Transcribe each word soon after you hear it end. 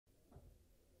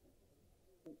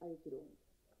அழைக்கிறோம்.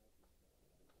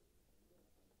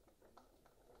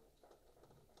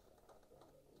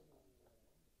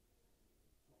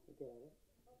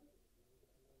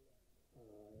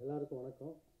 எல்லாருக்கும்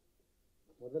வணக்கம்.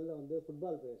 முதல்ல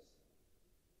ஃபுட்பால் பிளேயர்ஸ்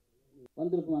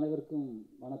வந்திருக்கும் அனைவருக்கும்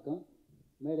வணக்கம்.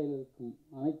 மேடையில் இருக்கும்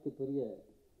அனைத்து பெரிய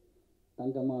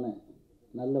தங்கமான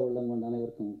நல்ல உள்ளம் கொண்ட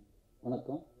அனைவருக்கும்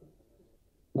வணக்கம்.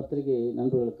 பத்திரிகை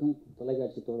நண்பர்களுக்கும்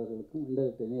தொலைக்காட்சி தோழர்களுக்கும்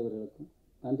இன்டர்நெட் இணையவர்களுக்கும்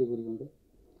நன்றி கூறிக்கொண்டு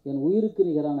என் உயிருக்கு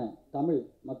நிகரான தமிழ்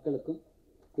மக்களுக்கும்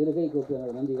இருகை கூப்பி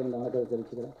எனது நன்றி கலந்த வணக்கத்தை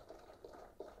தெரிவிச்சுக்கிறேன்.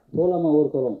 போலாமா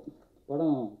ஊர்கோலம்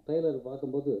படம் ட்ரெய்லர்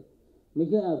பார்க்கும்போது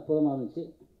மிக அற்புதமாக இருந்துச்சு.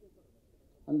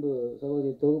 அன்பு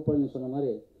சகோதரி தொகுப்பாளினி சொன்ன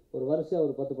மாதிரி ஒரு வரிசையாக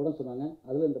ஒரு 10 படம் சொன்னாங்க.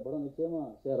 அதில் இந்த படம்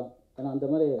நிச்சயமாக சேரும். ஏன்னா அந்த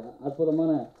மாதிரி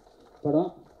அற்புதமான படம்.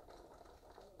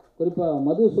 குறிப்பாக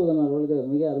மதுசூதன் அவர்களுக்கு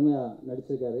மிக அருமையாக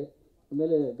நடிச்சிருக்காரு.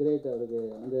 உண்மையிலே கிரேட். அவருக்கு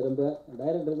ரொம்ப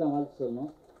டைரக்டருக்கு தான் வாழ்த்து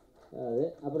சொல்லணும். அது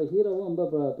அப்புறம் ஹீரோவும் ரொம்ப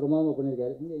பிரமாதமாக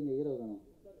பண்ணியிருக்காரு. இங்கே ஹீரோ வேணும்,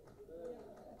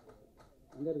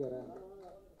 அங்கே இருக்காரா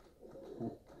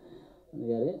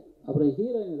இருக்காரு. அப்புறம்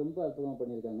ஹீரோயின் ரொம்ப அற்புதமாக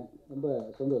பண்ணியிருக்காங்க. ரொம்ப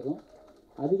சந்தோஷம்.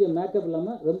 அதிக மேக்கப்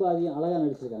இல்லாமல் ரொம்ப அதிகம் அழகாக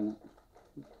நடிச்சிருக்காங்க.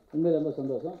 உண்மையில் ரொம்ப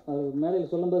சந்தோஷம். அவர்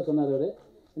மேடையில் சொல்லும்போது சொன்னார், அவர்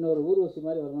இன்னும் ஒரு ஊர்வசி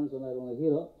மாதிரி வரணும்னு சொன்னார். உங்கள்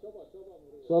ஹீரோ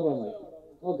சோபா மாதிரி.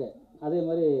 ஓகே, அதே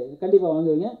மாதிரி கண்டிப்பாக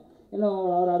வாங்குவீங்க. இன்னும்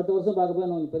அவர் அடுத்த வருஷம் பார்க்க போய்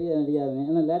இன்னும் பெரிய நடிகாருங்க.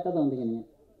 ஏன்னா லேட்டாக தான் வந்தீங்க நீங்கள்.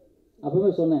 அப்போவே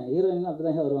சொன்னேன் ஹீரோயின் அப்படி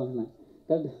தான் வருவாங்கண்ணே.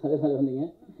 கரெக்ட், அதே மாதிரி வந்தீங்க.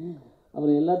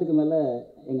 அப்புறம் எல்லாத்துக்கும் மேலே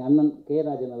எங்கள் அண்ணன்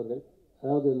K.Rajan அவர்கள்.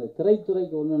 அதாவது இந்த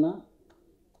திரைத்துறைக்கு ஒன்றுனா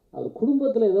அவர்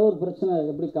குடும்பத்தில் ஏதோ ஒரு பிரச்சனை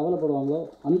எப்படி கவலைப்படுவாங்களோ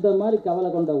அந்த மாதிரி கவலை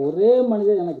கொண்ட ஒரே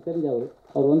மனிதர் எனக்கு தெரிஞ்ச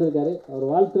அவர் வந்திருக்காரு. அவர்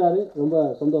வாழ்த்துறாரு. ரொம்ப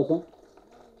சந்தோஷம்.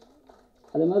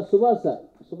 அதே மாதிரி சுபாஷ் சார்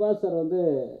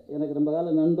எனக்கு ரொம்ப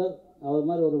கால நண்பர். அவர்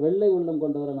மாதிரி ஒரு வெள்ளை உள்ளம்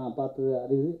கொண்டவரை நான் பார்த்தது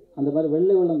அறிவு. அந்த மாதிரி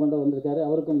வெள்ளை உள்ளம் கொண்டவர் வந்திருக்காரு.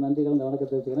 அவருக்கும் நன்றி கலந்த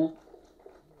வணக்கத்தை வச்சுக்கிறேன்.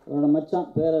 அவரோட மச்சான்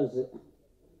பேரரசு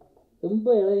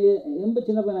ரொம்ப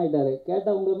சின்ன பையன் ஆகிட்டார்.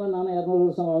 கேட்டால் உங்களை மாதிரி நானும் 200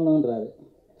 வருஷம் வாழணுன்றாரு.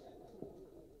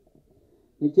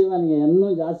 நிச்சயமாக நீங்கள்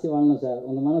இன்னும் ஜாஸ்தி வாழணும் சார்.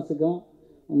 உங்கள் மனசுக்கும்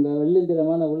உங்கள்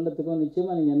வெள்ளிந்திரமான உள்ளத்துக்கும்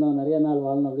நிச்சயமாக நீங்கள் இன்னும் நிறைய நாள்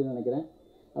வாழணும் அப்படின்னு நினைக்கிறேன்.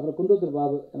 அப்புறம் குன்றத்தூர்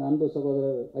பாபு, என் அன்பு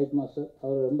சகோதரர் ஃபைட் மாஸ்டர்,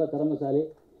 அவர் ரொம்ப திறமைசாலி.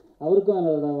 அவருக்கும்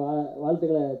என்னோட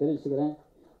வாழ்த்துக்களை தெரிவிச்சுக்கிறேன்.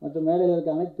 மற்றும் மேடையில்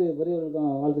இருக்க அனைத்து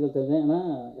பெரியவர்களுக்கும் வாழ்த்துக்கள் தெரிஞ்சேன். ஏன்னா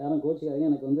யாரும்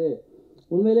கோச்சிக்காதீங்க. எனக்கு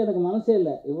உண்மையிலே எனக்கு மனசே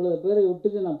இல்லை இவ்வளோ பேரை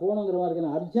விட்டுட்டு நான் போகணுங்கிற மாதிரி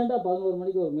இருக்கேன். அர்ஜென்ட்டாக 11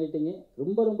 மணிக்கு ஒரு மீட்டிங்கு,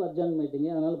 ரொம்ப அர்ஜென்ட் மீட்டிங்கு.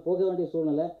 அதனால் போக வேண்டிய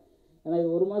சூழ்நிலை. ஏன்னா இது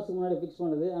 1 மாதத்துக்கு முன்னாடி ஃபிக்ஸ்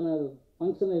பண்ணது. ஆனால்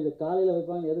ஃபங்க்ஷன் இது காலையில்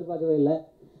வைப்பாங்கன்னு எதிர்பார்க்கவே இல்லை.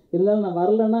 இருந்தாலும் நான்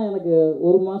வரலைன்னா எனக்கு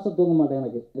 1 மாதம் தூங்க மாட்டேன்.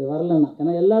 எனக்கு இது வரலைன்னா,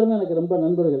 ஏன்னா எல்லாருமே எனக்கு ரொம்ப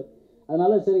நண்பர்கள்.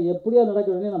 அதனால் சரி எப்படியோ நடக்க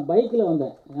வேண்டிய நான் பைக்கில்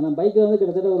வந்தேன். ஏன்னா பைக்கில்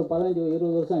கிட்டத்தட்ட ஒரு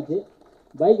 15-20 வருஷம் ஆச்சு.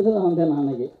 பைக்கில் தான் வந்தேன் நான்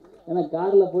அன்றைக்கி. ஏன்னா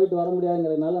காரில் போயிட்டு வர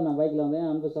முடியாதுங்கிறதுனால நான் பைக்கில் வந்தேன்.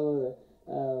 அன்பு சகோதரர்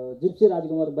ஜிப்சி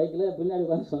ராஜ்குமார் பைக்கில் பின்னாடி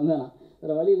உட்காந்து வந்தேன். நான்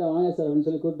வேறு வழியில் வாங்க சார் அப்படின்னு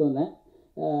சொல்லி கூப்பிட்டு வந்தேன்.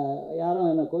 யாரும்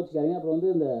என்னை கோச்சிக்காதீங்க. அப்புறம்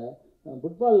இந்த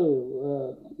ஃபுட்பால்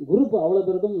குரூப் அவ்வளோ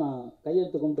பேருக்கும் நான்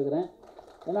கையெழுத்து கும்பிட்டுக்கிறேன்.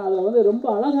 ஏன்னா அதில் ரொம்ப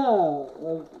அழகாக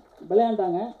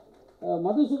விளையாண்டாங்க.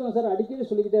 மதுசூதன் சார் அடிக்கடி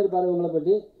சொல்லிக்கிட்டே இருப்பார் உங்களை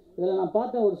பற்றி. இதில் நான்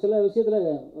பார்த்தேன் ஒரு சில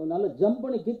விஷயத்தில் நல்ல ஜம்ப்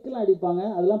பண்ணி கிக்கெலாம் அடிப்பாங்க.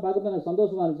 அதெல்லாம் பார்க்கப்போ எனக்கு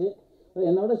சந்தோஷமாக இருந்துச்சு.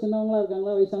 என்னோட சின்னவங்களாம்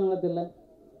இருக்காங்களா வயசானவங்களா தெரியல.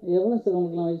 எவ்வளோ சார்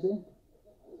உங்களுக்குலாம் வயசு?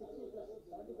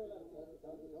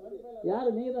 யார்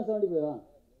நீங்கள் தான் 75?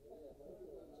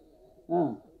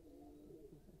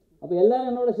 அப்போ எல்லோரும்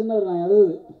என்னோட சின்னவர். நான்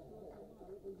 70.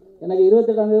 எனக்கு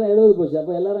 28ஆம் தேதி தான் 70 போச்சு.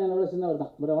 அப்போ எல்லோரும் என்னோட சின்னவர்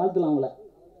தான். அப்புறம் வாழ்த்துலாம் அவங்கள.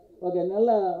 ஓகே,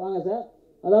 நல்லா வாங்க சார்.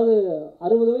 அதாவது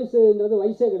 60 வயசுங்கிறது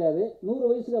வயசே கிடையாது. 100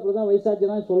 வயசுக்கு அப்புறம் தான்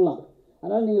வயசாச்சுன்னா சொல்லலாம்.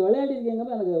 அதனால் நீங்கள்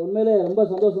விளையாடிருக்கீங்கப்போ எனக்கு உண்மையிலே ரொம்ப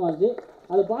சந்தோஷமாக இருந்துச்சு.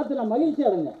 அதை பார்த்து நான் மகிழ்ச்சி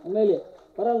அடைஞ்சேன். உண்மையிலே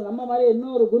பரவாயில்ல, நம்ம மாதிரி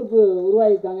இன்னொரு குரூப்பு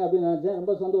உருவாகியிருக்காங்க அப்படின்னு நினச்சேன்.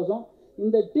 ரொம்ப சந்தோஷம்.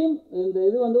 இந்த டீம்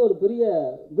இது ஒரு பெரிய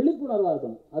விழிப்புணர்வாக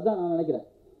இருக்கணும். அதுதான் நான் நினைக்கிறேன்.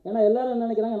 ஏன்னா எல்லோரும் என்ன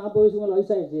நினைக்கிறாங்க, 40 வயசுக்கு மேலே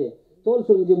வயசாகிடுச்சு, தோல்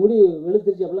சுழிஞ்சு முடி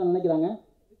வெளுத்துருச்சு அப்படிலாம் நினைக்கிறாங்க.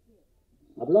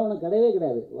 அப்படிலாம் ஒன்றும் கிடையவே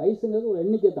கிடையாது. வயசுங்கிறது ஒரு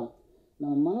எண்ணிக்கை தான்.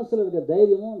 நம்ம மனசில் இருக்க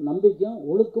தைரியமும் நம்பிக்கையும்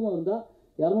ஒழுக்கமும் இருந்தால்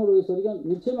 200 வயசு வரைக்கும்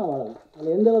நிச்சயமாக வாழலாம்.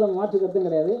 அதில் எந்த வித மாற்று கருத்தும்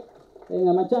கிடையாது.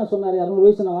 எங்கள் மச்சான் சொன்னார் 200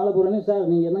 வயசு நான் வாழ போகிறேன்னு. சார்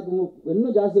நீங்கள் எனக்கு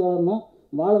இன்னும் ஜாஸ்தி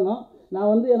வாழணும்.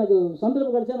 நான் எனக்கு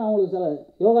சந்தர்ப்பம் கிடைச்சா நான் உங்களுக்கு சில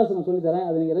யோகாசனம் சொல்லித்தரேன்.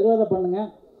 அதை நீங்கள் ரெகுலராக பண்ணுங்கள்,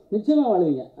 நிச்சயமாக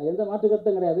வாழுவீங்க. அது எந்த மாற்று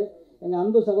கருத்தும் கிடையாது. எங்கள்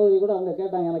அன்பு சகோதரி கூட அவங்க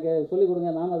கேட்டாங்க, எனக்கு சொல்லிக் கொடுங்க,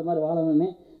 நானும் அது மாதிரி வாழணும்னு.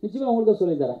 நிச்சயமாக உங்களுக்கு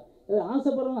சொல்லித்தரேன். அது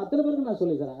ஆசைப்படுறவங்க அத்தனை பேருக்கு நான்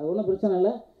சொல்லித்தரேன். அது ஒன்றும் பிரச்சனை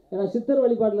இல்லை. ஏன்னா சித்தர்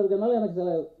வழிபாட்டில் இருக்கிறனால எனக்கு சில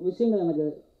விஷயங்கள் எனக்கு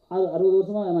 60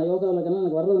 வருஷமாக நான் யோகாவில் இருக்கனால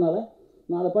எனக்கு வர்றதுனால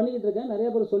நான் அதை பண்ணிக்கிட்டு இருக்கேன். நிறைய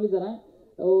பேர் சொல்லித்தரேன்.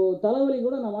 தலைவலி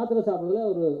கூட நான் மாத்திரை சாப்பிட்றதுல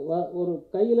ஒரு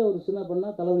கையில் ஒரு சின்ன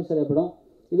பண்ணால் தலைவலி சரியாப்படும்.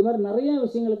 இது மாதிரி நிறைய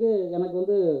விஷயங்களுக்கு எனக்கு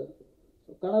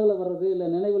கனவில் வர்றது இல்லை,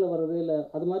 நினைவில் வர்றது இல்லை,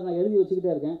 அது மாதிரி நான் எழுதி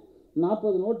வச்சுக்கிட்டே இருக்கேன்.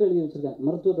 40 நோட்டு எழுதி வச்சுருக்கேன்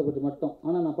மருத்துவத்தை பற்றி மட்டும்.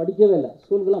 ஆனால் நான் படிக்கவே இல்லை,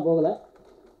 ஸ்கூலுக்கெல்லாம் போகலை.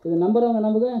 இது நம்புறவங்க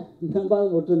நம்புங்க, நம்பாத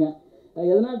விட்டுருங்க.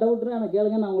 எதனா டவுட்னா எனக்கு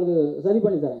கேளுங்க, நான் உங்களுக்கு சரி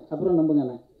பண்ணி தரேன். அப்புறம்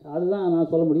நம்புங்க. அதுதான்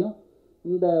நான் சொல்ல முடியும்.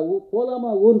 இந்த போலாமா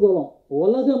ஊர்கோலம்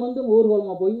உலகம் வந்து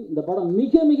ஊர்கோலமாக போய் இந்த படம்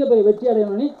மிக மிக பெரிய வெற்றி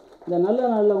அடையணும்னு இந்த நல்ல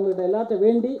நாளில் உங்கள்கிட்ட எல்லார்ட்ட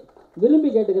வேண்டி விரும்பி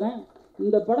கேட்டுக்கிறேன்.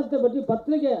 இந்த படத்தை பற்றி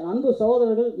பத்திரிகை அன்பு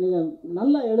சகோதரர்கள் நீங்கள்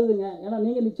நல்லா எழுதுங்க. ஏன்னா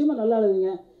நீங்கள் நிச்சயமாக நல்லா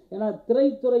எழுதுங்க. ஏன்னா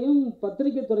திரைத்துறையும்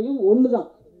பத்திரிகை துறையும் ஒன்று தான்,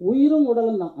 உயிரும்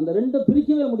உடலும் தான். அந்த ரெண்டும்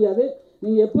பிரிக்கவே முடியாது.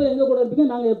 நீங்கள் எப்போ எங்கள் கூட இருப்பீங்க,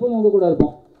 நாங்கள் எப்பவும் உங்கள் கூட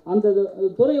இருப்போம். அந்த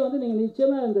துறையை வந்து நீங்கள்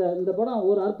நிச்சயமாக இந்த படம்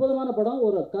ஒரு அற்புதமான படம்.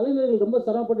 ஒரு கலைஞர்கள் ரொம்ப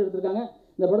சிரமப்பட்டு எடுத்திருக்காங்க.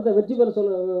 இந்த படத்தை வெற்றி பெற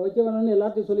வைக்க வேணும்னு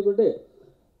எல்லாத்தையும் சொல்லிவிட்டு,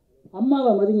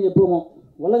 அம்மாவை மதிங்க. எப்பவும்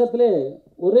உலகத்திலே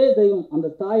ஒரே தெய்வம்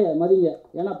அந்த தாயை மதிங்க.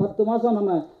 ஏன்னா 10 மாதம்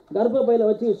நம்ம கர்ப்பப்பையில்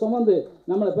வச்சு சுமந்து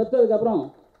நம்மளை பெற்றதுக்கப்புறம்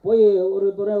போய் ஒரு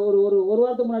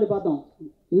வாரத்துக்கு முன்னாடி பார்த்தோம்,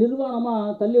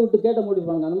 நிர்வாணமாக தள்ளி விட்டு கேட்ட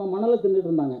மூடிப்பாங்க. அந்த மாதிரி மணலை தின்னுட்டு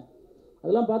இருந்தாங்க.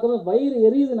 அதெல்லாம் பார்க்கும்போது வயிறு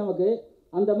எரியுது நமக்கு.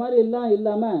 அந்த மாதிரி எல்லாம்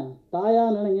இல்லாமல் தாயாக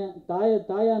நினைங்க,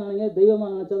 தாயாக நினைங்க,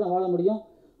 தெய்வமாக நினச்சா தான் வாழ முடியும்.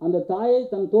 அந்த தாயை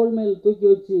தன் தோள் மேல் தூக்கி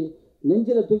வச்சு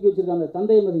நெஞ்சில் தூக்கி வச்சுருக்க அந்த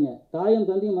தந்தையை மதிங்க. தாயும்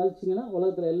தந்தையும் மதிச்சிங்கன்னா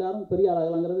உலகத்தில் எல்லாரும் பெரிய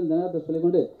ஆளாகலாங்கிறது இந்த நேரத்தை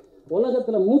சொல்லிக்கொண்டு,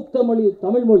 உலகத்தில் மூத்த மொழி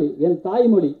தமிழ் மொழி, என்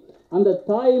தாய்மொழி. அந்த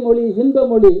தாய்மொழி இன்ப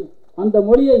மொழி. அந்த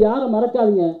மொழியை யாரும்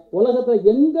மறக்காதீங்க. உலகத்தில்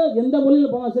எந்த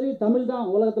மொழியில் போனால் சரி தமிழ் தான்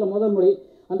உலகத்தில் முதல் மொழி.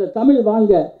 அந்த தமிழ்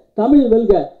வாங்க, தமிழ்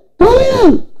வெல்க,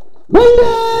 தமிழன் வெல்க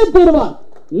தீர்வான்.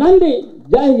 நன்றி,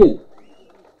 ஜெய்ஹிந்த்.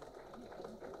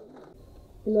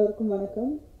 எல்லோருக்கும்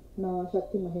வணக்கம். நான்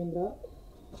சக்தி மகேந்திரா.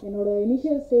 என்னோடய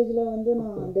இனிஷியல் ஸ்டேஜில் வந்து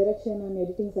நான் டைரக்ஷன் அண்ட்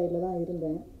எடிட்டிங் சைடில் தான்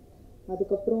இருந்தேன்.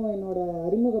 அதுக்கப்புறம் என்னோடய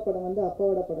அறிமுக படம் வந்து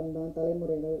அப்பாவோட படம் தான்,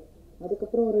 தலைமுறைகள்.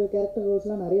 அதுக்கப்புறம் ஒரு கேரக்டர்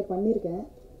ரோல்ஸ்லாம் நிறைய பண்ணியிருக்கேன்.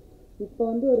 இப்போ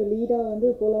வந்து ஒரு லீடாக வந்து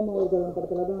போலாமா ஓர்கோலம்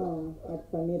படத்தில் தான்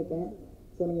ஆக்ட் பண்ணியிருக்கேன்.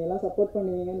 ஸோ நீங்கள் எல்லாம் சப்போர்ட்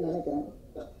பண்ணுவீங்கன்னு நினைக்கிறேன்.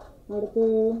 அடுத்து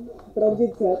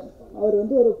பிரபுஜித் சார், அவர்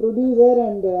வந்து ஒரு ப்ரொடியூசர்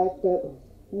அண்ட் ஆக்டர்.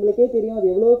 உங்களுக்கே தெரியும் அது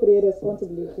எவ்வளோ பெரிய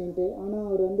ரெஸ்பான்சிபிலிட்டின்ட்டு. ஆனால்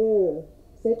அவர் வந்து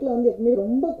செட்டில் வந்து எப்பவுமே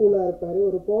ரொம்ப கூலாக இருப்பார்.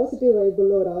 ஒரு பாசிட்டிவ்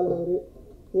வைபுள்ள ஒரு ஆள். அவர்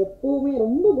எப்போவுமே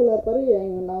ரொம்ப கூலாக இருப்பார்.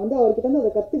 நான் வந்து அவர்கிட்ட வந்து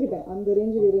அதை கற்றுக்கிட்டேன். அந்த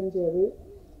ரேஞ்சுக்கு இருந்துச்சு அது.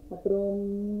 அப்புறம்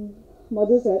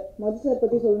மது சார்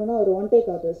பற்றி சொல்லணுன்னா அவர் ஒன்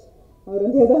டேக் ஆர்டிஸ்ட். அவர்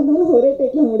வந்து எதாக இருந்தாலும் ஒரே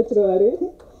டேக்கில் முடிச்சிருவார்.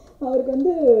 அவருக்கு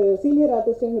வந்து சீனியர்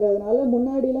ஆர்டிஸ்ட்டுங்கிறதுனால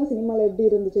முன்னாடிலாம் சினிமாவில் எப்படி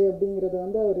இருந்துச்சு அப்படிங்கிறத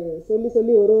வந்து அவர்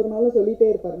சொல்லி ஒரு நாளும் சொல்லிகிட்டே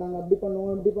இருப்பார். நாங்கள் அப்படி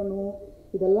பண்ணுவோம் இப்படி பண்ணுவோம்,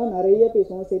 இதெல்லாம் நிறைய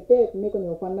பேசுவோம். செட்டே எப்பவுமே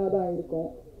கொஞ்சம் ஃபன்னாக தான் இருக்கும்.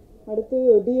 அடுத்து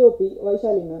டிஓபி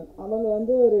வைஷாலி மேம், அவங்க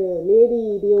வந்து ஒரு லேடி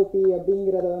டிஓபி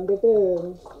அப்படிங்கிறத வந்துட்டு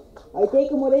அது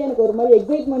கேட்கும் போதே எனக்கு ஒரு மாதிரி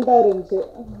எக்ஸைட்மெண்ட்டாக இருந்துச்சு.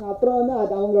 அப்புறம் வந்து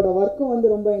அது அவங்களோட ஒர்க்கும் வந்து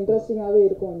ரொம்ப இன்ட்ரெஸ்டிங்காகவே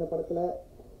இருக்கும் இந்த படத்தில்.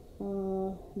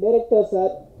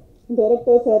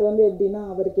 டைரக்டர் சார் வந்து எப்படின்னா,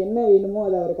 அவருக்கு என்ன வேணுமோ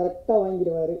அதை அவர் கரெக்டாக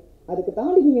வாங்கிடுவார். அதுக்கு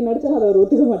தாண்டி நீங்கள் நடித்தாலும் அதை அவர்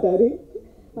ஒத்துக்க மாட்டார்.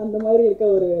 அந்த மாதிரி இருக்க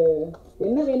ஒரு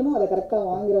என்ன வேணுமோ அதை கரெக்டாக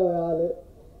வாங்குகிற ஒரு ஆள்.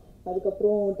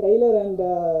 அதுக்கப்புறம் ட்ரெய்லர் அண்ட்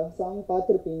சாங்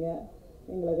பார்த்துருப்பீங்க.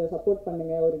 எங்களுக்கு சப்போர்ட்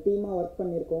பண்ணுங்கள். ஒரு டீமாக ஒர்க்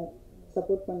பண்ணியிருக்கோம்,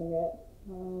 சப்போர்ட் பண்ணுங்கள்.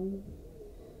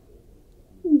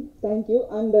 Thank you.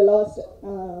 And last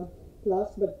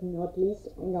but not least,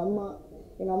 எங்கள்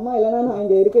அம்மா இல்லைன்னா நான்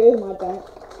இங்கே இருக்கவே மாட்டேன்.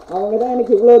 அவங்க தான்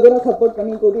எனக்கு இவ்வளோ தூரம் சப்போர்ட்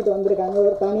பண்ணி கூட்டிகிட்டு வந்திருக்காங்க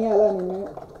ஒரு தனியாலாம் நின்று.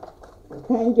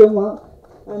 தேங்க்யூம்மா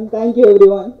and thank you every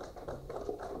one.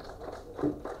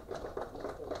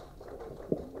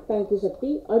 Thank you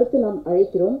சக்தி. அடுத்து நாம்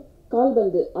அழைக்கிறோம்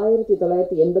கால்பந்து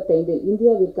 1985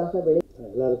 இந்தியாவிற்காக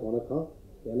எல்லாருக்கும் வணக்கம்.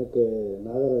 எனக்கு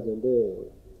நாகராஜ் வந்து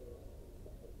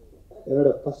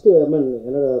என்னோடய ஃபஸ்ட்டு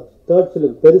என்னோட 3rd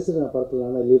ஃபிலிம் பெருசு நான் படத்தில்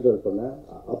நான் லீட் ரோல் பண்ணேன்.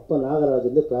 அப்போ நாகராஜ்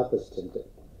வந்து கிளாப் அசிஸ்டண்ட்டு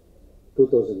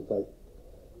 2005.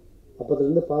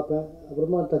 அப்போதுலேருந்து பார்ப்பேன்.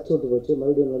 அப்புறமா டச் விட்டு போச்சு.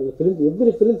 மறுபடியும்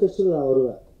எவ்ரி ஃபிலிம் ஃபெஸ்டிவல் நான்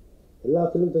வருவேன். எல்லா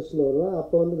ஃபிலிம் ஃபெஸ்டிவலும் வருவேன்.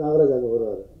 அப்போ வந்து நாகராஜ் அங்கே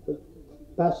வருவார்.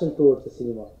 Fashion towards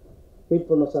cinema. வெயிட்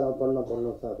பண்ணோம் சார்,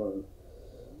 பண்ணோம் சார்.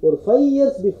 ஒரு 5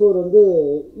 இயர்ஸ் பிஃபோர் வந்து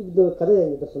இந்த கதை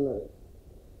என்கிட்ட சொன்னார்.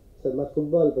 சார் மாதிரி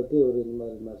ஃபுட்பால் பற்றி ஒரு இந்த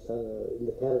மாதிரி சார்,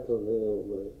 இந்த கேரக்டர் வந்து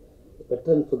ஒரு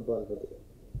வெட்ரன் ஃபுட்பால் பற்றி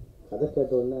கதை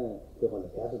கேட்டவுடனே அந்த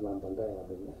கேரக்டர் நான் பண்ணுறேன்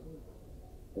அப்படின்னு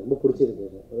ரொம்ப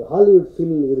பிடிச்சிருக்கு. ஒரு ஹாலிவுட்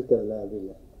ஃபீல் இருக்கிறதுல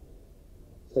அப்படின்னு.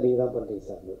 சரி நீங்கள் தான் பண்ணுறீங்க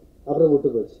சார். அப்புறம் விட்டு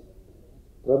போச்சு.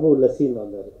 பிரபு லசீன்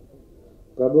வந்தார்.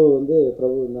 பிரபு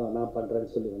நான்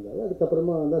பண்ணுறேன்னு சொல்லி வந்தார்.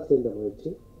 அதுக்கப்புறமா தான் சேர்ந்த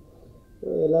போயிடுச்சு.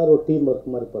 எல்லோரும் ஒரு டீம்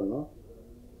ஒர்க் மாதிரி பண்ணோம்.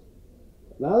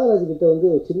 நாகராஜ்கிட்ட வந்து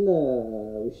ஒரு சின்ன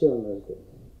விஷயம் ஒன்று இருக்குது,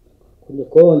 கொஞ்சம்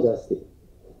கோபம் ஜாஸ்தி.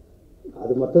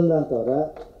 அது மட்டும்தான் தவிர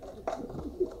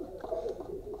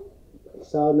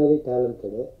எக்ஸ்ட்ராடினரி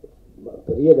டேலண்டடு,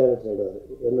 பெரிய டைரக்டர் ஆகிடுவார்.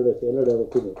 என்னோட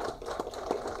ஒப்பீனியன்.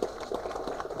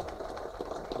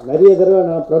 நிறைய தடவை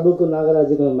நான் பிரபுக்கும்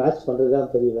நாகராஜுக்கும் மேட்ச் பண்ணுறது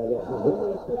தான் பெரிய வேலை.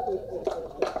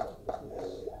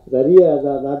 நிறைய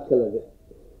நாட்கள் அது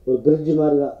ஒரு பிரிட்ஜ்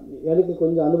மாதிரி தான். எனக்கு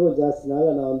கொஞ்சம் அனுபவம்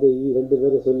ஜாஸ்தினால நான் வந்து 2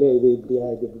 பேரும் சொல்லி இது இப்படியா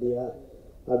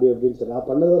அப்படின்னு சொல்லி நான்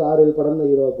பண்ணது ஒரு 6-7 படம் தான்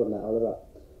ஹீரோவாக பண்ணேன். அவ்வளோதான்.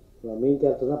 நான் மெயின்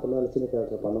கேரக்டர் தான் பண்ணுவேன், சின்ன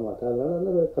கேரக்டர் பண்ண மாட்டேன்.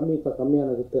 அதனால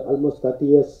கம்மியானது. Almost 30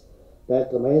 years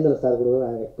director Mahendra sir கூட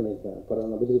நான் ஆக்ட் பண்ணியிருக்கேன்.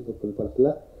 படம் நபுதிரிப்புக்குள்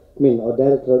படத்தில் அவர்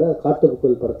டைரக்டரோட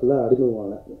காட்டுப்புக்குள் படத்தில்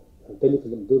அறிமுகமான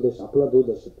டெலிஃபிலிம் தூர்தர்ஷன், அப்போலாம்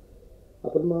தூர்தர்ஷன்.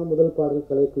 அப்புறமா முதல் பாடல்,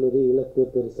 கலைக்கல்லூரி, இலக்கு,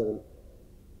 பெருசகன்.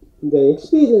 இந்த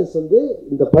எக்ஸ்பீரியன்ஸ்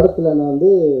இந்த படத்தில் நான்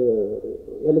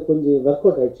எனக்கு கொஞ்சம் ஒர்க்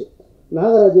அவுட் ஆகிடுச்சு.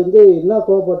 நாகராஜ் என்ன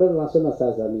கோவப்பட்டோன்னு நான் சொன்னேன்,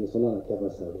 சார் நீங்கள் சொன்னால் நான்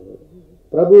கேட்பேன் சார் அப்படின்னு.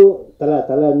 பிரபு தலை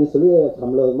அப்படின்னு சொல்லி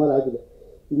நம்மளை ஒரு மாதிரி ஆகிடு.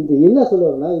 என்ன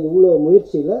சொல்லுவாருன்னா, இது இவ்வளோ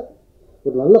முயற்சியில்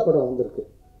ஒரு நல்ல படம் வந்திருக்கு.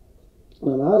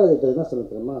 நான் நாகராஜ்கிட்ட என்ன சொல்ல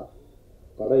தெரியுமா,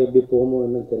 படம் எப்படி போகுமோ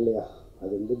என்னன்னு தெரியலையா,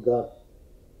 அது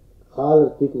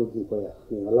காலர் தூக்கி விட்டு போயா,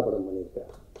 நீ நல்ல படம் பண்ணியிருக்க,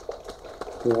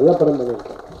 நீ நல்ல படம்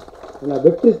பண்ணியிருக்க. ஏன்னா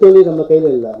வெற்றி தோல்வி நம்ம கையில்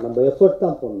இல்லை, நம்ம எஃபர்ட்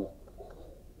தான் போடணும்.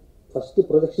 ஃபஸ்ட்டு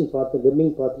ப்ரொடக்ஷன் பார்த்து,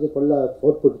 டெம்மிங் பார்த்துட்டு, கொள்ள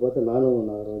அவுட்புட் பார்த்து நானும்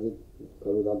நாகராஜ்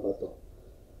பிரபு தான் பார்த்தோம்.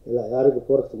 இல்லை யாருக்கு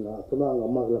போகிறதுனா அப்புறம் தான் அவங்க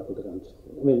அம்மாக்கெல்லாம் போட்டு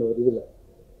காமிச்சோம். ஒரு இதில்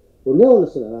ஒன்றே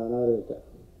ஒன்று சொன்னேன் நான் நாகராஜ்கிட்ட,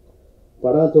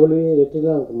 படம் தோல்வி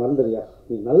வெற்றிலாம் நமக்கு மறந்துடுறியா,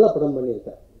 நீ நல்ல படம்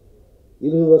பண்ணியிருக்க,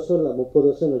 20 வருஷம் இல்லை 30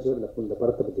 வருஷம் கழிச்சு இந்த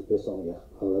படத்தை பற்றி பேசுவாங்கய்யா,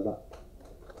 அவ்வளோதான்.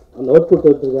 அந்த அவுட்புட்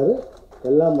எடுத்துருக்காரு.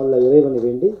 எல்லாம் உள்ள இறைவனை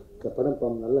வேண்டி இந்த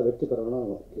படம் நல்ல வெற்றி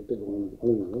பெறணும்னு கேட்டு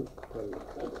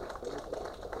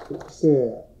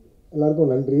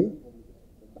எல்லாருக்கும் நன்றி.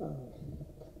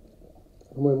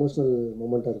 ரொம்ப எமோஷ்னல்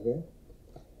மூமெண்ட்டாக இருக்குது.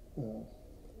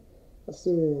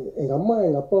 ஃபஸ்ட்டு எங்கள் அம்மா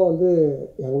எங்கள் அப்பா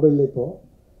என் கூட இல்லை.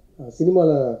 இப்போது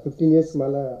சினிமாவில் 15 இயர்ஸ்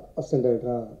மேலே அசிஸ்டன்ட்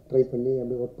டைரக்டராக ட்ரை பண்ணி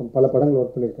அப்படி பல படங்கள்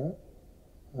ஒர்க் பண்ணியிருக்கேன்.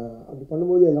 அப்படி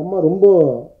பண்ணும்போது எங்கள் அம்மா ரொம்ப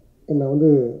என்னை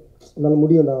என்னால்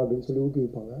முடியும்டா அப்படின்னு சொல்லி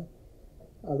ஊக்குவிப்பாங்க.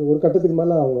 அது ஒரு கட்டத்துக்கு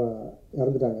மேலே அவங்க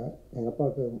இறந்துட்டாங்க. எங்கள்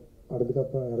அப்பாவுக்கு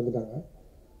அடுத்துக்கப்போ இறந்துட்டாங்க.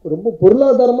 ரொம்ப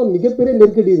பொருளாதாரமாக மிகப்பெரிய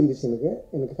நெருக்கடி இருந்துச்சு.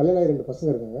 எனக்கு கல்யாணம் ஆகி 2 பசங்க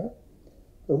இருக்காங்க.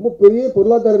 ரொம்ப பெரிய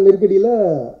பொருளாதார நெருக்கடியில்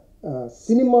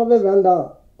சினிமாவே வேண்டாம்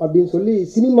அப்படின்னு சொல்லி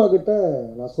சினிமாக்கிட்ட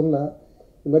நான் சொன்னேன்,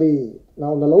 இந்த மாதிரி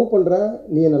நான் உன்னை லவ் பண்ணுறேன்,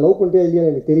 நீ என்னை லவ் பண்ணுறியா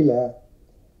இல்லையான்னு எனக்கு தெரியல,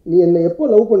 நீ என்னை எப்போ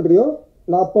லவ் பண்ணுறியோ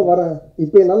நான் அப்போ வரேன்,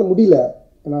 இப்போ என்னால் முடியல,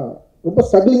 ஏன்னா ரொம்ப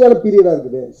ஸ்ட்ரகிளிங்கான பீரியடாக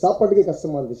இருக்குது, சாப்பாட்டுக்கே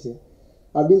கஷ்டமாக இருந்துச்சு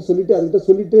அப்படின்னு சொல்லிவிட்டு அதுக்கிட்ட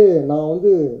சொல்லிவிட்டு நான்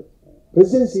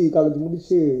ரெசிடென்சி காலேஜ்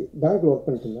முடித்து பேங்க்கில் ஒர்க்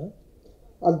பண்ணிட்டு இருந்தேன்.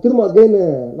 அது திரும்ப அகைன்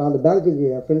நான் அந்த பேங்க்குக்கு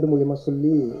என் ஃப்ரெண்டு மூலிமா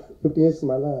சொல்லி 15 இயர்ஸ்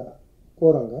மேலே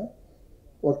போகிறாங்க.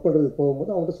 ஒர்க் பண்ணுறதுக்கு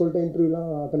போகும்போது அவங்கள்ட்ட சொல்லிட்டேன், இன்டர்வியூலாம்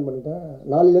அட்டன் பண்ணிட்டேன்,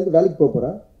 நாளையிலேருந்து வேலைக்கு போக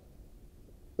போகிறேன்.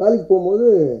 வேலைக்கு போகும்போது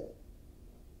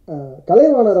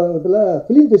கலைவாணரங்கத்தில்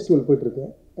ஃபிலிம் ஃபெஸ்டிவல் போயிட்டுருக்கு.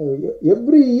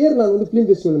 எவ்ரி இயர் நான் ஃபிலிம்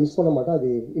ஃபெஸ்டிவலை மிஸ் பண்ண மாட்டேன். அது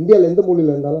இந்தியாவில் எந்த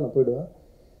மூலையில் இருந்தாலும் நான் போயிடுவேன்.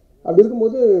 அப்படி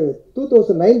இருக்கும்போது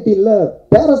 2019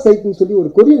 பேராசைட்னு சொல்லி ஒரு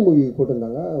கொரியன் மூவி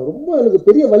போட்டிருந்தாங்க. ரொம்ப எனக்கு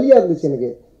பெரிய வழியாக இருந்துச்சு.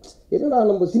 எனக்கு என்னடா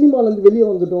நம்ம சினிமாலேருந்து வெளியே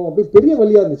வந்துட்டோம், அப்படி பெரிய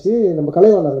வழியாக இருந்துச்சு. நம்ம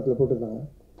கலைவாணரங்கத்தில் போட்டிருந்தாங்க.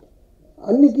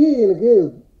 அன்றைக்கி எனக்கு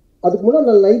அதுக்கு முன்னாடி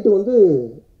நாள் நைட்டு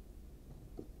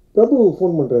பிரபு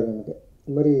ஃபோன் பண்ணுறாரு. எனக்கு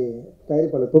இந்த மாதிரி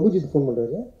தயாரிப்பாளர் பிரபுஜித் ஃபோன்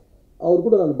பண்ணுறாரு. அவர்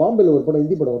கூட நான் பாம்பேயில் ஒரு படம்,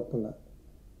 ஹிந்தி படம் ஒர்க் பண்ணேன்.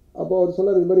 அப்போ அவர்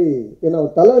சொன்னார், இது மாதிரி என்ன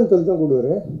அவர் தலைன்னு சொல்லி தான்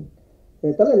கூடுவார்,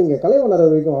 தலை நீங்கள் கலைவாணர்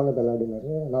வரைக்கும் வாங்க தலை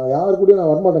அப்படின்னாரு. நான் யார் கூட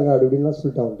நான் வரமாட்டேங்க அப்படி இப்படின்லாம்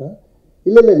சொல்லிட்டு அவன்கிட்ட.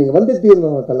 இல்லை நீங்கள் வந்தே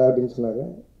தீரணும் தலை அப்படின்னு சொன்னார்.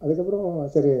 அதுக்கப்புறம்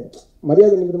சரி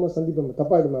மரியாதை நிமித்தமாக சந்திப்போம்,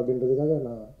 தப்பாயிடுமே அப்படின்றதுக்காக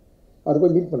நான் அவர்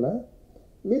போய் மீட் பண்ணேன்.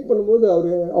 மீட் பண்ணும்போது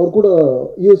அவர் கூட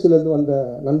யூஎஸ்லேருந்து வந்த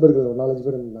நண்பர்கள் ஒரு 4-5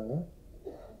 பேர் இருந்தாங்க.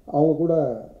 அவங்க கூட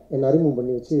என்னை அறிமுகம்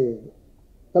பண்ணி வச்சு,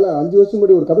 தலை 5 வருஷம்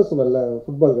முன்னாடி ஒரு கதை சொன்னல,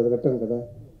 ஃபுட்பால் கதை, வெட்டரன் கதை,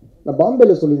 நான்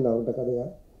பாம்பேயில் சொல்லியிருந்தேன் அவர்கிட்ட கதையை.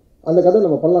 அந்த கதை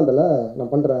நம்ம பண்ணலாம் தலை,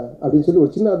 நான் பண்ணுறேன் அப்படின்னு சொல்லி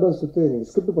ஒரு சின்ன அட்வான்ஸ் கொடுத்து நீங்கள்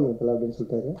ஸ்கிரிப்ட் பண்ணுங்க தலை அப்படின்னு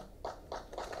சொல்லிட்டாரு.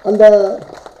 அந்த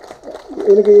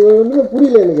எனக்கு ஒன்றுமே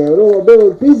புரியல. எனக்கு அப்படியே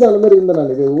ஒரு ப்ளீஸ் ஆன மாதிரி இருந்தேன்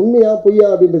நான். இது உண்மையா பொய்யா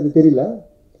அப்படின்றது தெரியல.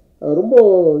 ரொம்ப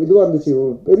இதுவாக இருந்துச்சு.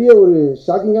 பெரிய ஒரு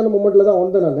ஷாக்கிங்கான மூமெண்ட்டில் தான்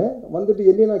வந்தேன். நான் வந்துட்டு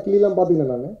என்னையே நான் கிளியெலாம்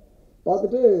பார்த்துக்கினேன். நான்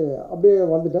பார்த்துட்டு அப்படியே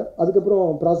வந்துட்டேன். அதுக்கப்புறம்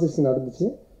ப்ராசஸிங் நடந்துச்சு.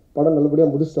 படம்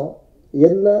நல்லபடியாக முடிச்சிட்டோம்.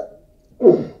 என்ன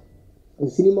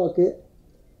சினிமாவுக்கு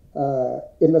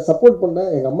என்னை சப்போர்ட் பண்ண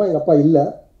எங்கள் அம்மா எங்கள் அப்பா இல்லை.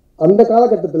 அந்த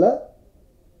காலகட்டத்தில்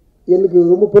எனக்கு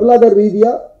ரொம்ப பொருளாதார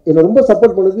ரீதியாக என்னை ரொம்ப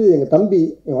சப்போர்ட் பண்ணது எங்கள் தம்பி.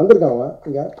 வந்திருக்கான் அவன்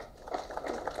இங்கே.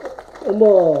 ரொம்ப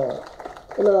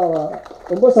என்ன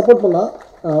ரொம்ப சப்போர்ட் பண்ணான்.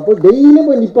 அப்போ டெய்லியும்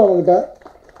போய் நிற்பான் அவங்ககிட்ட.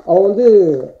 அவன்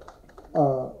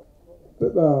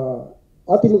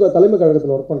அதிமுக தலைமை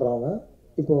கழகத்தில் ஒர்க் பண்ணுறாங்க.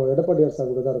 இப்போது எடப்பாடியார்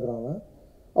சார் கூட தான் இருக்கிறாங்க.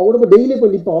 அவங்க கூட டெய்லியும்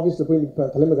போய் நிற்பேன். ஆஃபீஸில் போய்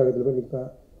நிற்பேன், தலைமை கழகத்தில் போய் நிற்பேன்.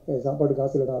 சாப்பாடு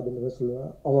காசு இல்லைடா அப்படின்ற மாதிரி சொல்லுவேன்.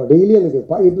 அவன் டெய்லியும் எனக்கு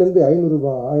பாக்கெட்லேருந்து 500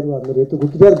 ரூபா 1000 ரூபா அந்த மாதிரி எடுத்து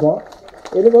கொடுத்துட்டே இருப்பான்.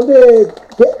 எனக்கு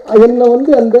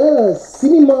என்னை அந்த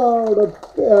சினிமாவோட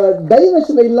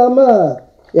டைவர்ஷனை இல்லாமல்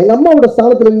எங்கள் அம்மாவோட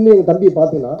ஸ்தானத்தில் நின்று எங்கள் தம்பியை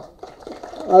பார்த்தீங்கன்னா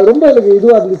அது ரொம்ப எனக்கு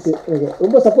இதுவாக இருந்துச்சு. எனக்கு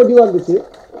ரொம்ப சப்போர்ட்டிவாக இருந்துச்சு.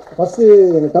 ஃபஸ்ட்டு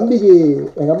எங்கள் தம்பிக்கு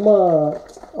எங்கள் அம்மா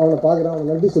அவனை பார்க்குறேன், அவனை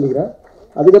நன்றி சொல்லிக்கிறேன்.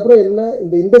 அதுக்கப்புறம் என்ன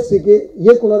இந்த இண்டஸ்ட்ரிக்கு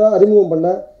இயக்குனராக அறிமுகம் பண்ண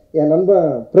என் நண்பன்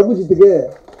பிரபுஜித்துக்கு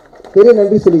பெரிய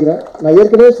நன்றி சொல்லிக்கிறேன். நான்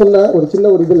ஏற்கனவே சொன்னேன் ஒரு சின்ன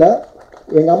ஒரு இதில்,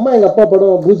 எங்கள் அம்மா எங்கள் அப்பா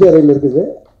படம் பூஜை அறையில் இருக்குது.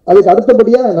 அதுக்கு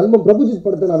அடுத்தபடியாக நண்பன் பிரபுஜித்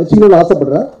படத்தை நான் வச்சுக்கணும்னு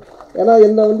ஆசைப்படுறேன். ஏன்னா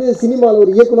என்னை வந்து சினிமாவில்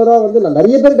ஒரு இயக்குனராக வந்து நான்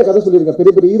நிறைய பேர்கிட்ட கதை சொல்லியிருக்கேன்,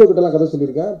 பெரிய பெரிய ஹீரோ கிட்டலாம் கதை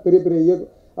சொல்லியிருக்கேன், பெரிய பெரிய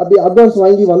அப்படி அட்வான்ஸ்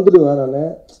வாங்கி வந்துடுவேன்.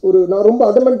 நான் ரொம்ப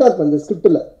அடமெண்ட்டாக இருப்பேன் இந்த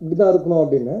ஸ்கிரிப்டில் இப்படி தான் இருக்கணும்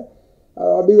அப்படின்னு.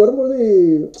 அப்படி வரும்போது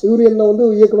இவர் என்னை வந்து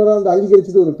இயக்குனராக வந்து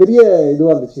அங்கீகரிச்சது ஒரு பெரிய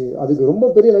இதுவாக இருந்துச்சு. அதுக்கு ரொம்ப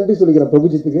பெரிய நன்றி சொல்லிக்கிறேன்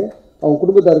பிரபுஜித்துக்கு, அவங்க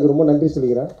குடும்பத்தாருக்கு ரொம்ப நன்றி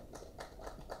சொல்லிக்கிறேன்.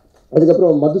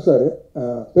 அதுக்கப்புறம் மது சார்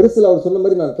பெருசில் அவர் சொன்ன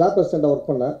மாதிரி நான் கிளாப் அசிஸ்டண்ட்டாக ஒர்க்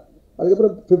பண்ணேன்.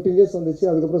 அதுக்கப்புறம் 15 இயர்ஸ் வந்துச்சு.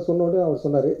 அதுக்கப்புறம் சொன்ன உடனே அவர்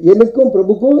சொன்னார், எனக்கும்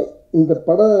பிரபுக்கும் இந்த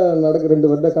படம் நடக்க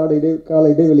 2 வருட கால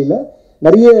இடைவெளியில்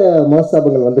நிறைய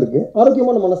மனஸ்தாபங்கள் வந்திருக்கு.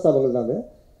 ஆரோக்கியமான மனஸ்தாபங்கள் தான். அது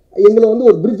எங்களை வந்து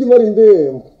ஒரு பிரிட்ஜ் மாதிரி இருந்து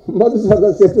மது சார்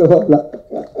தான் சேர்த்து வரல.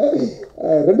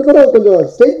 2 பேரும் கொஞ்சம்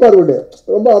ஸ்ட்ரெயிட் ஃபார்வர்டு,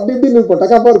 ரொம்ப அப்படி இப்படின்னு இருப்போம்,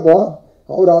 டக்காப்பாக இருப்போம்.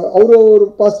 அவர் ஒரு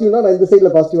பாசிட்டிவ்னா நான் இந்த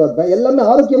சைடில் பாசிட்டிவாக இருப்பேன். எல்லாமே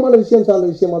ஆரோக்கியமான விஷயம் சார்ந்த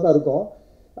விஷயமாக தான் இருக்கும்.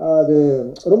 அது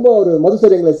ரொம்ப ஒரு மது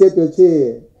சார் எங்களை சேர்த்து வச்சு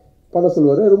பண்ண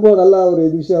சொல்லுவார். ரொம்ப நல்லா ஒரு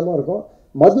இது விஷயமா இருக்கும்.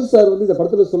 மது சார் வந்து இந்த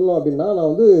படத்தில் சொல்லணும் அப்படின்னா, நான்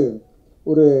வந்து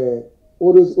ஒரு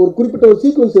ஒரு ஒரு குறிப்பிட்ட ஒரு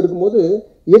சீக்வன்ஸ் எடுக்கும்போது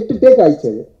 8 டேக்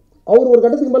ஆயிடுச்சு. அவர் ஒரு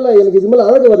கட்டத்துக்கு மேலே எனக்கு இது மேலே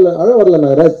அழ வரல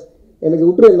நாகராஜ், எனக்கு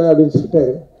விட்டுரு என்ன அப்படின்னு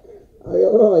சொல்லிட்டாரு.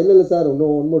 அதுக்கப்புறம் இல்லை சார்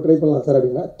இன்னும் ட்ரை பண்ணலாம் சார்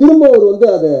அப்படின்னா, திரும்ப அவர் வந்து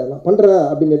அதை நான் பண்ணுறேன்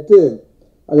அப்படின்னு எடுத்து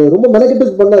அது ரொம்ப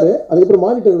மெனக்கெட்டு பண்ணார். அதுக்கப்புறம்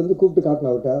மானிட்டர் வந்து கூப்பிட்டு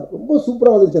காட்டினா அவர்கிட்ட, ரொம்ப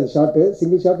சூப்பராக வந்துச்சு அந்த ஷாட்டு,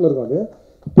 சிங்கிள் ஷாட்டில் இருக்கும். அது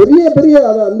பெரிய பெரிய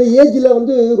அந்த ஏஜில்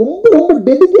வந்து ரொம்ப ரொம்ப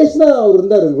டெடிக்கேஷனாக அவர்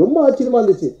இருந்தார். ரொம்ப ஆச்சரியமாக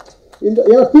இருந்துச்சு.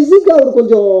 ஏன்னா ஃபிசிக்காக அவர்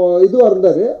கொஞ்சம் இதுவாக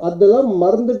இருந்தார். அதெல்லாம்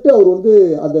மறந்துட்டு அவர் வந்து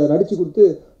அதை நடித்து கொடுத்து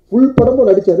ஃபுல் படமும்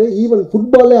நடித்தார். ஈவன்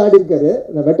ஃபுட்பாலே ஆடி இருக்காரு.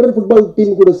 இந்த வெட்டரன் ஃபுட்பால்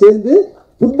டீம் கூட சேர்ந்து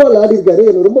ஃபுட்பால் ஆடி இருக்காரு.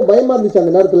 எனக்கு ரொம்ப பயமாக இருந்துச்சு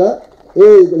அந்த நேரத்தில்.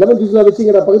 லெமன் ஜூஸ்லாம்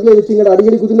வச்சிங்கடா, பக்கத்தில் வச்சிங்கடா,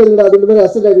 அடிக்கடி குதிரைங்கடா அப்படின்ற மாதிரி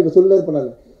அசட் ஆகிட்டு சொல்லிட்டு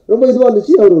பண்ணாங்க. ரொம்ப இதுவாக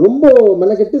இருந்துச்சு. அவர் ரொம்ப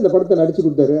மெனக்கெட்டு இந்த படத்தை நடித்து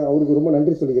கொடுத்தாரு. அவருக்கு ரொம்ப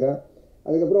நன்றி சொல்லிக்கிறேன்.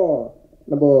 அதுக்கப்புறம்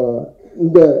நம்ம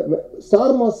இந்த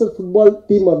star master football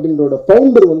team அப்படின்றோட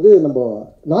founder வந்து நம்ம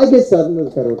நாகேஷ் சார்னு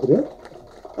இருக்கார் ஒருத்தர்.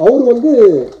 அவர் வந்து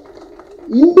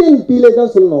இந்தியன் பீலே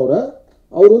தான் சொல்லணும்.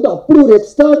 அவர் வந்து அப்படி ஒரு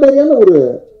எக்ஸ்ட்ராடரியான ஒரு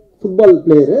ஃபுட்பால்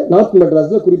பிளேயரு. நார்த்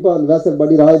மெட்ராஸில் குறிப்பாக அந்த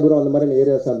வேசர்பாடி, ராயபுரம் அந்த மாதிரியான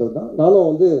ஏரியா சார்ந்தவர் தான். நானும்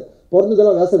வந்து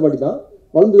பிறந்ததெல்லாம் வேசர்பாடி தான்,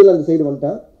 வளர்ந்ததெல்லாம் அந்த சைடு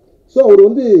வந்துட்டேன். ஸோ அவர்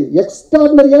வந்து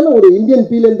எக்ஸ்ட்ராடனரியான ஒரு இந்தியன்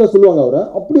பீலேன்னு தான் சொல்லுவாங்க அவரை.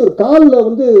 அப்படி ஒரு காலில்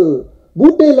வந்து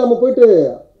பூட்டே இல்லாமல் போயிட்டு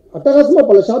அட்டகாசமாக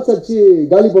பல ஷாட்ஸ் அடிச்சு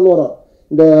காலி பண்ணுவாராம்.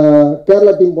 இந்த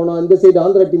கேரளா டீம் போனால், இந்த சைடு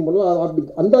ஆந்திரா டீம் போனால் அப்படி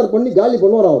அந்தார் பண்ணி காலி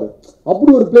பண்ணுவாராம் அவர்.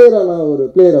 அப்படி ஒரு பிளேயரான ஒரு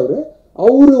பிளேயர் அவர்.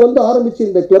 அவரு வந்து ஆரம்பிச்ச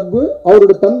இந்த கிளப்பு,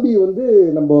 அவரோட தம்பி வந்து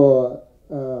நம்ம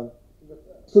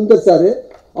சுந்தர் சார்,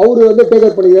 அவர் வந்து டேக்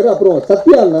ஓவர் பண்ணிக்கிறாரு. அப்புறம்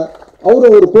சத்யா அண்ணன்,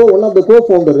 அவரும் ஒரு one of the go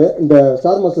founder இந்த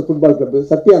star master football club.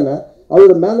 Sathya அண்ணன்,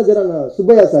 அவரோட மேனேஜரான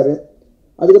சுப்பையா சார்.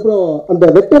 அதுக்கப்புறம் அந்த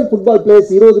வெட்டரன் ஃபுட்பால்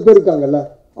பிளேயர்ஸ் 20 பேர் இருக்காங்கல்ல,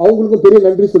 அவங்களுக்கும் பெரிய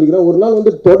நன்றி சொல்லிக்கிறேன். ஒரு நாள்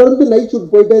வந்து தொடர்ந்து நைட்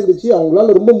ஷூட் போயிட்டே இருந்துச்சு,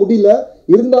 அவங்களால ரொம்ப முடியல.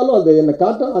 இருந்தாலும்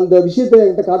அந்த விஷயத்தை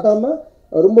என்கிட்ட காட்டாமல்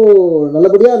ரொம்ப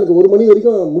நல்லபடியாக எனக்கு 1 மணி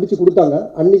வரைக்கும் முடிச்சு கொடுத்தாங்க.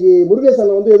 அன்னைக்கு முருகேஷ்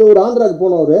அண்ணன் வந்து ஏதோ ஒரு ஆந்திராவுக்கு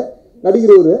போனவர்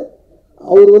நடிக்கிறவர்.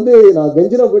 அவர் வந்து நான்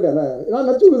கெஞ்சினா போயிட்டேன், நான்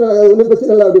நடிச்சு கொடுக்குறேன், ஒன்றும்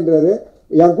பிரச்சனை இல்லை அப்படின்றாரு.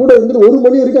 என் கூட இருந்துட்டு 1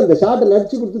 மணி வரைக்கும் அந்த ஷாட்டை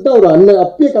நடிச்சு கொடுத்துட்டு அவர் அண்ணன்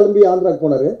அப்பயே கிளம்பி ஆந்திராவுக்கு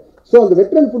போனார். ஸோ அந்த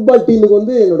வெட்டரன் ஃபுட்பால் டீமுக்கு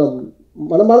வந்து என்னோட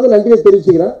மனமார்ந்த நன்றியை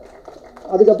தெரிவிச்சுக்கிறேன்.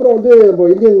 அதுக்கப்புறம் வந்து நம்ம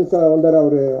இந்தியன் வந்தார்,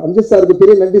 அவர் அம்ஜத் சாருக்கு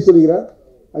பெரிய நன்றி சொல்லிக்கிறேன்.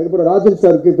 அதுக்கப்புறம் ராஜன்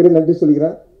சாருக்கு பெரிய நன்றி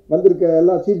சொல்லிக்கிறேன். வந்திருக்க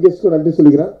எல்லா சீஃப் கெஸ்ட்டுக்கும் நன்றி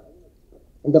சொல்லிக்கிறேன்.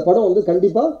 இந்த படம் வந்து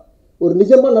கண்டிப்பாக ஒரு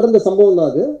நிஜமாக நடந்த சம்பவம் தான்.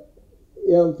 அது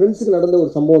என் ஃப்ரெண்ட்ஸுக்கு நடந்த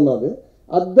ஒரு சம்பவம் தான்.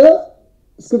 அதை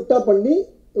ஸ்கிரிப்டாக பண்ணி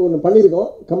ஒன்று பண்ணியிருக்கோம்.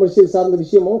 கமர்ஷியல் சார்ந்த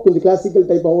விஷயமும் கொஞ்சம் கிளாசிக்கல்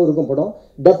டைப்பாகவும் இருக்கும் படம்.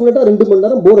 டெஃபினட்டாக 2 மணி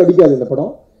நேரம் போர் அடிக்காது இந்த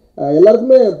படம்.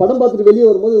 எல்லாருக்குமே படம் பார்த்துட்டு வெளியே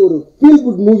வரும்போது ஒரு ஃபீல்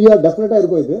குட் மூவியாக டெஃபினட்டாக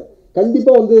இருக்கும். இது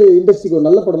கண்டிப்பாக வந்து இண்டஸ்ட்ரிக்கு ஒரு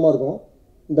நல்ல படமாக இருக்கும்.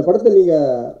 இந்த படத்தை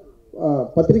நீங்கள்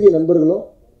பத்திரிகை நண்பர்களும்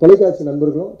தொலைக்காட்சி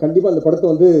நண்பர்களும் கண்டிப்பாக அந்த படத்தை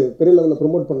வந்து பெரிய லெவலில்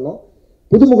ப்ரொமோட் பண்ணணும்.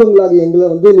 புதுமுகங்களாகி எங்களை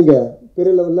வந்து நீங்கள்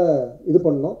பெரிய லெவலில் இது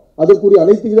பண்ணணும். அதற்குரிய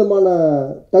அனைத்து விதமான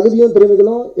தகுதியும்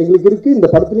திறமைகளும் எங்களுக்கு இருக்குது, இந்த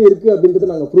படத்துலேயும் இருக்குது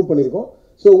அப்படின்றத நாங்கள் ப்ரூவ் பண்ணியிருக்கோம்.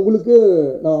 ஸோ உங்களுக்கு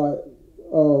நான்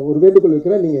ஒரு வேண்டுகோள்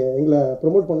வைக்கிறேன், நீங்கள் எங்களை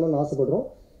ப்ரொமோட் பண்ணணும்னு ஆசைப்படுறோம்.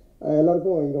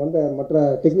 எல்லாருக்கும் இங்கே வந்த மற்ற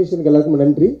டெக்னீஷியனுக்கு எல்லாருக்கும்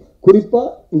நன்றி.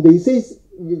 குறிப்பாக இந்த இசை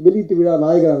வெளியீட்டு விழா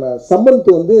நாயகரான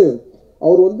சம்பந்த் வந்து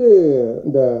அவர் வந்து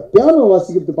இந்த பியானோ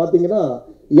வாசிக்கிறது பார்த்தீங்கன்னா,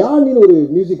 யானின்னு ஒரு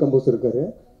மியூசிக் கம்போசர் இருக்காரு,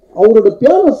 அவரோட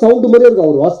பியானோ சவுண்டு மாதிரியே இருக்கும்.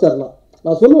 அவர் வாசிச்சார்னா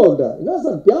நான் சொல்லுவேன் அவர்கிட்ட, என்ன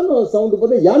சார் பியானோ சவுண்டு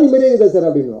பார்த்தா யானி மாதிரியே இருக்குதா சார்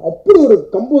அப்படின்னு. அப்படி ஒரு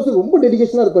கம்போசர், ரொம்ப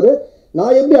டெடிக்கேஷனாக இருப்பார்.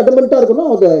 நான் எப்படி அடமெண்ட்டாக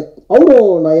இருக்கணும்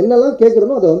அவரும் நான் என்னெல்லாம்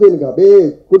கேட்குறேனோ அதை வந்து எனக்கு அப்படியே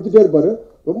கொடுத்துட்டே இருப்பார்.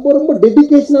 ரொம்ப ரொம்ப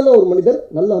டெடிக்கேஷனான ஒரு மனிதர்,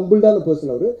 நல்ல ஹம்பிள்டான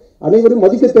பர்சன். அவர் அனைவரும்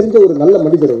மதிக்க தெரிஞ்ச ஒரு நல்ல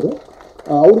மனிதர்.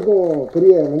 அவருக்கும்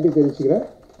பெரிய நன்றி தெரிவிச்சுக்கிறேன்.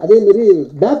 அதேமாரி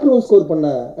பேக்ரவுண்ட் ஸ்கோர் பண்ண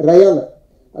ரயான்,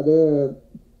 அது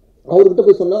அவர்கிட்ட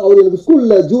போய் சொன்னால், அவர் எனக்கு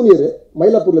ஸ்கூலில் ஜூனியரு,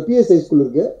 மயிலாப்பூரில் பிஎஸ்ஐ ஸ்கூல்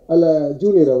இருக்குது, அதில்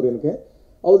ஜூனியர் அவர் எனக்கு.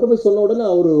 அவர்கிட்ட போய் சொன்ன உடனே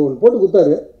அவர் ஒன்று போட்டு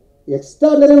கொடுத்தாரு,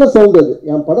 எக்ஸ்ட்ராடனரியான சவுண்டு. அது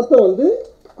என் படத்தை வந்து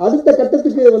அடுத்த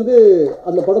கட்டத்துக்கு வந்து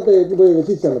அந்த படத்தை எடுத்து போய்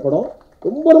வச்சிச்சு. அந்த படம்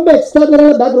ரொம்ப ரொம்ப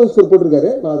எக்ஸ்ட்ராடனரியான பேக்ரவுண்ட் ஸ்கோர்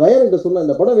போட்டிருக்காரு. நான் ரயான்கிட்ட சொன்னேன்,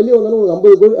 இந்த படம் வெளியே வந்தாலும்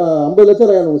உங்களுக்கு 50 லட்சம்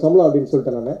ரயான் உங்களுக்கு சம்பளம் அப்படின்னு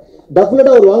சொல்லிட்டேன். நான்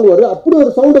டெஃபினட்டாக அவர் வாங்குவார். அப்படி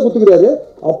ஒரு சவுண்டை கொடுத்துக்கிறாரு,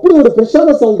 அப்படி ஒரு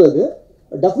ஃப்ரெஷ்ஷான சவுண்டு அது,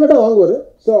 டெஃபினட்டாக வாங்குவார்.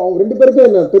 ஸோ அவங்க 2 பேருக்கும்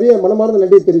என்ன பெரிய மனமார்ந்த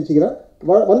நன்றியை தெரிவிச்சுக்கிறேன்.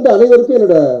 வந்த அனைவருக்கும்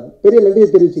என்னோட பெரிய நன்றியை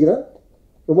தெரிவிச்சுக்கிறேன்.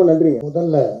 ரொம்ப நன்றிங்க.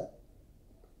 முதல்ல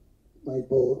நான்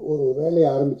இப்போ ஒரு வேலையை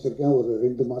ஆரம்பிச்சிருக்கேன். ஒரு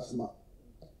 2 மாதமாக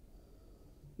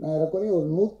நான் ஏறக்குறைய ஒரு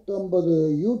 150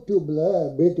 யூடியூப்பில்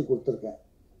பேட்டி கொடுத்துருக்கேன்.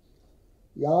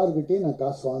 யாருக்கிட்டையும் நான்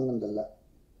காசு வாங்கினதில்லை.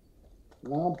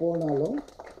 நான் போனாலும்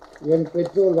என்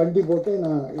பெட்ரோல் வண்டி போட்டு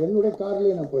நான் என்னுடைய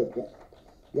கார்லேயே நான் போயிருக்கேன்.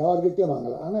 யார்கிட்டையும்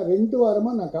வாங்கலை. ஆனால் 2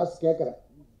 வாரமாக நான் காசு கேட்குறேன்.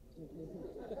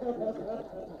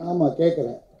 ஆமாம்,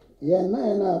 கேட்குறேன். ஏன்னா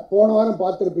என்ன, போன வாரம்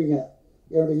பார்த்துருப்பீங்க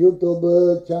என்னோடய யூடியூப்பு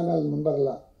சேனல்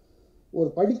மெம்பர்லாம். ஒரு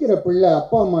படிக்கிற பிள்ளை,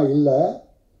 அப்பா அம்மா இல்லை,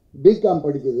 பிகாம்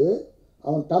படிக்குது.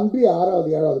 அவன் தம்பி 6வது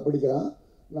 7வது படிக்கிறான்.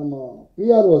 நம்ம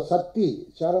பிஆர்ஓ சக்தி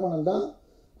சரவணன் தான்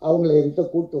அவங்கள என்கிட்ட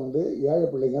கூப்பிட்டு வந்து, ஏழை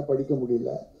பிள்ளைங்க படிக்க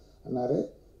முடியல அன்னாரு,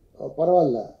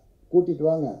 பரவாயில்ல கூட்டிகிட்டு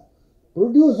வாங்க,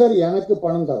 ப்ரொடியூசர் எனக்கு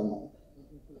பணம் தரணும்,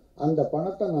 அந்த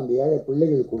பணத்தை நான் அந்த ஏழை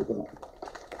பிள்ளைகளுக்கு கொடுக்கணும்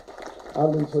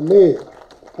அப்படின்னு சொல்லி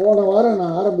போன வாரம்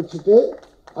நான் ஆரம்பிச்சுட்டு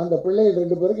அந்த பிள்ளைகள்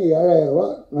 2 பேருக்கு 7000 ரூபா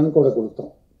நன்கொடை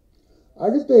கொடுத்தோம்.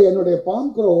 அடுத்து என்னுடைய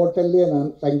பாம்குரோ ஹோட்டல்லையே நான்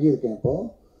தங்கியிருக்கேன். இப்போது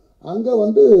அங்கே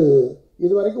வந்து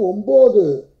இது வரைக்கும்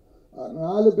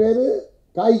 4 பேர்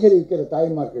காய்கறி விற்கிற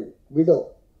தாய்மார்கள், விடோ,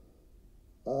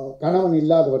 கணவன்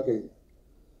இல்லாதவர்கள்,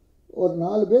 ஒரு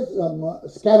 4 பேர்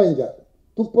ஸ்கேவெஞ்சர்,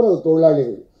 துப்புரவு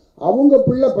தொழிலாளிகள். அவங்க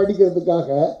பிள்ளை படிக்கிறதுக்காக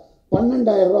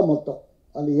 12,000 ரூபா மொத்தம்.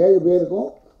 அந்த 7 பேருக்கும்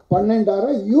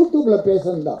 12,000 யூடியூப்பில்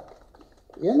பேசுனதான்.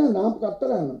 ஏன்னா நான்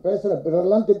கத்துறேன், பேசுகிற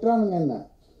பிறரெல்லாம் திட்டுறானுங்க. என்ன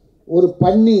ஒரு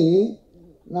பன்னி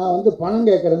நான் வந்து பணம்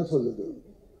கேட்குறேன்னு சொல்லுது.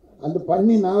 அந்த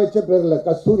பன்னி நான் வச்ச பேர் இல்லை,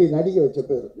 கஸ்தூரி நடிகை வச்ச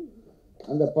பேர்.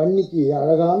 அந்த பன்னிக்கு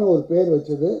அழகான ஒரு பேர்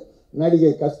வச்சது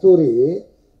நடிகை கஸ்தூரி.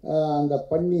 அந்த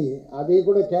பன்னி அதை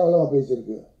கூட கேவலமாக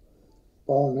பேசியிருக்கு.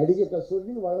 பாவம் நடிகை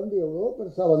கஸ்தூரி வளர்ந்து எவ்வளோ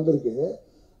பெருசாக வந்திருக்கு.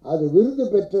 அது விருது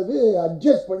பெற்றது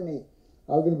அட்ஜஸ்ட் பண்ணி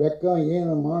அப்படின்னு வெக்கம்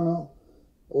ஏனம் மானம்.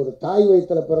 ஒரு தாய்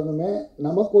வயிற்றில் பிறந்துமே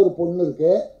நமக்கு ஒரு பொண்ணு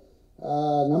இருக்கு,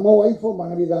 நம்ம ஒய்ஃபும்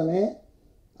மனைவி தானே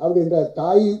அப்படின்ற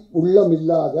தாய் உள்ளம்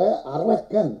இல்லாத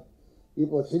அரக்கன்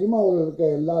இப்போ சினிமாவில் இருக்க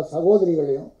எல்லா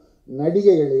சகோதரிகளையும்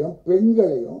நடிகைகளையும்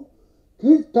பெண்களையும்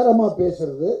கீழ்த்தரமாக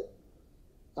பேசுறது.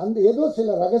 அந்த ஏதோ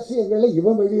சில ரகசியங்களை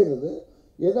இவன் வெளியிடுறது,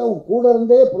 ஏதோ அவன் கூட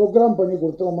இருந்தே ப்ரோக்ராம் பண்ணி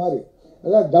கொடுத்த மாதிரி.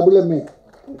 அதான் டபுள்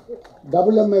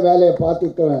எம்ஏ வேலையை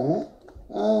பார்த்துட்டவன்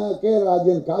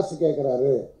K.Rajan காசு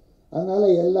கேட்குறாரு,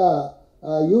 அதனால் எல்லா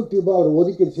யூடியூப்பாக அவர்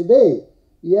ஒதுக்கிடுச்சு. டேய்,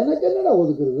 எனக்கு என்னடா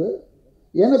ஒதுக்குறது?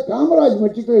 எனக்கு காமராஜ்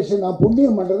மெட்ரிகுலேஷன் நான்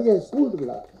புண்ணியம் பண்ணுறதுக்கு என் ஸ்கூல்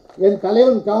இருக்குடா. என்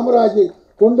தலைவன் காமராஜ்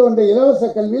கொண்டு வந்த இலவச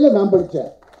கல்வியில் நான்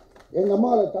படித்தேன். எங்கள்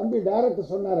அம்மாவில் தம்பி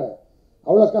டைரக்டர் சொன்னார்,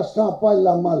 அவ்வளோ கஷ்டம் அப்பா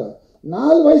இல்லை அம்மாவில்.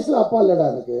 4 வயசில் அப்பா இல்லைடா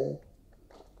எனக்கு.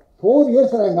 4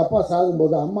 இயர்ஸில் எங்கள் அப்பா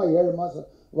சாகும்போது அம்மா 7 மாதம்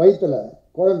வயிற்றில்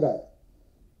குழந்தை,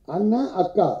 அண்ணன்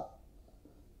அக்கா,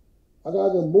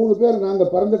 அதாவது 3 பேர்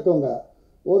நாங்கள் பிறந்துட்டோங்க.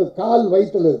 ஒரு கால்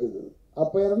வயிற்றில் இருக்குது,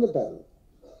 அப்போ இறந்துட்டார்.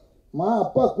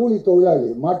 அப்பா கூலி தொழிலாளி,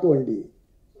 மாட்டு வண்டி.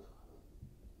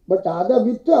 பட் அதை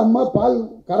விற்று அம்மா பால்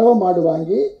கறவை மாடு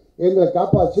வாங்கி எங்களை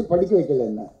காப்பாற்றி படிக்க வைக்கல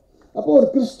என்ன. அப்போ ஒரு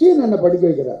கிறிஸ்டியன் என்னை படிக்க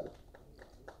வைக்கிறார்,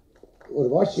 ஒரு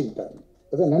வாஷிங்டன்.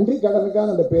 அதை நன்றி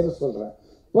கடனுக்காக அந்த பேர் சொல்கிறேன்.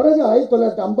 பிறகு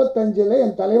 1955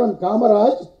 என் தலைவன்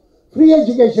காமராஜ் ஃப்ரீ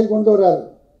எஜுகேஷன் கொண்டு வர்றார்.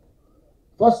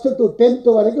 1st to 10th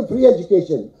வரைக்கும் ஃப்ரீ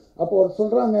எஜுகேஷன். அப்போ ஒரு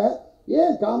சொல்கிறாங்க,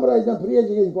 ஏன் காமராஜ் தான் ஃப்ரீ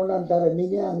எஜுகேஷன் கொண்டாண்டாரு,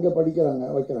 நீங்கள் அங்கே படிக்கிறாங்க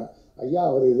வைக்கிறாங்க. ஐயா,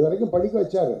 அவர் இது வரைக்கும் படிக்க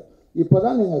வச்சார். இப்போ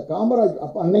தான் நீங்கள் காமராஜ்,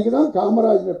 அப்போ அன்னைக்கு தான்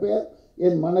காமராஜ் பேர்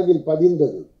என் மனதில்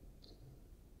பதிந்தது.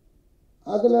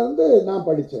 அதிலிருந்து நான்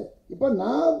படித்தேன். இப்போ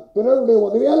நான் பிறருடைய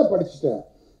உதவியால் படிச்சுட்டேன்.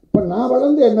 இப்போ நான்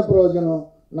வளர்ந்து என்ன பிரயோஜனம்?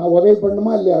 நான் உதவி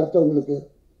பண்ணுமா இல்லையா அடுத்தவங்களுக்கு?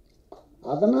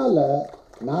 அதனால்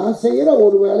நான் செய்கிற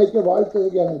ஒரு வேலைக்கு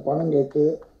வாழ்த்ததுக்கு எனக்கு பணம் கேட்டு,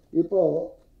 இப்போது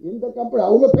இந்த கம்பெனி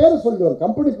அவங்க பேரை சொல்லிடுவேன்,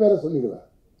 கம்பெனி பேரை சொல்லிடுவேன்.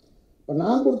 இப்போ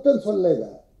நான் கொடுத்தேன்னு சொல்ல இதை.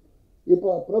 இப்போ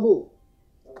பிரபு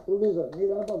ப்ரொடியூசர், நீ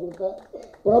தானப்பா கொடுத்த?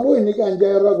 பிரபு இன்றைக்கி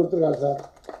 5000 ரூபா கொடுத்துருக்காரு சார்.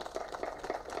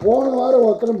 போன வாரம்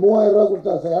ஒருத்தர் 3000 ரூபா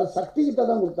கொடுத்தாரு சார். யார்? சக்தி கிட்ட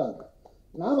தான் கொடுத்தாங்க,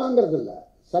 நான் வாங்குறதில்ல.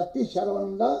 சக்தி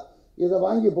சரவணன் தான் இதை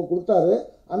வாங்கி இப்போ கொடுத்தாரு.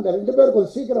 அந்த 2 பேர்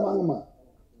கொஞ்சம் சீக்கிரம் வாங்குமா.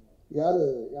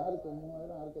 யாருக்கு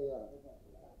 3000, யாருக்கு 5000?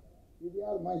 இது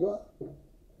யார் வாங்கிக்குவா?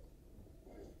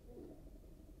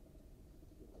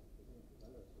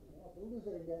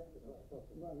 ப்ரொடியூசர் எங்க?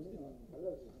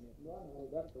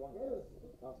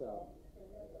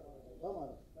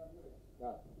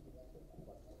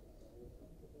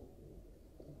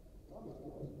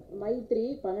 மைத்ரி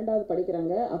 12வது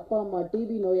படிக்கிறாங்க. அப்பா அம்மா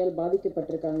டிபி நோயால்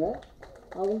பாதிக்கப்பட்டிருக்காங்க.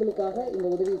 அவங்களுக்காக இந்த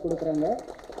உதவி கொடுக்குறாங்க.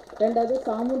 ரெண்டாவது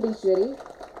சாமுண்டீஸ்வரி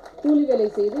கூலி வேலை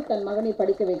செய்து தன் மகனை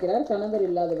படிக்க வைக்கிறார், கணவர்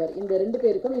இல்லாதவர். இந்த 2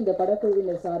 பேருக்கும் இந்த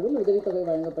படக்குழுவினர் சார்பில் உதவித்தொகை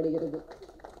வழங்கப்படுகிறது.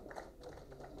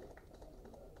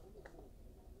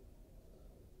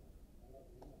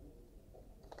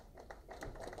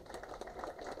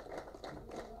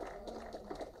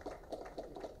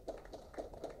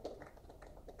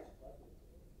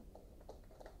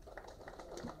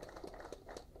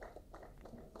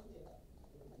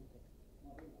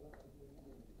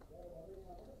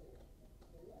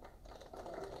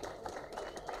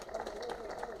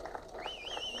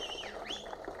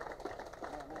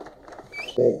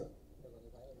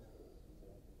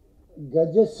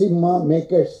 கஜசிம்மா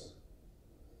மேக்கர்ஸ்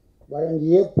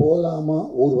வழங்கிய போலாமா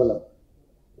ஊர்வலம்.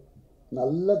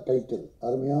 நல்ல டைட்டில்,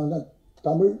 அருமையான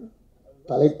தமிழ்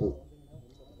தலைப்பு.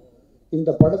 இந்த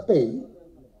படத்தை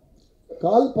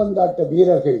கால்பந்தாட்ட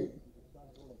வீரர்கள்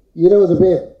 20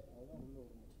 பேர்,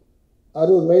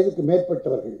 60 வயதுக்கு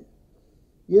மேற்பட்டவர்கள்.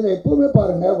 இதில் எப்பவுமே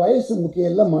பாருங்க, வயசு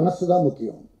முக்கியம் இல்லை, மனசு தான்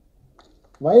முக்கியம்.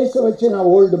 வயசை வச்சு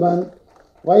நான் ஓல்டு மேன்,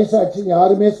 வயசாச்சுன்னு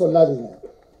யாருமே சொல்லாதீங்க.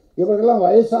 இவர்களெல்லாம்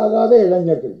வயசாகாத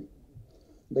இளைஞர்கள்.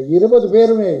 இந்த 20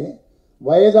 பேருமே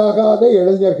வயதாகாத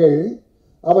இளைஞர்கள்.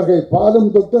 அவர்கள்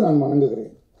பாதம் தொட்டு நான்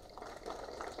வணங்குகிறேன்.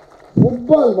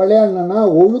 ஃபுட்பால் விளையாடணுன்னா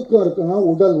ஒழுக்கம் இருக்கணும்,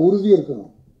 உடல் உறுதி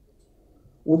இருக்கணும்,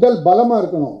 உடல் பலமாக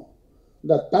இருக்கணும்.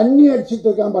 இந்த தண்ணி அடிச்சுட்டு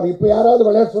இருக்கான் பாரு, இப்போ யாராவது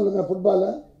விளையாட சொல்லுங்கள்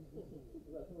ஃபுட்பாலை,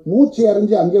 மூச்சு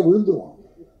இறஞ்சி அங்கே விழுந்துருவான்.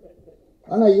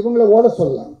 ஆனால் இவங்கள ஓட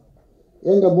சொல்லலாம்.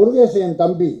 எங்கள் முருகேசன்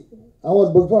தம்பி, அவன்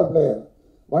ஒரு ஃபுட்பால் பிளேயர்,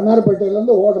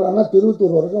 வண்ணாரப்பேட்டையிலேருந்து ஓடுறான்னா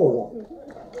திருவத்தூர் வரைக்கும் ஓடுவான்.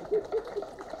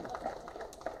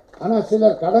 ஆனால்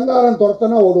சிலர் கடங்காரன்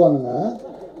துரத்தனா ஓடுவானுங்க,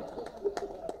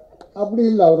 அப்படி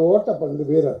இல்லை, அவர் ஓட்டப்பந்து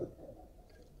வீரர்.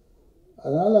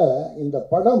 அதனால் இந்த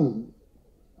படம்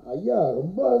ஐயா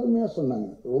ரொம்ப அருமையாக சொன்னாங்க,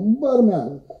 ரொம்ப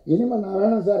அருமையாக. இனிமேல் நான்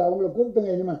வேணாம் சார், அவங்கள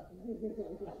கூப்பிட்டுங்க இனிமேல்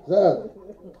சார்.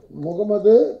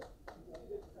 முகமது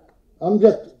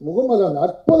அம்ஜத், முகமது அம்ஜத்,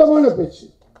 அற்புதமான பேச்சு,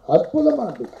 அற்புதமான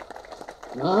பேச்சு.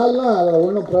 நான்லாம் அதில்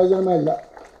ஒன்றும் பிரயோஜனமே இல்லை.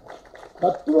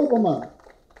 தத்ரூபமாக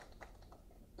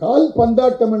கால்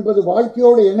பந்தாட்டம் என்பது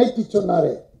வாழ்க்கையோடு இணைத்து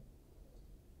சொன்னாரே,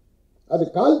 அது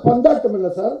கால் பந்தாட்டம்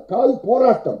இல்லை சார், கால்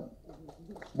போராட்டம்,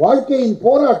 வாழ்க்கையின்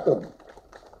போராட்டம்.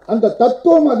 அந்த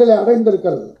தத்துவம் அதில்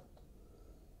அடைந்திருக்கிறது.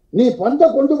 நீ பந்தை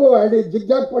கொண்டு போவ,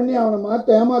 ஜிக்ஜாக் பண்ணி அவனை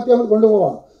ஏமாத்தி அவன் கொண்டு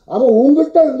போவான். அவன்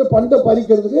உங்ககிட்ட இருந்து பந்தை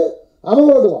பறிக்கிறதுக்கு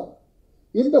அவன் ஓடுவான்.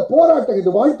 இந்த போராட்டம்,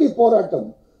 இது வாழ்க்கை போராட்டம்.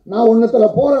 நான்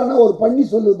ஒன்றுத்தில் போறான்னா ஒரு பண்ணி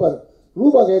சொல்லிருப்பார்,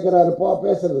 ரூபா கேட்குறாரு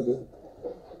பேசுறதுக்கு.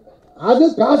 அது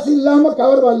காசு இல்லாமல்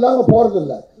கவர் இல்லாமல்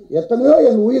போகிறதில்ல. எத்தனையோ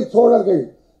என் உயிர் சோழர்கள்,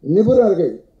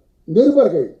 நிபுணர்கள்,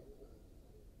 நிருபர்கள்,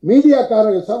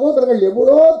 மீடியாக்காரர்கள், சகோதரர்கள்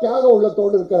எவ்வளோ தியாக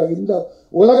உள்ளத்தோடு இருக்கிற இந்த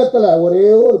உலகத்தில் ஒரே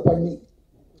ஒரு பண்ணி.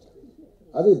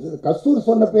 அது கஸ்தூரி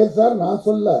சொன்ன பேர் சார், நான்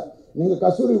சொல்ல. நீங்கள்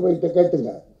கஸ்தூரி போயிட்டு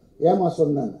கேட்டுங்க ஏமா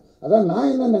சொன்னேன்னு. அதான்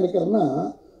நான் என்ன நினைக்கிறேன்னா,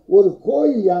 ஒரு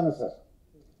கோயில் யானை சார்,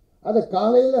 அதை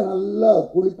காலையில் நல்லா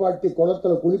குளிப்பாட்டி,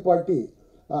 குளத்தில் குளிப்பாட்டி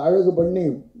அழகு பண்ணி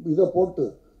இதை போட்டு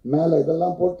மேலே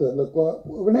இதெல்லாம் போட்டு அந்த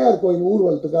விநாயகர் கோயில்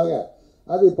ஊர்வலத்துக்காக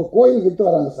அது இப்போ கோயிலுக்கிட்டு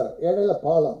வராங்க சார். இடையில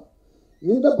பாலம்,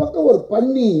 இந்த பக்கம் ஒரு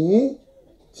பன்னி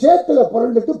சேத்துல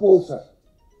புரண்டுட்டு போகுது சார்.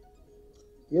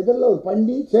 எதிரில் ஒரு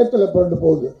பன்னி சேத்துல புரண்டு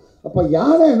போகுது. அப்போ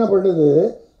யானை என்ன பண்ணுது,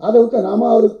 அதை விட்டு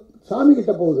நாம ஒரு சாமி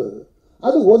கிட்ட போகுது,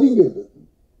 அது ஒதுங்கிடுது.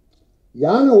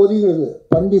 யானை ஒதுங்கிடுது,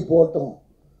 பன்னி போட்டோம்,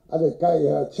 அது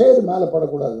சேரு மேலே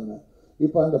படக்கூடாதுன்னு.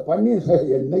 இப்போ அந்த பன்னி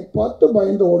என்னை பார்த்து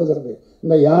பயந்து ஓடுகிறது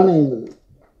இந்த யானை என்பது.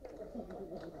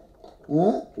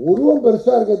 உருவம்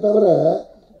பெருசாக இருக்க தவிர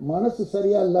மனசு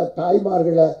சரியா இல்லை.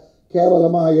 தாய்மார்களை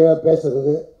கேவலமாக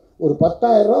பேசுறது. ஒரு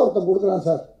 10,000 ரூபா ஒருத்தன் கொடுக்குறான்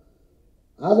சார்,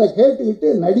 அதை கேட்டுக்கிட்டு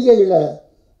நடிகைகளை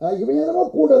இவன் எதோ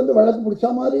கூட இருந்து வழக்கு பிடிச்ச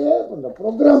மாதிரியே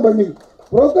ப்ரோக்ராம்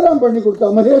பண்ணி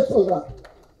கொடுத்த மாதிரியே சொல்கிறான்.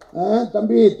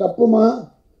 தம்பி தப்புமா,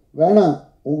 வேணாம்,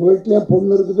 உங்கள் வீட்லேயும்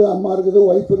பொண்ணு இருக்குது, அம்மா இருக்குது,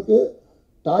 ஒய்ஃப் இருக்குது,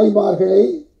 தாய்மார்களை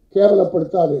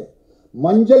கேவலப்படுத்தாது.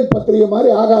 மஞ்சள் பத்திரிகை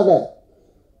மாதிரி ஆகாத.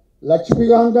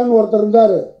 லட்சுமிகாந்தன் ஒருத்தர்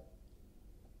இருந்தார்,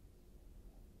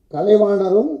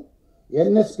 கலைவாணரும்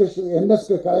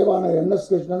கலைவாணர் NS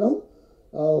கிருஷ்ணனும்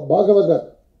பாகவதர்,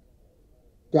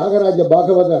 தியாகராஜ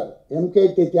பாகவதர்,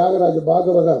 MKT தியாகராஜ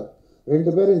பாகவதர்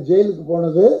 2 பேரும் ஜெயிலுக்கு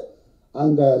போனது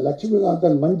அந்த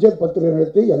லட்சுமிகாந்தன் மஞ்சள் பத்திரிகை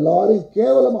நடத்தி எல்லாரையும்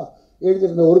கேவலமாக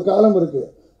எழுதியிருந்த ஒரு காலம் இருக்குது.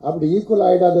 அப்படி ஈக்குவல்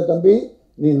ஆகிடாத தம்பி,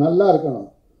 நீ நல்லா இருக்கணும்.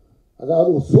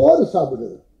 அதாவது சோறு சாப்பிடு,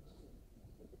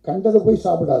 கண்டதை போய்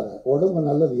சாப்பிடாத, உடம்பு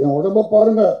நல்லது. என் உடம்பை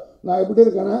பாருங்க, நான் எப்படி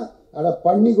இருக்கேன்னா, அதை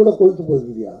பண்ணி கூட கொழுத்து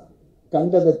போயிருக்குதியா,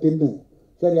 கண்டதை தின்னு.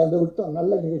 சரி, அந்த விட்டோம்.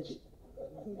 நல்ல நிகழ்ச்சி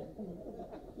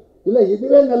இல்லை,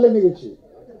 இதுவே நல்ல நிகழ்ச்சி,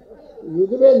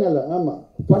 இதுவே நல்ல. ஆமாம்,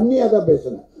 பண்ணியாக தான்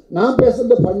பேசுனேன். நான்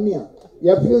பேசுறது பண்ணியா,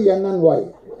 FUNNY.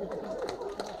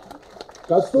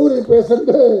 கஸ்தூரி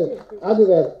பேசுறது அது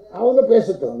வேறு, அவங்க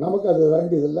பேசட்டும், நமக்கு அது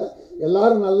வேண்டியதில்லை.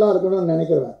 எல்லாரும் நல்லா இருக்கணும்னு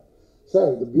நினைக்கிறேன்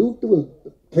சார். இது beautiful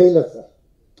trailer sir,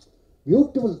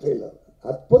 beautiful trailer.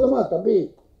 அற்புதமாக தம்பி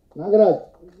நாகராஜ்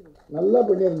நல்லா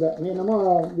பண்ணியிருந்தேன். நீ நம்ம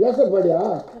வியாசப்பாடியா?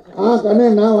 கண்ணே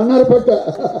நான் வண்ணாரப்பேட்டை,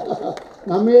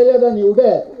 நம்ம ஏரியா தான். நீ விட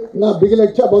நான்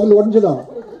பிகிலட்சா பகல் உடஞ்சிடும்.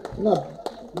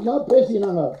 நான்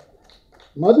பேசினாங்க,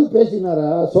 மது பேசினாரா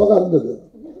சோகா இருந்தது.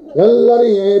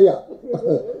 எல்லாரும் என் ஏரியா,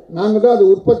 நாங்கள் தான் அது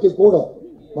உற்பத்தி கூடும்.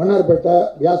 வண்ணாரப்பேட்டை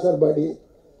வியாசர்பாடி.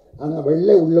 ஆனால்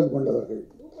வெள்ளை உள்ளம் கொண்டவர்கள்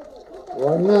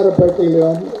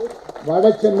வண்ணாரப்பேட்டையிலும்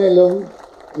வட சென்னையிலும்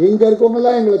இங்கே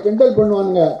இருக்கவங்கெல்லாம் எங்களை கிண்டல்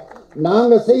பண்ணுவானுங்க.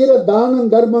 நாங்கள் செய்கிற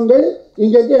தானம் தர்மங்கள்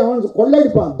இங்கே அவன்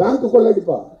கொள்ளடிப்பான், பேங்க்கு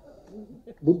கொள்ளடிப்பான்.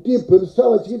 புத்தியை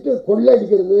பெருசாக வச்சுக்கிட்டு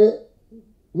கொள்ளடிக்கிறது,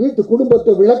 வீட்டு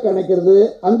குடும்பத்தை விளக்கு அணைக்கிறது,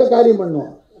 அந்த காரியம்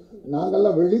பண்ணுவோம்.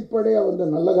 நாங்கள்லாம் வெளிப்படையாக வந்து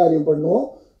நல்ல காரியம் பண்ணுவோம்,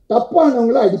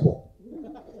 தப்பானவங்கள அடிப்போம்.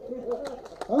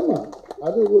 ஆமாம்,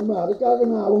 அது உண்மை. அதுக்காக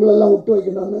நான் அவங்களெல்லாம் விட்டு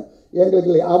வைக்கணும்னு எங்களுக்கு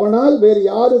இல்லை. அவனால் வேறு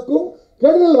யாருக்கும்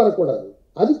கெடுதல் வரக்கூடாது.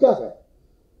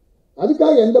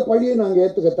 அதுக்காக எந்த பழியும் நாங்கள்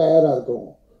ஏற்றுக்க தயாராக இருக்கோம்.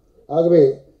 ஆகவே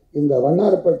இந்த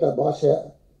வண்ணாரப்பேட்டை பாஷை,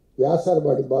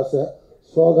 வியாசார்பாடி பாஷை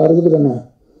சோகா இருக்குது கண்ணே,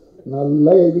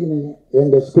 நல்லா எழுதிக்கினீங்க.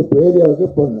 எங்கள் ஸ்கூப் ஏரியாவுக்கு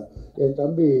பொண்ணு என்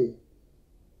தம்பி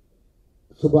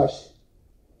சுபாஷ்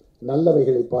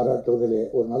நல்லவைகளை பாராட்டுவதிலே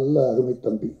ஒரு நல்ல அருமை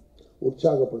தம்பி,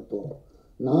 உற்சாகப்படுத்துவோம்.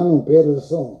 நானும்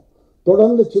பேரரசும்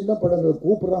தொடர்ந்து சின்ன படங்கள்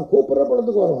கூப்பிட்ற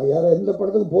படத்துக்கு வரோம். யாரும் எந்த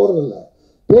படத்துக்கும் போகிறதில்ல,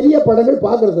 பெரிய படங்கள்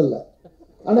பார்க்குறதில்ல.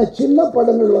 ஆனால் சின்ன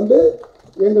படங்கள் வந்து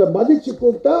எங்களை மதித்து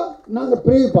கூப்பிட்டா நாங்கள்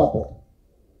ப்ரீ பார்ப்போம்.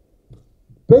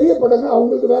 பெரிய படங்கள்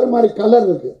அவங்களுக்கு வேறு மாதிரி கலர்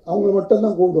இருக்குது, அவங்கள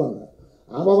மட்டும்தான் கூப்பிடுவாங்க.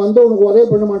 அவன் வந்து உனக்கு உதவி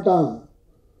பண்ண மாட்டான்,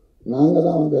 நாங்கள்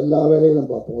தான் வந்து எல்லா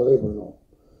வேலைகளும் பார்ப்போம், உதவி பண்ணுவோம்.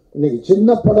 இன்றைக்கி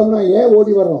சின்ன படம்னா ஏன்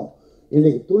ஓடி வர்றோம்?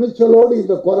 இன்றைக்கி துணிச்சலோடு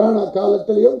இந்த கொரோனா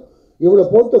காலத்திலையும் இவ்வளோ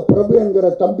போட்டு பிரபு என்கிற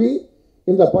தம்பி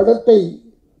இந்த படத்தை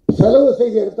செலவு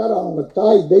செய்து எடுத்தார். அவங்க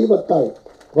தாய், தெய்வத்தாய்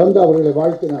வந்து அவர்களை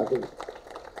வாழ்த்தினார்கள்.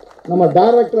 நம்ம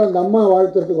டைரக்டர் அந்த அம்மா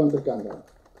வாழ்த்துறதுக்கு வந்திருக்காங்க.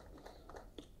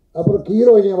 அப்புறம்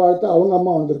ஹீரோயினை வாழ்த்து அவங்க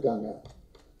அம்மா வந்திருக்காங்க.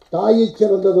 தாயை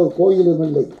சிறந்தது ஒரு கோயிலும்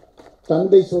இல்லை,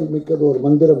 தந்தை சொல் மிக்கது ஒரு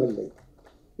மந்திரம் இல்லை.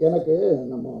 எனக்கு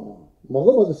நம்ம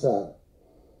முகமது சார்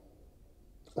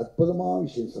அற்புதமான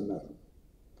விஷயம் சொன்னார்.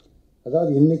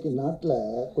 அதாவது இன்னைக்கு நாட்டில்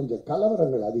கொஞ்சம்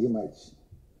கலவரங்கள் அதிகமாகிடுச்சு.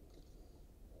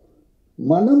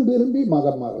 மனம் விரும்பி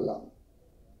மதம் மாறலாம்,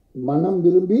 மனம்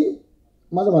விரும்பி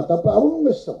மதம் தப்பு,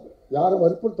 அவங்க இஷ்டம், யாரும்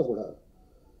வற்புறுத்தக்கூடாது.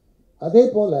 அதே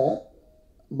போல்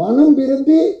மனம்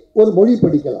விரும்பி ஒரு மொழி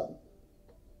படிக்கலாம்.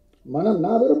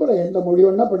 நான் விரும்புகிறேன், எந்த மொழி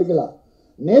வேணா படிக்கலாம்.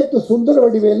 நேற்று சுந்தர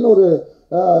வடிவேல்னு ஒரு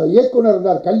இயக்குனர்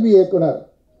இருந்தார், கல்வி இயக்குனர்.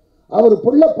 அவர்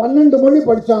புள்ள 12 மொழி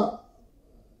படித்தான்,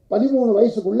 13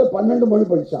 வயசுக்குள்ள 12 மொழி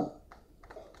படித்தான்.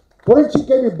 புரட்சி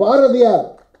கவி பாரதியார்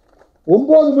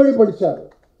 9 மொழி படித்தார்.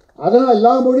 அதனால்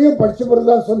எல்லா மொழியும் படித்த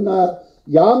பிறகுதான் சொன்னார்,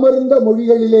 யாமருந்த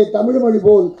மொழிகளிலே தமிழ் மொழி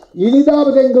போல்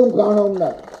இனிதாவது எங்கும்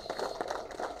காணோம்னார்.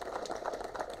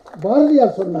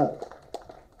 பாரதியார் சொன்னார்.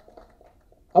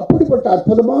 அப்படிப்பட்ட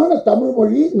அற்புதமான தமிழ்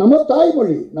மொழி நம்ம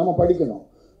தாய்மொழி, நம்ம படிக்கணும்.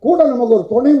 கூட நமக்கு ஒரு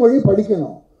துணை மொழி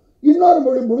படிக்கணும், இன்னொரு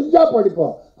மொழி முடிஞ்சா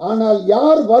படிப்போம். ஆனால்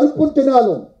யார்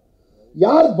வற்புறுத்தினாலும்,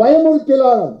 யார்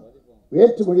பயமுறுத்தினாலும்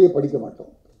வேற்று மொழியை படிக்க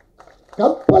மாட்டோம்.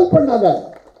 கப்பல் பண்ணாத,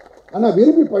 ஆனால்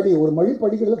விரும்பி படி. ஒரு மொழி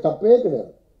படிக்கிறது தப்பே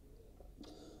கிடையாது.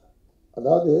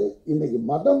 அதாவது இன்னைக்கு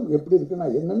மதம் எப்படி இருக்குன்னா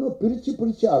என்னென்னோ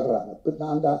பிரித்து ஆடுறாங்க.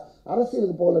 நான் அந்த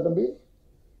அரசியலுக்கு போகல தம்பி,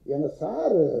 எங்கள்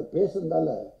சார் பேசுனதால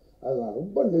அது நான்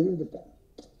ரொம்ப நெகிழ்ந்துட்டேன்.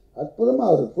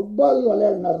 அற்புதமாக அவர் ஃபுட்பால்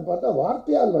விளையாடினார்னு பார்த்தா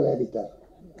வார்த்தையால் விளையாடிட்டார்.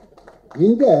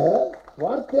 இங்கே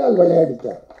வார்த்தையால்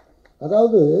விளையாடிட்டார்.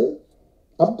 அதாவது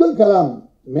அப்துல் கலாம்,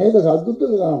 மேதக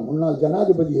அப்துல் கலாம் முன்னாள்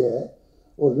ஜனாதிபதியை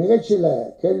ஒரு நிகழ்ச்சியில்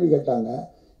கேள்வி கேட்டாங்க,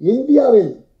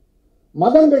 இந்தியாவில்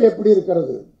மதங்கள் எப்படி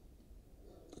இருக்கிறது,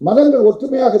 மதங்கள்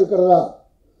ஒற்றுமையாக இருக்கிறதா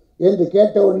என்று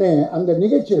கேட்ட உடனே அந்த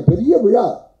நிகழ்ச்சியில் பெரிய விழா,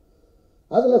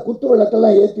 அதில் குத்து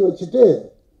விளக்கெல்லாம் ஏற்றி வச்சுட்டு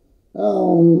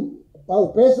அவர்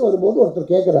பேச வரும்போது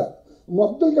ஒருத்தர் கேட்குறார்,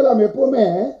 அப்துல் கலாம் எப்போவுமே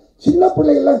சின்ன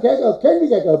பிள்ளைகள்லாம் கேள்வி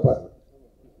கேட்க வைப்பார்.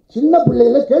 சின்ன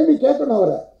பிள்ளைகளை கேள்வி கேட்கணும்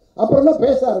அவரை, அப்புறம் தான்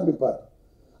பேச ஆரம்பிப்பார்.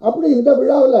 அப்படி இந்த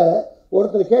விழாவில்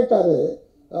ஒருத்தர் கேட்டார்,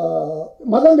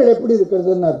 மதங்கள் எப்படி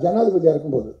இருக்கிறதுன்னார் ஜனாதிபதியாக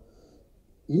இருக்கும்போது.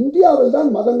 இந்தியாவில் தான்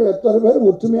மதங்கள் எத்தனை பேர்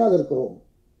ஒற்றுமையாக இருக்கிறோம்.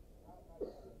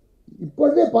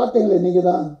 இப்பொழுதே பார்த்தீங்களே நீங்கள்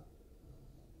தான்.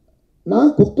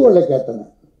 நான் குத்துவலை கேட்டேன்,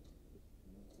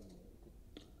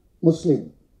 முஸ்லீம்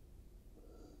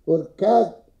ஒரு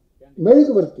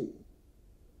மெழுகுவர்த்தி,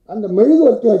 அந்த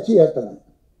மெழுகுவர்த்தி வச்சு ஏற்றினேன்.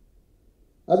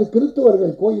 அது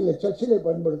கிறிஸ்துவர்கள் கோயிலில் சர்ச்சிலே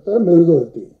பயன்படுத்துகிற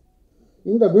மெழுகுவர்த்தி.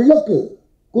 இந்த விளக்கு,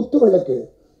 குத்து விளக்கு,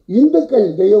 இந்துக்கள்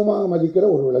தெய்வமாக மதிக்கிற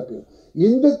ஒரு விளக்கு.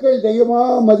 இந்துக்கள்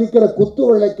தெய்வமாக மதிக்கிற குத்து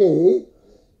விளக்கை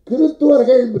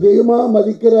கிறிஸ்துவர்கள் தெய்வமாக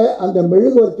மதிக்கிற அந்த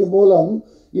மெழுகுவர்த்தி மூலம்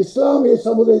இஸ்லாமிய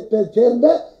சமுதாயத்தை சேர்ந்த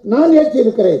நான்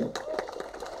ஏற்றிருக்கிறேன்.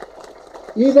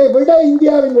 இதை விட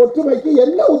இந்தியாவின் ஒற்றுமைக்கு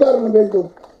என்ன உதாரணம் வேண்டும்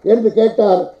என்று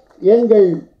கேட்டார். எங்கள்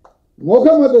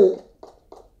முகமது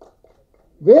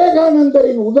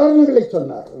விவேகானந்தரின் உதாரணங்களை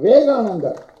சொன்னார்.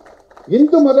 விவேகானந்தர்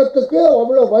இந்து மதத்துக்கு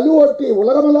அவ்வளவு வலுவூட்டி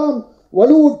உலகமெல்லாம்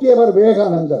வலுவூட்டியவர்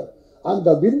விவேகானந்தர்.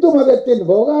 அந்த இந்து மதத்தின்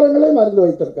விவகாரங்களையும் அறிந்து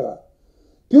வைத்திருக்கிறார்.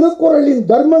 திருக்குறளின்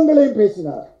தர்மங்களையும்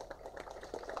பேசினார்.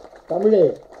 தமிழே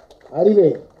அறிவே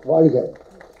வாழ்க.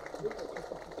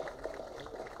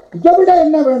 இதை விட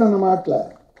என்ன வேணும் நம்ம நாட்டில்?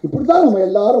 இப்படித்தான் நம்ம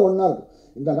எல்லாரும் ஒன்றா இருக்கும்.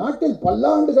 இந்த நாட்டில்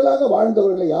பல்லாண்டுகளாக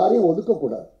வாழ்ந்தவர்களை யாரையும்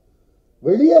ஒதுக்கக்கூடாது,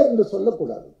 வெளியே இருந்து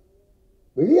சொல்லக்கூடாது.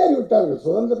 வெளியேறிவிட்டார்கள்,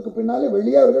 சுதந்திரத்துக்கு பின்னாலே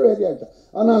வெளியேறவர்கள் வெளியேறிவிட்டார்.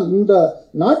 ஆனால் இந்த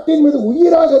நாட்டின் மீது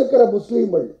உயிராக இருக்கிற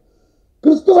முஸ்லீம்கள்,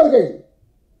 கிறிஸ்துவர்கள்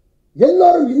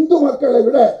எல்லோரும் இந்து மக்களை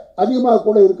விட அதிகமாக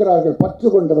கூட இருக்கிறார்கள். பற்று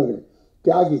கொண்டவர்கள்,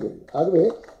 தியாகிகள். ஆகவே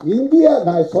இந்தியா,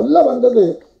 நான் சொல்ல வந்தது,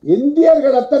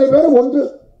 இந்தியர்கள் அத்தனை பேரும் ஒன்று.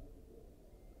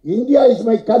 India is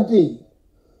my country.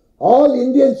 All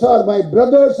Indians are my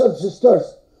brothers and sisters.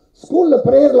 ஸ்கூலில்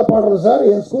ப்ரேயரில் பாடுறோம் சார்.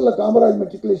 என் ஸ்கூலில் காமராஜ்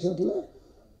மெட்ரிகுலேஷன்ஸில்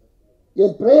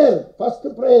என் prayer, first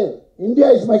prayer, India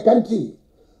is my country,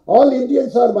 all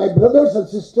Indians are my brothers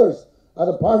and sisters.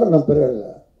 அதை பாடணும் ப்ரேயரில்.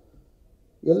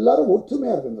 எல்லாரும்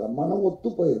ஒற்றுமையாக இருக்கணும், மனம் ஒத்து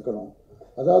போயிருக்கணும்.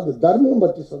 அதாவது தர்மம்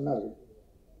பற்றி சொன்னார்கள்.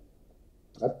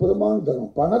 அற்புதமான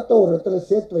தர்மம். பணத்தை ஒரு இடத்துல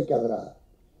சேர்த்து வைக்காதரா.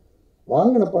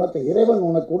 வாங்கின பணத்தை, இறைவன்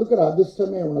உனக்கு கொடுக்குற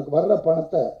அதிர்ஷ்டமே, உனக்கு வர்ற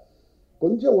பணத்தை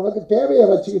கொஞ்சம் உனக்கு தேவையை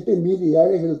வச்சுக்கிட்டு மீதி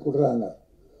ஏழைகள் கொடுறாங்க.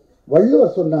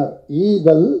 வள்ளுவர் சொன்னார்,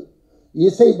 ஈதல்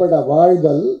இசைப்பட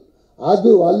வாழ்தல்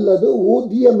அது அல்லது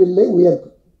ஊதியம் இல்லை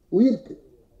உயிர்க்கு.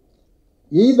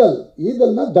 ஈதல்,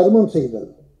 ஈதல்னா தர்மம் செய்தல்.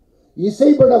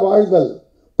 இசைப்பட வாழ்தல்,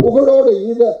 புகழோடு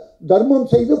தர்மம்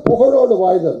செய்து புகழோடு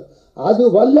வாழ்தல், அது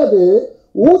வல்லது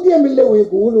ஊதியம் இல்லை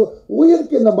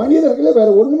உயிருக்கு. இந்த மனிதர்களே வேற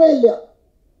ஒண்ணுமே இல்லையா.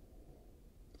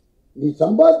 நீ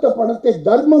சம்பாதித்த பணத்தை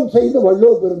தர்மம் செய்து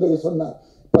வள்ளுவர் பெருந்தகை சொன்னார்.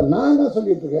 இப்ப நான் என்ன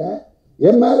சொல்லிட்டு இருக்கேன்,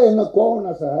 என் மேல என்ன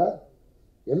கோவம்னா சார்,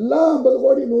 எல்லாம் 50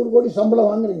 கோடி 100 கோடி சம்பளம்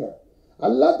வாங்குறீங்க,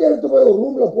 எல்லாத்தையும் எடுத்து போய் ஒரு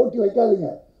ரூம்ல போட்டி வைக்காதீங்க.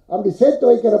 அப்படி சேர்த்து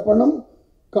வைக்கிற பணம்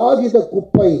காகித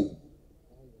குப்பை.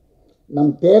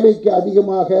 நம் தேவைக்கு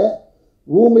அதிகமாக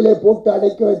ரூமிலே போட்டு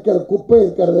அடைக்க வைக்கிற குப்பை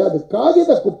இருக்கிறது, அது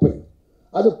காகித குப்பை.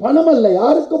 அது பணம் அல்ல,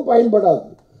 யாருக்கும் பயன்படாது.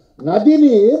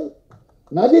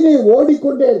 நதிநீர்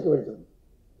ஓடிக்கொண்டே இருக்க வேண்டும்.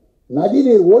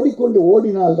 நதிநீர்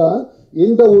ஓடினால்தான்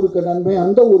இந்த ஊருக்கு நன்மை,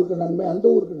 அந்த ஊருக்கு நன்மை, அந்த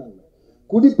ஊருக்கு நன்மை.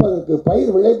 குடிப்பதற்கு,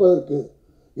 பயிர் விளைப்பதற்கு,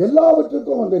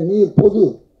 எல்லாவற்றுக்கும் அந்த நீர் பொது.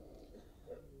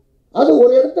 அது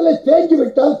ஒரு இடத்துல தேங்கி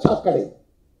விட்டால் சாக்கடை.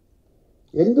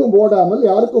 எங்கும் ஓடாமல்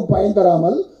யாருக்கும் பயன்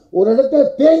தராமல் ஒரு இடத்துல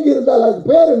தேங்கி இருந்தால் அதுக்கு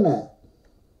பேர் என்ன?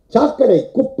 சாக்கடை,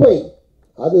 குப்பை.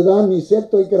 அதுதான் நீ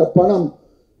சேர்த்து வைக்கிற பணம்,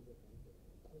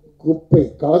 குப்பை,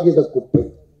 காகித குப்பை.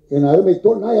 என் அருமை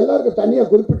நான் எல்லாருக்கும் தனியாக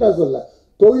குறிப்பிட்டா சொல்ல,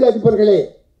 தொழிலதிபர்களே,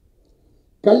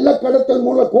 கள்ளக்கடத்தல்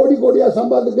மூலம் கோடி கோடியா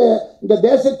சம்பாதிக்க இந்த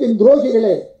தேசத்தின்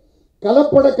துரோகிகளே,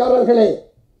 கலப்படக்காரர்களே,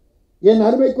 என்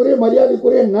அருமைக்குரிய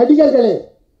மரியாதைக்குரிய நடிகர்களே,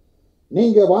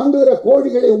 நீங்க வாங்குகிற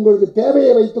கோடிகளை உங்களுக்கு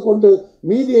தேவையை வைத்துக் கொண்டு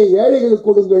மீதியை ஏழைகளுக்கு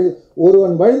கொடுங்கள்.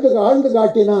 ஒருவன் ஆழ்ந்து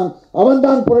காட்டினான்,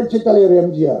 அவன்தான் புரட்சி தலைவர்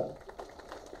எம்ஜிஆர்.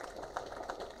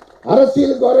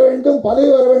 அரசியலுக்கு வர வேண்டும், பதவி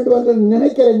வர வேண்டும் என்று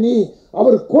நினைக்கிற நீ,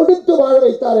 அவர் கொடுத்து வாழ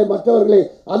வைத்தாரே மற்றவர்களை,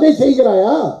 அதை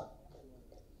செய்கிறாயா?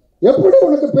 எப்படி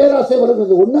உனக்கு பேராசை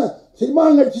வருகிறது? ஒன்று சினிமா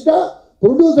நடிச்சுட்டா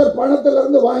ப்ரொடியூசர்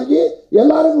பணத்திலிருந்து வாங்கி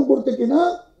எல்லாருக்கும் கொடுத்துட்டீங்கன்னா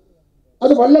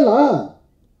அது வள்ளலா?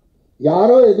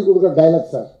 யாரோ எழுதி கொடுக்குற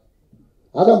டைலாக் சார்,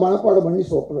 அதை மனப்பாடம் பண்ணி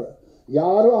சொல்ற.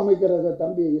 யாரோ அமைக்கிற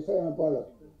தம்பி இசையமைப்பாளர்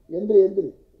எந்திரி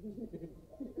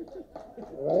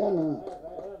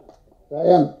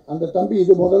ரயான், அந்த தம்பி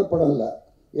இது முதல் படம் இல்லை.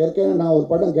 ஏற்கனவே நான் ஒரு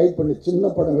படம் கைட் பண்ணி, சின்ன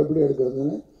படம் எப்படி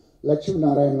எடுக்கிறதுன்னு லட்சுமி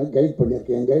நாராயணன் கைட்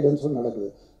பண்ணியிருக்கேன். என் கைடன்ஸும் நடக்குது.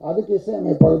 அதுக்கு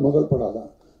இசையமைப்பாளர் முதல் படம் தான்.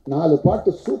 4 பாட்டு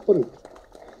சூப்பர் ஹிட்,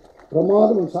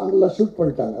 பிரமாதம். சாங்கெல்லாம் ஷூட்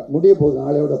பண்ணிட்டாங்க, முடிய போகுது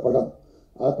நாளையோட படம்.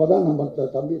 அப்போ தான் நம்ம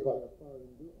தம்பி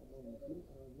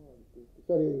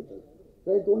சரி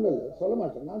ரைட், ஒன்றும் இல்லை, சொல்ல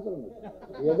மாட்டேன், நான் சொல்ல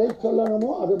மாட்டேன். எதை சொல்லணுமோ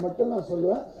அதை மட்டும் நான்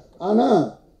சொல்லுவேன். ஆனால்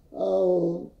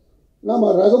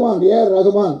நம்ம ரகுமான்,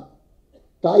 ரகுமான்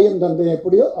தாயும் தந்தையும்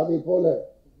எப்படியோ அதை போல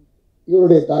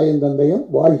இவருடைய தாயும் தந்தையும்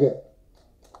வாழ்க.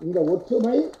 இந்த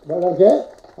ஒற்றுமை வளர்க.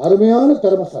 அருமையான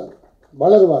திறமைசாலி,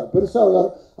 வளருவார், பெருசாக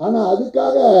வளரும். ஆனால்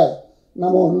அதுக்காக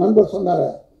நம்ம ஒரு நண்பர் சொன்னார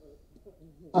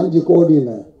 5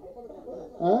 கோடின்னு,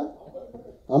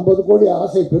 50 கோடி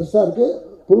ஆசை பெருசாக இருக்கு.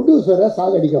 ப்ரொடியூசரை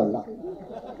சாகடிக்க வேண்டாம்.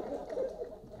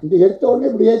 இந்த எடுத்த உடனே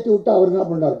இப்படி ஏற்றி விட்டா அவர் என்ன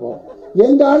பண்ணார்? இப்போ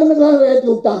எங்கள் ஆளுங்க தான் ஏற்றி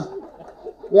விட்டான்,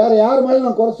 வேற யார் மேலும்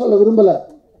நான் குறை சொல்ல விரும்பலை.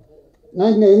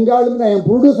 நான் இங்கே எங்கள் ஆளுங்க தான், என்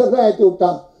ப்ரொடியூசர் தான் ஏற்றி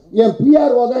விட்டான், என்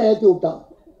பிஆர்ஓ தான் ஏற்றி விட்டான்.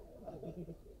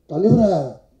 தலைவரை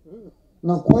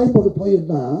நான் கோயம்பேடு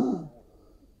போயிருந்தேன்,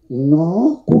 இன்னும்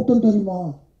கூட்டம் தெரியுமா,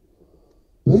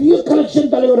 பெரிய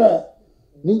கலெக்ஷன் தலைவரை.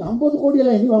 நீங்கள் 50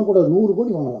 கோடியெல்லாம் எண்ணி வாங்கக்கூடாது, 100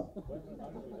 கோடி வாங்கலாம்.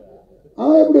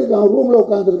 அவன் எப்படி இருக்கான், ரூமில்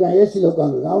உட்காந்துருக்கான், ஏசியில்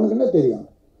உட்காந்துருக்கான், அவனுக்கு என்ன தெரியும்.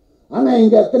 ஆனால்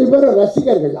இங்கே அத்தனை பேர்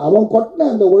ரசிகர்கள், அவன் கொட்டின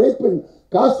அந்த உழைப்பின்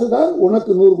காசு தான்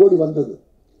உனக்கு 100 கோடி வந்தது.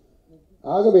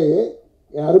 ஆகவே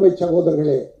என் அருமை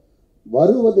சகோதரர்களே,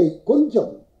 வருவதை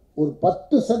கொஞ்சம் ஒரு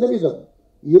 10%,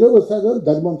 20%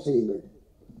 தர்மம் செய்யுங்கள்.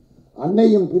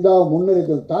 அன்னையும் பிதாவும்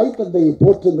முன்னேறும் தாய் தந்தையை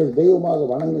போற்றுங்கள், தெய்வமாக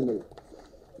வணங்குங்கள்.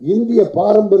 இந்திய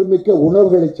பாரம்பரியமிக்க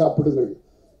உணவுகளை சாப்பிடுங்கள்.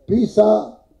 பீஸா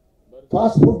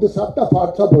ஃபாஸ்ட் ஃபுட்டு சாப்பிட்டா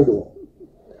ஃபாஸ்ட்டாக போயிடுவோம்.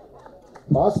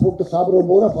 ஃபாஸ்ட் ஃபுட்டு சாப்பிட்ற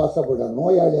போது ஃபாஸ்ட்டாக போயிடுவான்,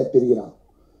 நோயாளியாக தெரிகிறான்.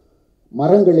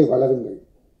 மரங்களை வளருங்கள்.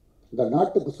 இந்த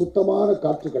நாட்டுக்கு சுத்தமான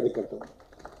காற்று கிடைக்கட்டும்.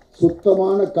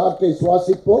 சுத்தமான காற்றை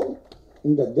சுவாசிப்போம்,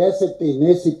 இந்த தேசத்தை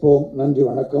நேசிப்போம். நன்றி,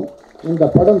 வணக்கம். இந்த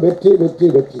படம் வெற்றி வெற்றி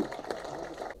வெற்றி.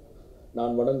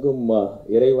 நான் வணங்கும்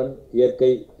இறைவன், இயற்கை,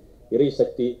 இறை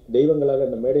சக்தி, தெய்வங்களாக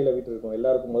இந்த மேடையில் வீட்டிருக்கோம்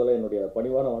எல்லாருக்கும் முதல்ல என்னுடைய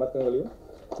பணிவான வணக்கங்களையும்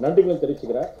நன்றிகளையும்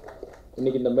தெரிவிச்சுக்கிறேன்.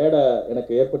 இன்றைக்கி இந்த மேடை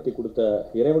எனக்கு ஏற்படுத்தி கொடுத்த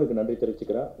இறைவனுக்கு நன்றி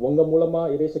தெரிவிச்சுக்கிறேன். உங்கள்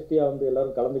மூலமாக இறை சக்தியாக வந்து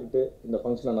எல்லோரும் கலந்துக்கிட்டு இந்த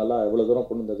ஃபங்க்ஷனை நல்லா இவ்வளோ தூரம்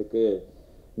கொண்டு வந்ததுக்கு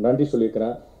நன்றி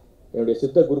சொல்லியிருக்கிறேன். என்னுடைய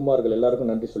சித்த குருமார்கள்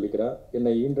எல்லாருக்கும் நன்றி சொல்லிக்கிறேன்.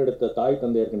 என்னை ஈன்றெடுத்த தாய்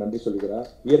தந்தையருக்கு நன்றி சொல்லிக்கிறேன்.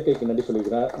 இயற்கைக்கு நன்றி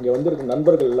சொல்லிக்கிறேன். இங்கே வந்திருக்க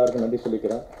நண்பர்கள் எல்லாருக்கும் நன்றி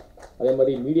சொல்லிக்கிறேன். அதே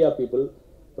மாதிரி மீடியா பீப்புள்,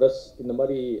 ப்ரெஸ், இந்த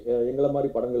மாதிரி எங்களை மாதிரி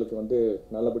படங்களுக்கு வந்து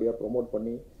நல்லபடியாக ப்ரொமோட்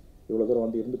பண்ணி இவ்வளோ தூரம்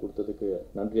வந்து இருந்து கொடுத்ததுக்கு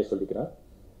நன்றியை சொல்லிக்கிறேன்.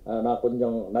 நான்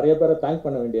கொஞ்சம் நிறைய பேரை தேங்க்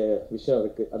பண்ண வேண்டிய விஷயம்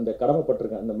இருக்குது, அந்த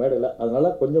கடமைப்பட்டிருக்கேன் அந்த மேடையில்.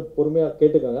 அதனால் கொஞ்சம் பொறுமையாக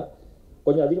கேட்டுக்கோங்க,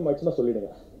 கொஞ்சம் அதிகமாகிடுச்சுன்னா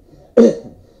சொல்லிவிடுங்க.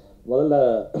 முதல்ல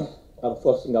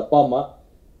அஃப்கோர்ஸ் எங்கள் அப்பா அம்மா,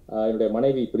 என்னுடைய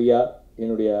மனைவி பிரியா,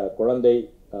 என்னுடைய குழந்தை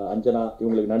அஞ்சனா,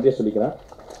 இவங்களுக்கு நன்றியை சொல்லிக்கிறேன்.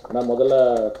 ஆனால் முதல்ல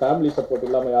ஃபேமிலி சப்போர்ட்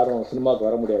இல்லாமல் யாரும் சினிமாவுக்கு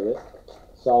வர முடியாது.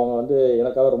 ஸோ அவங்க வந்து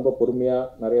எனக்காக ரொம்ப பொறுமையாக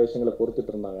நிறைய விஷயங்களை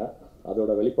பொறுத்துட்டு இருந்தாங்க.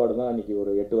 அதோட வெளிப்பாடு தான் இன்றைக்கி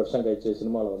ஒரு 8 வருஷம் கழிச்சு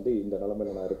சினிமாவில் வந்து இந்த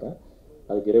நிலைமையில் நான் இருக்கேன்.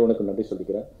 அதுக்கு இறைவனுக்கு நன்றி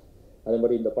சொல்லிக்கிறேன். அதே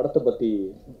மாதிரி இந்த படத்தை பற்றி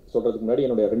சொல்கிறதுக்கு முன்னாடி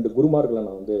என்னுடைய 2 குருமார்களை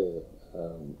நான் வந்து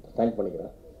தேங்க்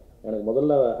பண்ணிக்கிறேன். எனக்கு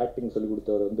முதல்ல ஆக்டிங் சொல்லிக்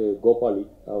கொடுத்தவர் வந்து கோபாலி.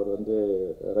 அவர் வந்து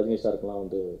ரஜினி சாருக்கெலாம்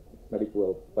வந்து நடிப்பு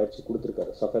பயிற்சி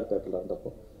கொடுத்துருக்காரு சஃபேர் தேட்டரில் இருந்தப்போ.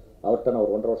 அவர்கிட்ட நான்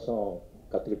ஒரு 1.5 வருஷம்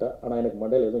கற்றுக்கிட்டேன். ஆனால் எனக்கு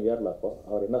மண்டையில் எதுவும் ஏறல. அப்போ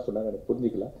அவர் என்ன சொன்னாங்க எனக்கு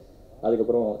புரிஞ்சிக்கல.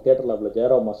 அதுக்கப்புறம் தியேட்டர் லேபில்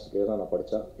ஜெயராம் மாஸ்டருக்கு தான் நான்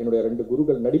படித்தேன். என்னுடைய 2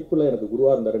 குருக்கள், நடிப்பில் எனக்கு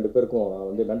குருவாக இருந்த 2 பேருக்கும் நான்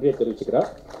வந்து நன்றியை தெரிவிச்சுக்கிறேன்.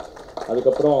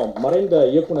 அதுக்கப்புறம் மறைந்த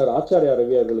இயக்குனர் ஆச்சாரியா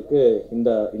ரவி அவர்களுக்கு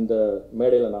இந்த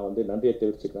மேடையில் நான் வந்து நன்றியை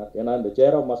தெரிவிச்சுக்கிறேன். ஏன்னா இந்த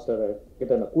ஜெயராம் மாஸ்டர்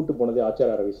கிட்ட என்னை கூட்டு போனதே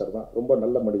ஆச்சாரியா ரவி சார் தான். ரொம்ப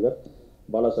நல்ல மனிதர்.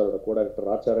 பாலா சாரோட கூட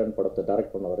ஆக்டர் ஆச்சாரியன் படத்தை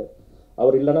டைரக்ட் பண்ணவர்.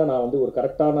 அவர் இல்லைன்னா நான் வந்து ஒரு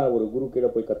கரெக்டான ஒரு குரு கீழே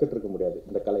போய் கற்றுட்டு இருக்க முடியாது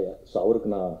இந்த கலையை. ஸோ அவருக்கு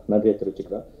நான் நன்றியை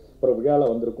தெரிவிச்சுக்கிறேன். அப்புறம்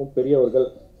விழாவில் வந்திருக்கும் பெரியவர்கள்,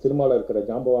 சினிமாவில் இருக்கிற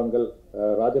ஜாம்பவான்கள்,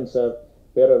 ராஜன் சார்,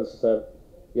 பேரரசு சார்,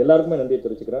 எல்லாருக்குமே நன்றியை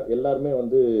தெரிவிச்சுக்கிறேன். எல்லாருமே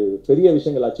வந்து பெரிய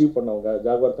விஷயங்கள் அச்சீவ் பண்ணவங்க,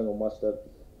 ஜாகுவார் தங்கம் மாஸ்டர்.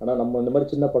 ஆனால் நம்ம இந்த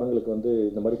மாதிரி சின்ன படங்களுக்கு வந்து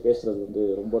இந்த மாதிரி பேசுகிறது வந்து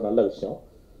ரொம்ப நல்ல விஷயம்.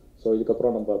 ஸோ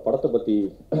இதுக்கப்புறம் நம்ம படத்தை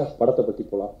பற்றி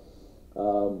போகலாம்.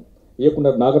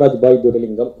 இயக்குனர் நாகராஜ் பாய்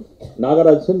துரைலிங்கம்.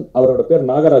 நாகராஜன் அவரோட பேர்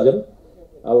நாகராஜன்,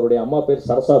 அவருடைய அம்மா பேர்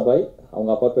சரசாபாய்,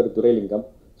 அவங்க அப்பா பேர் துரைலிங்கம்.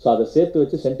 ஸோ அதை சேர்த்து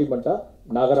வச்சு சென்டிமெண்ட்டாக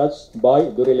நாகராஜ் பாய்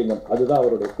துரைலிங்கம், அதுதான்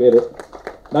அவருடைய பேர்.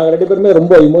 நாங்கள் 2 பேருமே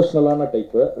ரொம்ப இமோஷ்னலான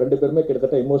டைப்பு. 2 பேருமே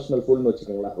கிட்டத்தட்ட இமோஷனல் ஃபுல்னு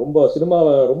வச்சுக்கோங்களேன். ரொம்ப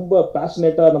சினிமாவை ரொம்ப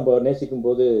பேஷனேட்டாக நம்ம நேசிக்கும்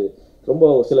போது ரொம்ப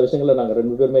சில விஷயங்களில் நாங்கள்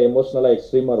 2 பேருமே எமோஷ்னலாக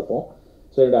எக்ஸ்ட்ரீமாக இருப்போம்.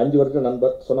 ஸோ என்னுடைய 5 வருட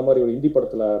நண்பர். சொன்ன மாதிரி ஒரு ஹிந்தி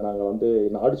படத்தில் நாங்கள் வந்து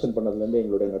ஆடிஷன் பண்ணதுலேருந்து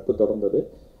எங்களுடைய நட்பு தொடர்ந்தது.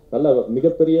 நல்ல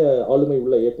மிகப்பெரிய ஆளுமை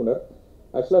உள்ள இயக்குனர்.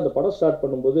 ஆக்சுவலாக அந்த படம் ஸ்டார்ட்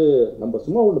பண்ணும்போது நம்ம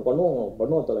சும்மா ஒன்று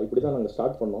பண்ணுவோம் தலை, இப்படி தான் நாங்கள்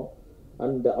ஸ்டார்ட் பண்ணோம்.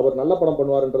 அண்ட் அவர் நல்ல படம்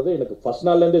பண்ணுவார்ன்றது எனக்கு ஃபஸ்ட்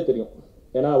நாள்லேருந்தே தெரியும்.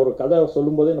 ஏன்னா அவர் கதை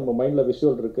சொல்லும்போதே நம்ம மைண்டில்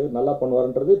விஷுவல் இருக்குது, நல்லா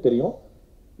பண்ணுவார்ன்றது தெரியும்.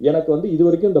 எனக்கு வந்து இது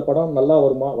வரைக்கும் இந்த படம் நல்லா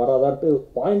வருமா வராதான்ட்டு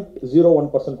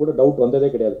 0.01% கூட டவுட் வந்ததே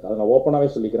கிடையாது. அதை நான் ஓப்பனாகவே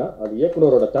சொல்லிக்கிறேன். அது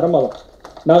இயக்குனரோட திறமை தான்.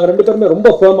 நாங்கள் 2 பேருமே ரொம்ப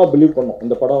ஃபேமாக பிலீவ் பண்ணோம்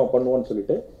இந்த படம் பண்ணுவோன்னு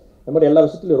சொல்லிட்டு. இந்த மாதிரி எல்லா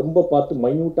விஷயத்துலையும் ரொம்ப பார்த்து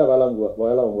மைன்யூட்டாக வேலை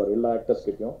வாங்குவார் எல்லா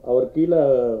ஆக்டர்ஸ்கிட்டையும். அவர் கீழே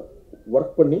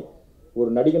ஒர்க் பண்ணி ஒரு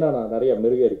நடிகனாக நான் நிறைய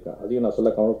மெருகே இருக்கேன், அதையும் நான்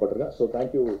சொல்ல கவலைப்பட்டிருக்கேன். So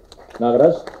thank you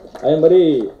Nagaraj. அதே மாதிரி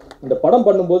இந்த படம்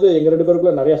பண்ணும்போது எங்கள் 2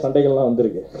 பேருக்குள்ள நிறைய சண்டைகள்லாம்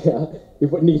வந்திருக்கு.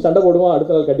 இப்போ இன்றைக்கி சண்டை போடுவோம்,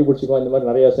 அடுத்த நாள் கட்டி பிடிச்சிக்குவோம், இந்த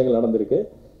மாதிரி நிறைய விஷயங்கள் நடந்திருக்கு.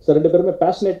 ஸோ 2 பேருமே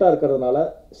பேஷனேட்டாக இருக்கிறதுனால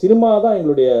சினிமா தான்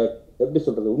எங்களுடைய எப்படி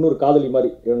சொல்கிறது இன்னொரு காதலி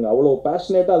மாதிரி. எங்கள் அவ்வளோ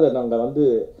பேஷனேட்டாக அதை நாங்கள் வந்து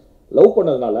லவ்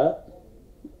பண்ணதுனால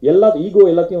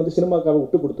எல்லாத்தையும் வந்து சினிமாக்காக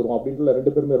விட்டு கொடுத்துருவோம் அப்படின்ட்டு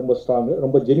 2 பேருமே ரொம்ப ஸ்ட்ராங்கு,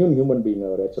 ரொம்ப ஜென்யூன் ஹியூமன் பீயிங்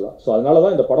அவர் ஆக்சுவலாக. ஸோ அதனால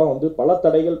தான் இந்த படம் வந்து பல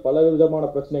தடைகள், பல விதமான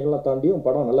பிரச்சனைகள்லாம் தாண்டியும்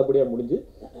படம் நல்லபடியாக முடிஞ்சு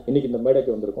இன்றைக்கி இந்த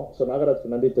மேடைக்கு வந்திருக்கோம். ஸோ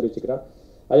நாகராஜுக்கு நன்றி தெரிவிச்சுக்கிறேன்.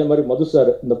 அதே மாதிரி மது சார்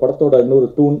இந்த படத்தோட இன்னொரு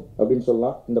தூண் அப்படின்னு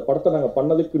சொல்லலாம். இந்த படத்தை நாங்கள்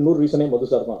பண்ணதுக்கு இன்னொரு ரீசனே மது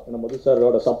சார் தான். ஏன்னா மது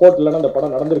சாரோட சப்போர்ட் இல்லைன்னா இந்த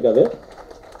படம் நடந்திருக்காது.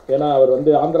 ஏன்னா அவர்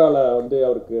வந்து ஆந்திராவில் வந்து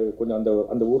அவருக்கு கொஞ்சம்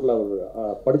அந்த ஊரில் அவர்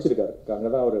படிச்சிருக்காரு, அங்கே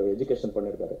தான் அவர் எஜுகேஷன்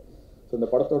பண்ணியிருக்காரு. ஸோ இந்த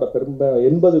படத்தோட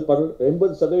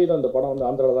 80% அந்த படம் வந்து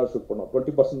ஆந்திராவில் தான் ஷூட் பண்ணோம்,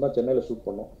 20% தான் சென்னையில் ஷூட்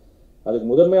பண்ணோம். அதுக்கு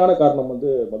முதன்மையான காரணம் வந்து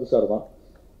மது சார் தான்.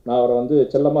 நான் அவரை வந்து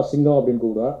செல்லம்மா சிங்கம் அப்படின்னு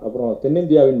கூப்பிடுவேன், அப்புறம்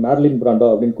தென்னிந்தியாவின் மேர்லின் பிராண்டோ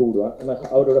அப்படின்னு கூப்பிடுவேன். ஏன்னா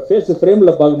அவரோட ஃபேஸ்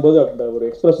ஃப்ரேமில் பார்க்கும்போது அந்த ஒரு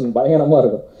எக்ஸ்பிரஷன் பயங்கரமாக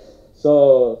இருக்கும். ஸோ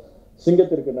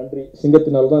சிங்கத்திற்கு நன்றி,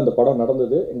 சிங்கத்தினால தான் இந்த படம்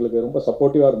நடந்தது. எங்களுக்கு ரொம்ப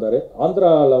சப்போர்ட்டிவாக இருந்தார்.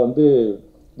 ஆந்திராவில் வந்து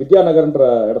வித்யாநகர்ன்ற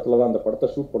இடத்துல தான் அந்த படத்தை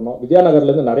ஷூட் பண்ணோம்.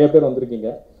 வித்யாநகர்லேருந்து நிறைய பேர் வந்திருக்கீங்க,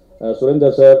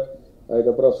 சுரேந்தர் சார்,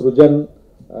 அதுக்கப்புறம் சுருஜன்,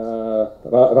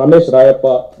 ரமேஷ்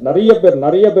ராயப்பா, நிறைய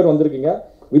பேர் வந்திருக்கீங்க.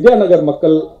 வித்யாநகர்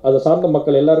மக்கள், அதை சார்ந்த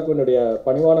மக்கள் எல்லாருக்கும் என்னுடைய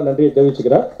பணிவான நன்றியை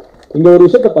தெரிவிச்சுக்கிறேன். இங்கே ஒரு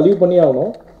விஷயத்தை பதிவு பண்ணி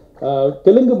ஆகணும்.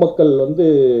 தெலுங்கு மக்கள் வந்து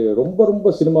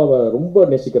ரொம்ப சினிமாவை ரொம்ப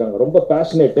நேசிக்கிறாங்க, ரொம்ப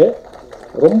பேஷனேட்டு.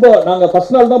 நாங்கள்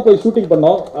ஃபஸ்ட் நாள் தான் போய் ஷூட்டிங்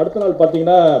பண்ணோம். அடுத்த நாள்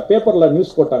பார்த்தீங்கன்னா பேப்பரில்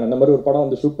நியூஸ் போட்டாங்க, இந்த மாதிரி ஒரு படம்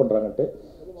வந்து ஷூட் பண்ணுறாங்கன்ட்டு.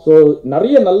 ஸோ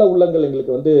நிறைய நல்ல உள்ளங்கள்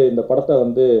எங்களுக்கு வந்து இந்த படத்தை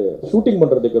வந்து ஷூட்டிங்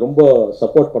பண்ணுறதுக்கு ரொம்ப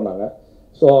சப்போர்ட் பண்ணாங்க.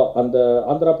 ஸோ அந்த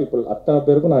ஆந்திரா பீப்புள் அத்தனை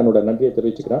பேருக்கும் நான் என்னோட நன்றியை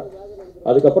தெரிவிச்சுக்கிறேன்.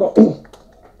 அதுக்கப்புறம்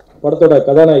படத்தோட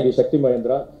கதாநாயகி சக்தி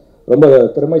மகேந்திரா ரொம்ப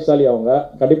திறமைசாலி. அவங்க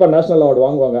கண்டிப்பாக நேஷனல் அவார்டு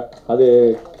வாங்குவாங்க, அது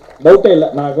டவுட்டே இல்லை.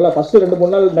 நான் ஆக்சுவலாக ஃபஸ்ட்டு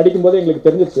 2-3 நாள் நடிக்கும்போது எங்களுக்கு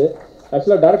தெரிஞ்சிச்சு.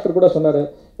 ஆக்சுவலாக டேரக்டர் கூட சொன்னார்,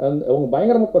 அவங்க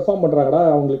பயங்கரமாக பெர்ஃபார்ம் பண்ணுறாங்கடா,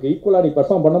 அவங்களுக்கு ஈக்குவலாக நீ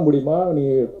பெர்ஃபார்ம் பண்ண முடியுமா, நீ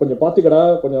கொஞ்சம் பார்த்துக்கடா,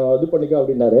 கொஞ்சம் இது பண்ணிக்க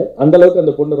அப்படின்னாரு. அந்தளவுக்கு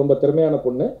அந்த பொண்ணு ரொம்ப திறமையான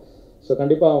பொண்ணு. ஸோ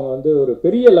கண்டிப்பாக அவங்க வந்து ஒரு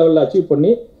பெரிய லெவலில் அச்சீவ்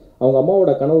பண்ணி அவங்க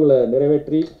அம்மாவோட கனவுகளை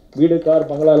நிறைவேற்றி வீடு, கார்,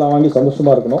 பங்களா எல்லாம் வாங்கி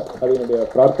சந்தோஷமாக இருக்கணும், அது என்னுடைய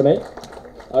பிரார்த்தனை.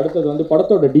 அடுத்தது வந்து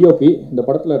படத்தோட டிஓபி, இந்த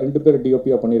படத்தில் 2 பேர்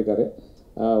டிஓபியாக பண்ணியிருக்காரு.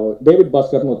 டேவிட்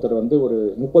பாஸ்கர்னு ஒருத்தர் வந்து ஒரு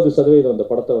 30% அந்த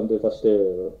படத்தை வந்து ஃபஸ்ட்டு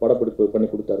படப்பிடிப்பு பண்ணி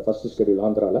கொடுத்தாரு, ஃபஸ்ட்டு ஸ்கெடியூல்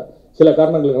ஆந்திராவில். சில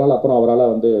காரணங்களுக்குனால அப்புறம்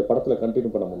அவரால் வந்து படத்தில்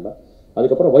கண்டினியூ பண்ண முடியல.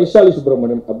 அதுக்கப்புறம் வைஷாலி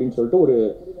சுப்பிரமணியம் அப்படின்னு சொல்லிட்டு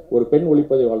ஒரு பெண்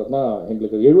ஒளிப்பதிவாளர் தான்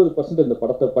எங்களுக்கு 70% இந்த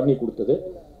படத்தை பண்ணி கொடுத்தது.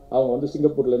 அவங்க வந்து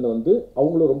சிங்கப்பூர்லேருந்து வந்து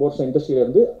அவங்களும் ரொம்ப வருஷம் இண்டஸ்ட்ரியில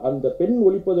இருந்து அந்த பெண்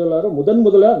ஒளிப்பதிவாளரை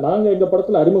முதலாக நாங்கள் எங்கள்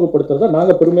படத்தில் அறிமுகப்படுத்துறதை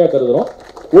நாங்கள் பெருமையாக கருதுகிறோம்.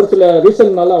 ஒரு சில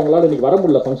ரீசன்னால அவங்களால இன்னைக்கு வர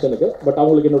முடியல ஃபங்க்ஷனுக்கு, பட்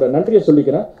அவங்களுக்கு என்னோட நன்றியை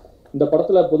சொல்லிக்கிறேன். இந்த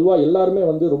படத்தில் பொதுவாக எல்லாருமே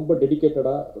வந்து ரொம்ப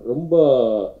டெடிக்கேட்டடாக, ரொம்ப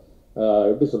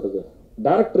எப்படி சொல்கிறது,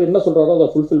 டேரக்டர் என்ன சொல்கிறாரோ அதை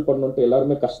ஃபுல்ஃபில் பண்ணணுன்ட்டு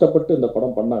எல்லாருமே கஷ்டப்பட்டு இந்த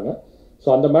படம் பண்ணாங்க. ஸோ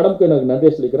அந்த மேடம்க்கு எனக்கு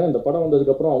நன்றியை சொல்லிக்கிறேன். இந்த படம்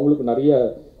வந்ததுக்கப்புறம் அவங்களுக்கு நிறைய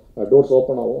டோர்ஸ்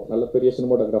ஓப்பன் ஆகும், நல்ல பெரிய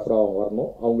சினிமாட்டோகிராஃபராக அவங்க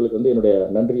வரணும், அவங்களுக்கு வந்து என்னுடைய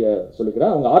நன்றியை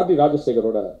சொல்லிக்கிறேன். அவங்க ஆர்டி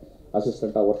ராஜசேகரோட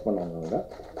அசிஸ்டண்ட்டாக ஒர்க் பண்ணாங்க அவங்க.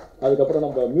 அதுக்கப்புறம்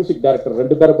நம்ம மியூசிக் டைரக்டர்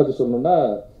 2 பேரை பற்றி சொல்லணும்னா,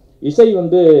 இசை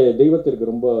வந்து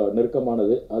தெய்வத்திற்கு ரொம்ப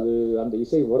நெருக்கமானது. அது அந்த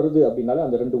இசை வருது அப்படின்னாலே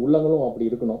அந்த 2 உள்ளங்களும் அப்படி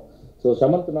இருக்கணும். ஸோ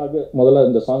சமந்த் நாக் முதல்ல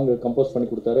இந்த சாங்கு கம்போஸ் பண்ணி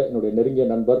கொடுத்தாரு, என்னுடைய நெருங்கிய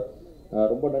நண்பர்.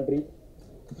 ரொம்ப நன்றி.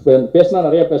 பேசினா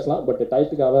நிறைய பேசலாம், பட்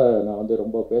டயத்துக்காக நான் வந்து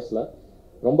ரொம்ப பேசலை.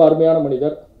 ரொம்ப அருமையான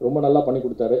மனிதர், ரொம்ப நல்லா பண்ணி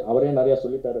கொடுத்தாரு. அவரே நிறையா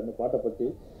சொல்லிட்டாரு இந்த பாட்டை பற்றி.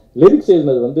 லிரிக்ஸ்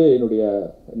எழுதினது வந்து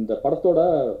இந்த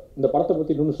படத்தை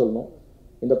பற்றி இன்னொன்று சொல்லணும்.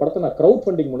 இந்த படத்தை நான் க்ரௌட்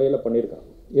ஃபண்டிங் முறையில் பண்ணியிருக்கேன்.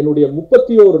 என்னுடைய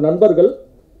 31 நண்பர்கள்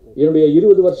என்னுடைய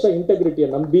 20 வருஷம் இன்டெகிரிட்டியை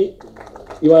நம்பி,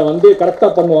 இவன் வந்து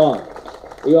கரெக்டாக பண்ணுவான்,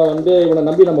 இவனை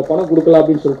நம்பி நம்ம பணம் கொடுக்கலாம்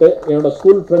அப்படின்னு சொல்லிட்டு என்னோட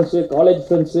ஸ்கூல் ஃப்ரெண்ட்ஸு, காலேஜ்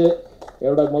ஃப்ரெண்ட்ஸு,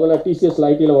 என்னோட முதல்ல டிசிஎஸ்ல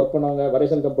ஐடியில் ஒர்க் பண்ணவங்க,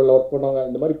 வரைசன் கம்பெனியில் ஒர்க் பண்ணவங்க,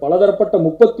 இந்த மாதிரி பலதரப்பட்ட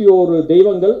 31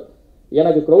 தெய்வங்கள்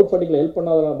எனக்கு க்ரௌட் ஃபண்டிங்கில் ஹெல்ப்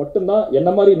பண்ணாதனால மட்டும்தான் என்ன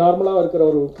மாதிரி நார்மலாக இருக்கிற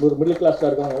ஒரு மிடில் கிளாஸில்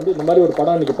இருக்கிறவங்க வந்து இந்த மாதிரி ஒரு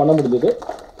படம் இன்றைக்கி பண்ண முடிஞ்சது.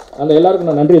 அந்த எல்லாருக்கும்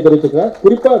நான் நன்றியை தெரிவிச்சுக்கிறேன்.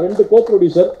 குறிப்பாக 2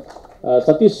 கோ-ப்ரொடியூசர்,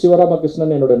 சதீஷ்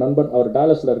சிவராமகிருஷ்ணன் என்னோட நண்பன், அவர்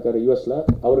டாலஸில் இருக்கார், யூஎஸில்,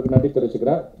 அவருக்கு நன்றி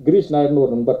தெரிவிச்சுக்கிறேன். கிரீஷ் நாயர்னு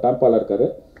ஒரு நண்பர் டாம்பாவில் இருக்கார்,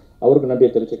 அவருக்கு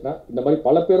நன்றியை தெரிவிச்சுக்கிறேன். இந்த மாதிரி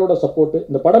பல பேரோட சப்போர்ட்டு.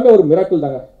 இந்த படமே ஒரு மிராக்கிள்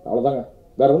தாங்க, அவ்வளோதாங்க,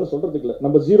 வேற ஒன்றும் சொல்கிறதுக்கு இல்லை.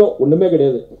 நம்ம ஜீரோ, ஒன்றுமே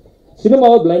கிடையாது.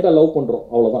 சினிமாவை பிளைண்டாக லவ் பண்ணுறோம்,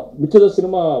 அவ்வளோதான். மிச்சத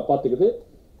சினிமா பார்த்துக்குது,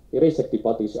 இறை சக்தி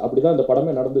பார்த்துக்குச்சு. அப்படி தான் இந்த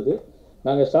படமே நடந்தது.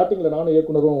 நாங்கள் ஸ்டார்டிங்கில் நானும்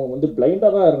இயக்குனரும் வந்து பிளைண்டாக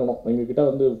தான் இறங்கணும். எங்ககிட்ட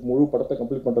வந்து முழு படத்தை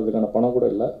கம்ப்ளீட் பண்ணுறதுக்கான பணம் கூட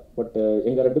இல்லை. பட்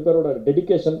எங்கள் 2 பேரோட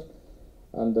டெடிக்கேஷன்,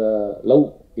 அந்த love,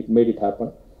 it made it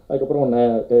happen. அதுக்கப்புறம்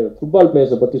ஃபுட்பால்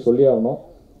பிளேயர்ஸை பற்றி சொல்லி ஆகணும்.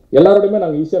 எல்லாரோடையுமே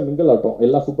நாங்கள் ஈஸியாக மிங்கிள் ஆட்டோம்.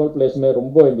 எல்லா ஃபுட்பால் பிளேயர்ஸுமே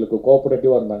ரொம்ப எங்களுக்கு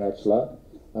கோஆப்ரேட்டிவாக இருந்தாங்க ஆக்சுவலாக.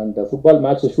 அண்ட் ஃபுட்பால்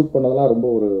மேட்ச்சை ஷூட் பண்ணதெல்லாம் ரொம்ப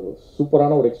ஒரு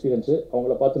சூப்பரான ஒரு எக்ஸ்பீரியன்ஸு.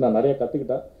 அவங்கள பார்த்து நான் நிறைய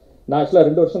கற்றுக்கிட்டேன். நான் ஆக்சுவலாக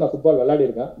 2 வருஷம் நான் ஃபுட்பால்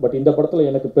விளையாடிருக்கேன். பட் இந்த படத்தில்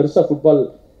எனக்கு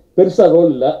பெருசாக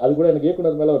ரோல் இல்லை. அது கூட எனக்கு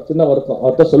இயக்குனர் மேலே ஒரு சின்ன வருத்தம்.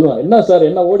 அவர்கிட்ட சொல்லுவேன், என்ன சார்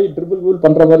என்ன ஓடி ட்ரிபிள்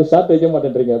பண்ணுற மாதிரி ஷாட் வைக்க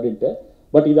மாட்டேன்றீங்க அப்படின்ட்டு.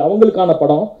 பட் இது அவங்களுக்கான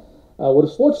படம். ஒரு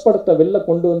ஸ்போர்ட்ஸ் படத்தை வெளில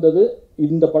கொண்டு வந்தது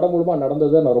இந்த படம் மூலமாக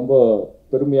நடந்ததை நான் ரொம்ப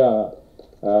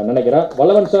பெருமையாக நினைக்கிறேன்.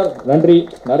 வல்லவன் சார் நன்றி.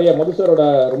 நிறைய மது சாரோட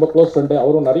ரொம்ப க்ளோஸ் ஃப்ரெண்டு,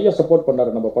 அவரும் நிறைய சப்போர்ட்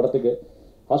பண்ணார் நம்ம படத்துக்கு.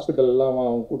 ஹாஸ்பிட்டல்லாம்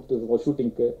கொடுத்து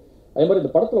ஷூட்டிங்க்கு. அதே மாதிரி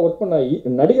இந்த படத்தில் ஒர்க் பண்ண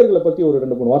நடிகர்களை பற்றி ஒரு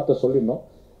 2-3 வார்த்தை சொல்லியிருந்தோம்.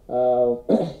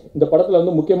 இந்த படத்தில்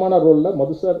வந்து முக்கியமான ரோலில்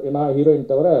மது சார், நான் ஹீரோயின்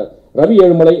தவிர ரவி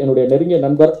ஏழுமலை என்னுடைய நெருங்கிய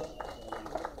நண்பர்,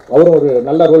 அவரும் ஒரு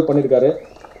நல்ல ரோல் பண்ணியிருக்காரு.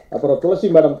 அப்புறம் துளசி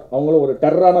மேடம், அவங்களும் ஒரு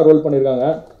டெரரான ரோல் பண்ணியிருக்காங்க.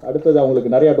 அடுத்தது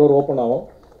அவங்களுக்கு நிறைய டோர் ஓப்பன் ஆகும்.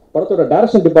 படத்தோட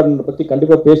டைரக்ஷன் டிபார்ட்மெண்ட் பற்றி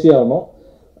கண்டிப்பாக பேசி ஆகணும்.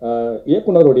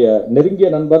 இயக்குனருடைய நெருங்கிய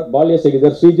நண்பர் பால்ய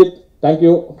சிகிதர் ஸ்ரீஜித்,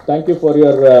 தேங்க்யூ ஃபார்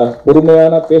யுவர்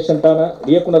பொறுமையான பேஷண்ட்டான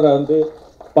இயக்குனரை வந்து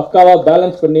பக்காவாக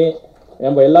பேலன்ஸ் பண்ணி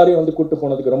நம்ம எல்லாரையும் வந்து கூப்பிட்டு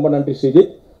போனதுக்கு ரொம்ப நன்றி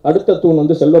ஸ்ரீஜித். அடுத்த தூண்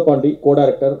வந்து Selvapandi, co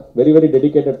director, very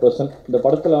dedicated person. இந்த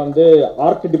படத்தில் வந்து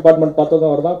ஆர்ட் டிபார்ட்மெண்ட் பார்த்ததும்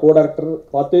அவர் தான், கோ டைரக்டர்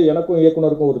பார்த்து எனக்கும்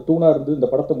இயக்குனருக்கும் ஒரு தூணாக இருந்து இந்த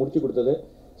படத்தை முடிச்சு கொடுத்தது.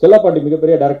 செல்வபாண்டி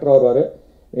மிகப்பெரிய டைரக்டராக வருவார்,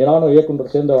 நானும்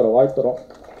இயக்குனர் சேர்ந்து அவரை வாழ்த்துறோம்.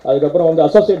 அதுக்கப்புறம் வந்து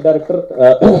அசோசியேட் டைரக்டர்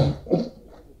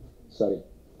சாரி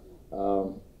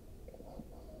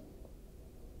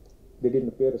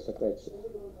திடீர்னு பேர் ஸ்டக் ஆயிடுச்சு,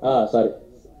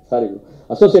 சாரி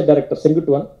அசோசியேட் டைரக்டர்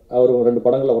செங்குட்டுவன், அவர் 2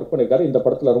 படங்களில் ஒர்க் பண்ணியிருக்காரு. இந்த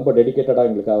படத்தில் ரொம்ப டெடிக்கேட்டடாக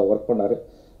எங்களுக்காக ஒர்க் பண்ணார்.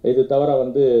 இது தவிர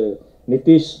வந்து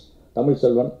நிதிஷ், தமிழ்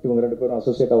செல்வன், இவங்க 2 பேரும்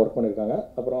அசோசியேட்டாக ஒர்க் பண்ணியிருக்காங்க.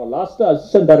 அப்புறம் last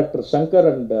assistant director Shankar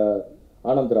and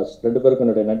Anandraj, 2 பேருக்கும்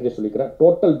என்னுடைய நன்றியை சொல்லிக்கிறேன்.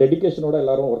 டோட்டல் டெடிக்கேஷனோட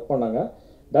எல்லாரும் ஒர்க் பண்ணாங்க.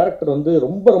 டைரக்டர் வந்து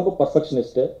ரொம்ப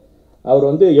பர்ஃபெக்ஷனிஸ்ட்டு. அவர்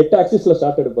வந்து 8 ஆக்சிஸில்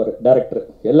ஷாட் எடுப்பார். டைரக்டர்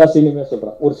எல்லா சீனுமே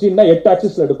சொல்கிறேன், ஒரு சீன்னா 8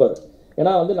 ஆக்சிஸில் எடுப்பார்.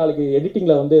 ஏன்னா வந்து நாளைக்கு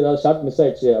எடிட்டிங்கில் வந்து ஏதாவது ஷாட் மிஸ்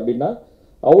ஆயிடுச்சு அப்படின்னா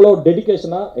அவ்வளோ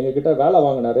டெடிக்கேஷனாக எங்ககிட்ட வேலை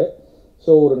வாங்கினார்.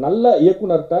 ஸோ ஒரு நல்ல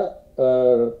இயக்குனர்கிட்ட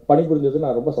பணிபுரிஞ்சது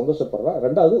நான் ரொம்ப சந்தோஷப்படுறேன்.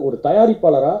 2வது, ஒரு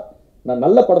தயாரிப்பாளராக நான்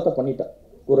நல்ல படத்தை பண்ணிட்டேன்.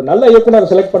 ஒரு நல்ல இயக்குனரை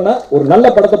செலக்ட் பண்ண ஒரு நல்ல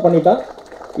படத்தை பண்ணிட்டேன்.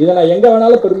 இதை நான் எங்கே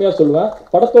வேணாலும் பெருமையாக சொல்லுவேன்.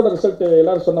 படத்தோட ரிசல்ட்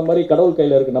எல்லாரும் சொன்ன மாதிரி கடவுள்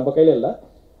கையில் இருக்குது, நம்ம கையில் இல்லை.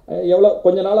 எவ்வளோ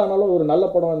கொஞ்ச நாள் ஆனாலும் ஒரு நல்ல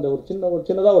படம், இந்த ஒரு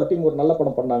சின்னதாக ஒரு டீம் ஒரு நல்ல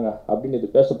படம் பண்ணாங்க அப்படின்னு இது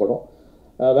பேசப்படும்.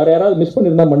 வேறு யாராவது மிஸ்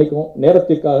பண்ணியிருந்தா மன்னிக்கும்.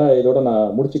 நேரத்திற்காக இதோட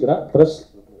நான் முடிச்சுக்கிறேன். ப்ரெஸ்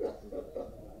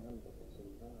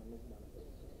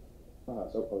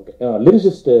ஓகே,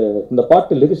 லிரிசிஸ்ட், இந்த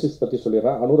பாட்டு லிரிசிஸ்ட் பற்றி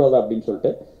சொல்லிடுறேன். அனுராதா அப்படின்னு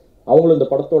சொல்லிட்டு, அவங்களும் இந்த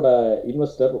படத்தோட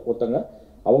இன்வெஸ்டர் ஒருத்தங்க,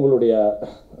 அவங்களுடைய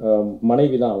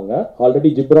மனைவி தான் அவங்க. ஆல்ரெடி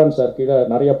ஜிப்ரான் சார் கீழே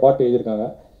நிறைய பாட்டு எழுதியிருக்காங்க.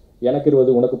 எனக்கு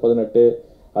 20 உனக்கு 18,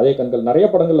 அதே கண்கள், நிறைய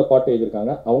படங்களில் பாட்டு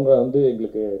எழுதியிருக்காங்க. அவங்க வந்து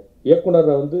எங்களுக்கு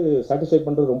இயக்குனரை வந்து சாட்டிஸ்ஃபை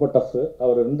பண்ணுறது ரொம்ப டஃப்பு.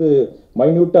 அவர் வந்து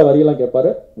மைன்யூட்டாக வரியெல்லாம் கேட்பார்.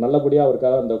 நல்லபடியாக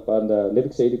அவருக்காக அந்த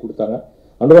லிரிக்ஸ் எழுதி கொடுத்தாங்க.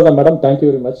 Anuradha madam, thank you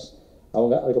very much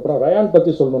அவங்க. அதுக்கப்புறம் ரயான்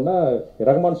பற்றி சொல்லணுன்னா,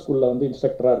 ரஹ்மான் ஸ்கூலில் வந்து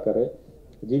இன்ஸ்ட்ரக்டராக இருக்கார்.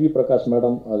 ஜிவி பிரகாஷ்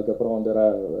மேடம், அதுக்கப்புறம் வந்து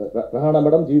ரஹானா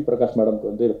மேடம், ஜிவி பிரகாஷ் மேடம்க்கு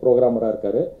வந்து ப்ரோக்ராமராக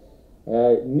இருக்கார்.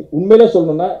 உண்மையிலே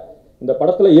சொல்லணுன்னா இந்த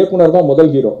படத்தில் இயக்குனர் தான்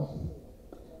முதல் ஹீரோ,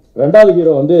 2வது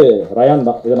ஹீரோ வந்து ரயான்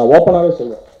தான். இதை நான் ஓப்பனாகவே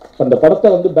சொல்லுவேன். இப்போ இந்த படத்தை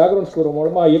வந்து பேக்ரவுண்ட் ஸ்கோர்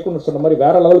மூலமாக இயக்குனர் சொன்ன மாதிரி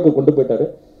வேறு லெவலுக்கு கொண்டு போயிட்டார்.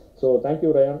 So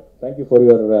thank you rayon, thank you for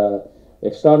your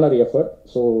extraordinary effort.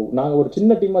 So நாங்கள் ஒரு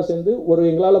சின்ன டீமாக சேர்ந்து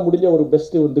எங்களால் முடிஞ்ச ஒரு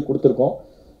பெஸ்ட்டு வந்து கொடுத்துருக்கோம்.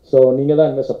 ஸோ நீங்கள் தான்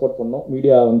என்ன சப்போர்ட் பண்ணணும்.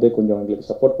 மீடியா வந்து கொஞ்சம் எங்களுக்கு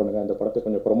சப்போர்ட் பண்ணுங்கள், இந்த படத்தை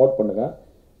கொஞ்சம் ப்ரொமோட் பண்ணுங்கள்.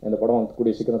 இந்த படம் வந்து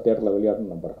கூடிய சீக்கிரம் தியேட்டரில்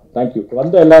விளையாடணும்னு நம்புகிறேன். தேங்க்யூ.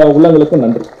 வந்த எல்லா உள்ளங்களுக்கும்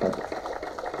நன்றி. தேங்க்யூ.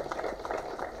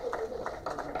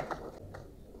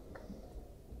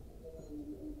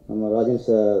 நம்ம ராஜன்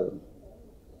சார்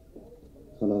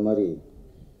சொன்னது மாதிரி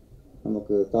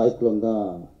நமக்கு தாய்க்குளம் தான்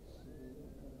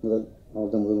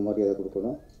அவர் தான் முதல் மரியாதை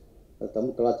கொடுக்கணும். அது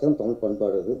தமிழ் கலாச்சாரம், தமிழ்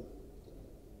பண்பாடு, அது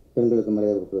பெண்களுக்கு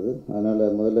மரியாதை கொடுக்குறது.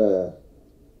 அதனால் முதல்ல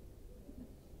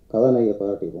கதாநாயகியை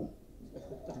பாராட்டிடுவோம்.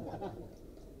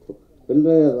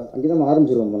 பெண்கள் அங்கே தான்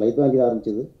ஆரம்பிச்சிருவோம், லைஃப்பாக அங்கே தான்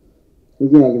ஆரம்பிச்சிது,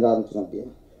 இங்கேயும் அங்கே தான் ஆரம்பிச்சிடும். அப்படியே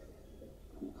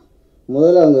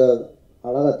முதல்ல அவங்க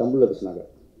அழகாக தமிழில் பேசினாங்க.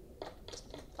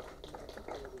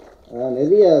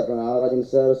 நிறைய இப்போ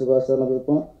நாகராஜன் சார், சுபாஷ் சார் நம்ம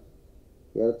இருப்போம்.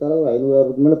 ஏறத்தாழ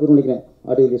 500-600 மேலே பேர் நினைக்கிறேன்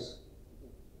ஆடியோ ரிலீஸ்.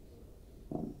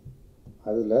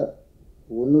 அதில்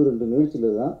 1-2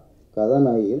 நிகழ்ச்சியில் தான்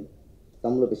கதாநாயகிகள்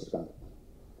தமிழில் பேசியிருக்காங்க.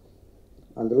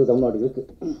 அந்தளவு தமிழ்நாடு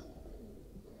இருக்குது.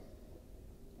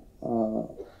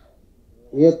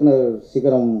 இயக்குனர்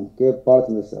சிகரம் கே.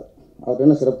 பாலச்சந்தர் சார், அவர்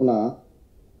என்ன சிறப்புனா,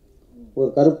 ஒரு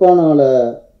கருப்பான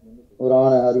ஒரு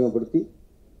ஆணை அறிமுகப்படுத்தி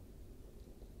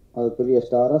அவர் பெரிய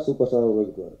ஸ்டாராக, சூப்பர் ஸ்டாராக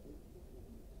உருவாக்கிடுவார்.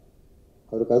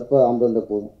 அவர் கருப்பாக ஆம்பளை இருந்தால்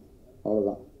போதும்,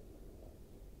 அவ்வளோதான்.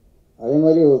 அதே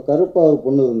மாதிரி ஒரு கருப்பாக ஒரு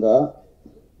பொண்ணு இருந்தால்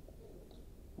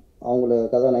அவங்கள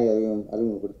கதாநாயகி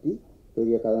அறிமுகப்படுத்தி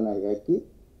பெரிய கதாநாயகி ஆக்கி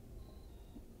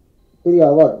பெரிய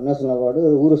award, national award,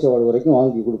 Urvashi award வரைக்கும்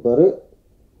வாங்கி கொடுப்பாரு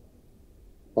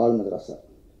பால்மதுரா சார்.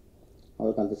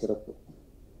 அவருக்கு அந்த சிறப்பு.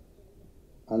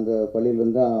 அந்த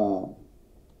பள்ளியிலேருந்து தான்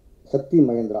சக்தி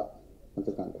மகேந்திரா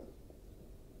வந்திருக்காங்க.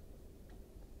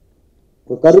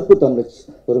 ஒரு கருப்பு தமிழச்சி,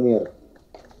 பெருமையாக இருக்கு.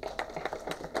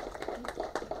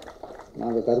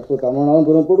 நாங்கள் கருப்பு தமிழ்னாலும்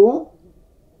பெருமைப்படுவோம்,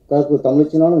 கருப்பு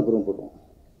தமிழச்சினாலும் பெருமைப்படுவோம்.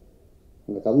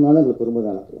 எங்கள் தமிழ்னாலும் எங்களுக்கு பெருமை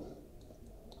தான். எனக்கு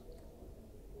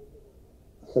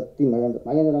சக்தி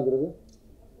மகேந்திராங்கிறது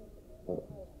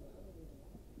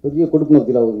பெரிய கொடுப்பு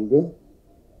மத்தியில் அவர்களுக்கு.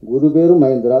 குரு பேரும்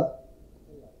மகேந்திரா.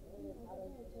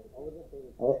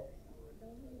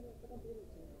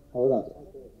 அவர்தான்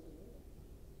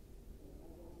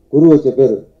குரு வச்ச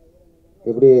பேர்.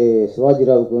 எப்படி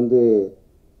சிவாஜிராவுக்கு வந்து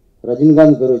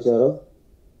ரஜினிகாந்த் பேர் வச்சாரோ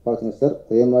பாலச்சந்தர் சார்,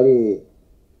 அதே மாதிரி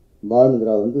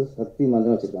பாலுமந்திரா வந்து சக்தி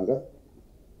மந்திரம் வச்சுருக்காங்க.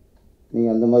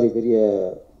 நீங்கள் அந்த மாதிரி பெரிய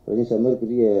ரஜினி சார் மாதிரி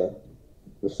பெரிய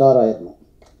ஒரு ஸ்டார் ஆயிடணும்.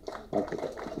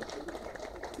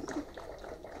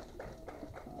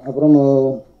 அப்புறம்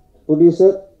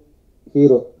ப்ரொடியூசர்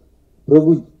ஹீரோ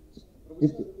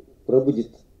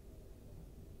பிரபுஜித்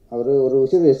அவர் ஒரு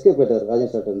விஷயத்தை எஸ்கேப் ஆயிட்டார்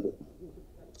ராஜன் சார்ட்டேருந்து.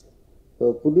 இப்போ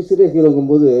ப்ரொடியூசரே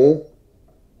ஹீரோங்கும்போது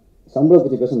சம்பளம்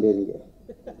பற்றி பேச முடியாது. நீங்கள்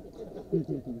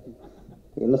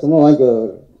என்ன சம்பளம்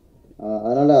வாங்கிக்குவார்.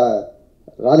 அதனால்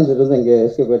ராஜன் சார்ட்டேருந்து இங்கே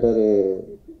எஸ்கேப் ஆயிட்டார்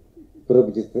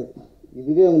பிரபுஜித்.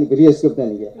 இதுவே உங்களுக்கு பெரிய எஸ்கேப்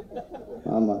தான். நீங்கள்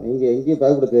ஆமாம், நீங்கள் எங்கேயும்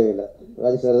பயப்பட தேவையில்லை,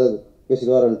 ராஜன் சார் தான்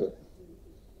பேசிட்டு வாரன்ட்டு.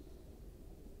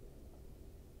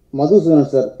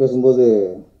 மதுசூதனன் சார் பேசும்போது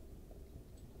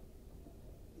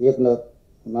இயக்குனர்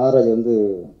நாகராஜ் வந்து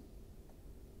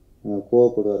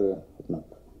கோவப்படுவார் அப்படின்னா,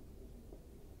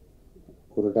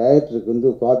 ஒரு டைரக்டருக்கு வந்து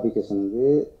குவாலிஃபிகேஷன் வந்து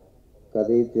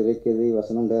கதை, திரைக்கதை,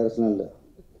 வசனம், டைரக்ஷனும் இல்லை.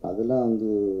 அதெல்லாம் வந்து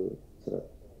சரி,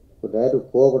 ஒரு டைரக்டர்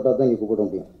கோவப்பட்டால் தான் இங்கே கூப்பிட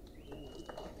முடியும்.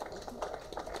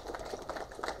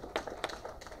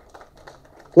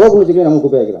 கோபம் வச்சுக்கே நம்ம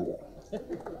கூப்பிட வைக்கிறாங்க.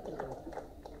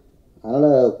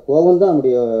 அதனால் கோபம் தான்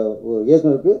நம்முடைய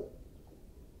இயக்குனருக்கு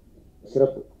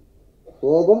சிறப்பு.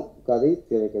 கோபம், கதை,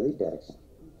 திரைக்கதை, டைரக்ஷன்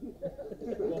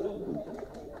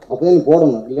அப்போதான் நீ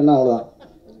போடணும், இல்லைன்னா அவ்வளோதான்.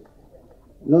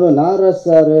 இன்னொன்று நாகராஜ்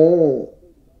சார்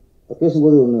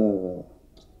பேசும்போது ஒன்று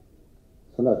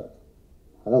சொன்னார்,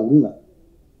 அதான் உண்மை.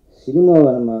 சினிமாவை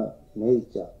நம்ம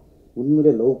நேசிச்சா,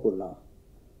 உண்மையிலே லவ் பண்ணால்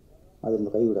அது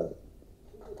நம்ம கைவிடாது.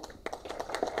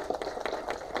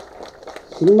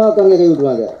 சினிமாக்காரங்க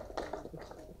கைவிடுவாங்க,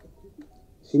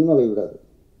 சினிமா கைவிடாது.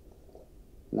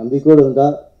 நம்பிக்கையோடு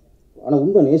இருந்தால், ஆனால்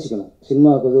உண்மை நேசிக்கணும்.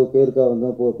 சினிமாவுக்கு ஏதோ பேருக்காக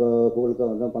வந்தோம், புகழுக்காக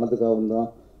வந்தோம், பணத்துக்காக வந்தோம்.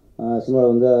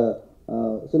 சினிமாவில் வந்து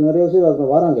சரி நிறைய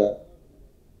விஷயம் வராங்க,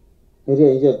 நிறைய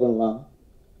என்ஜாய் பண்ணலாம்.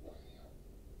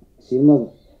 சினிமா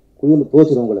குழுந்து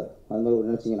போச்சிடும் உங்களை, அது மாதிரி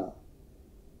நினச்சிங்கன்னா.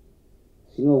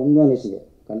 சினிமா உண்மையாக நேசிங்க,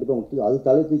 கண்டிப்பாக உங்களுக்கு அது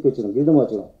தலை தூக்கி வச்சிடும், கிரீடமாக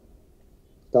வச்சிடும்.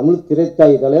 தமிழ்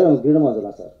திரைத்தாய் தலையாக நம்ம கிரீடமாக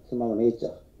வச்சிடலாம் சார், சினிமாவை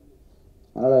நேசிச்சா.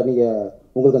 அதனால் நீங்கள்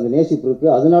உங்களுக்கு அந்த நேசிப்பு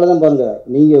இருக்குது. அதனால தான் பாருங்கள்,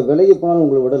 நீங்கள் விலைக்கு போனாலும்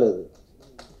உங்களை விடலை. அது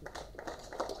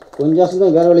கொஞ்சம்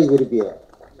தான் வேறு வேலைக்கு விருப்பிய,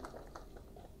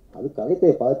 அது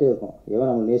கலைத்தையை பார்த்துட்டே இருக்கும். எவன்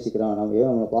நம்ம நேசிக்கிறான், நம்ம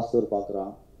எவன் நம்மளை பாஸ்டர்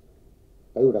பார்க்குறான்,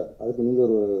 கைவிடாது. அதுக்கு நீங்கள்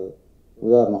ஒரு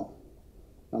உதாரணம்.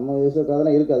 நம்ம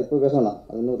அதெல்லாம் இருக்குது, அது இப்போ பேசணும்,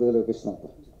 அது இன்னொரு இதில் பேசணும்.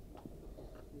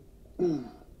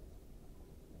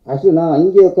 ஆக்சுவலி நான்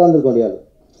அங்கே உட்காந்துருக்க முடியாது,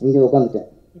 இங்கே உட்காந்துட்டேன்.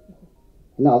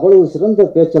 இன்னும் அவ்வளவு சிறந்த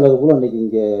பேச்சாளர் கூட அன்றைக்கி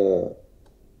இங்கே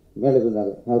மேலே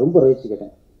இருந்தாங்க. நான் ரொம்ப ரசித்து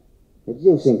கேட்டேன்,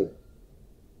 நிறைய விஷயங்கள்,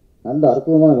 நல்ல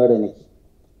அற்புதமான மேடை இன்னைக்கு.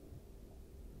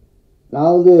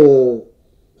 நான் வந்து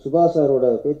சுபாஷ் சாரோட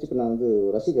பேச்சுக்கு நான் வந்து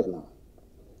ரசிக்கிறேன்.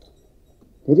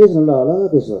 நிறைய நல்லா அழகாக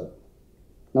பேசுவார்.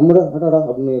 நம்மளோட அடாடா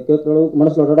அப்படின்னு கேட்குற அளவுக்கு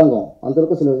மனசில் அடாடாங்கும்,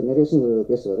 அந்தளவுக்கு சில நிறைய விஷயம்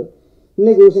பேசுவார்.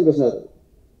 இன்றைக்கி விஷயம் பேசினார்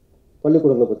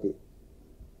பள்ளிக்கூடங்களை பற்றி.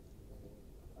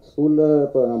 ஸ்கூலில்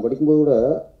இப்போ நான் படிக்கும்போது கூட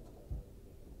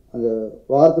அந்த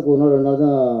வாரத்துக்கு ஒரு நாள் 2 நாள்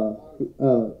தான்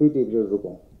பிடி பீரியட்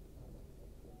இருக்கும்.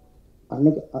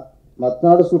 அன்றைக்கி மற்ற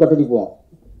நாள் ஸ்கூல் கட்டடிப்போம்,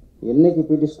 என்றைக்கு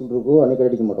பிடி ஸ்கூல் இருக்கோ அன்றைக்கி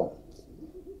கட்டடிக்க மாட்டோம்.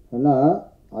 ஏன்னா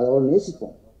அதை அவ்வளோ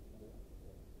நேசிப்போம்.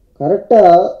 கரெக்டாக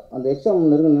அந்த எக்ஸாம்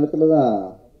நெருங்கின நேரத்தில் தான்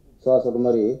சார் சொல்கிற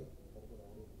மாதிரி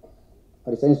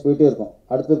அப்படி சயின்ஸ் போயிட்டே இருக்கும்.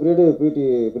 அடுத்த பீரியடு பிடி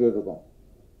பீரியட் இருக்கும்.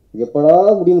 இது எப்படா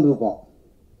முடியும்னு இருப்போம்.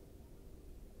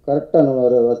 கரெக்டாக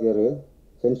நம்ம வாத்தியார்,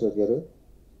 சயின்ஸ் வாத்தியார்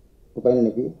இப்போ பையனை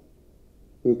அனுப்பி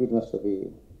பிடி மாஸ்டர் போய்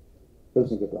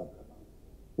பெருசன் கேட்டுவாங்க,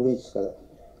 முடிஞ்சிச்சு கதை.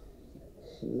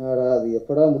 என்னடா அது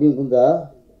எப்படா முடியும் இருந்தா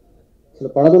சில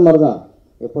பணம் மாதிரி தான்,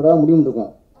 எப்படா முடியும்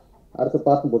இருக்கும், அடுத்த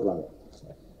பார்க்கும் போட்டுருவாங்க.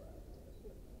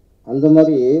 அந்த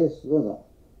மாதிரி சுதந்திரம்.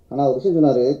 ஆனால் ஒரு விஷயம்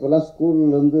சொன்னார், இப்போல்லாம்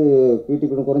ஸ்கூல்லேருந்து பிடி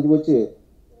பீடம் குறைஞ்சி போச்சு,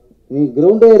 நீ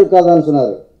கிரவுண்டே இருக்காதான்னு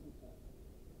சொன்னார்.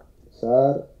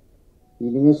 சார்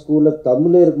இனிமேல் ஸ்கூலில்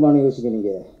தமிழே இருக்குமான்னு யோசிக்க.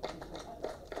 நீங்கள்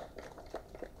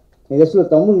எங்கள்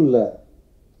ஸ்கூலில் தமிழ் இல்லை.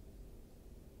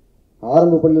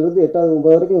 ஆரம்ப பள்ளியிலேருந்து 8வது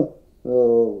 9வது வரைக்கும்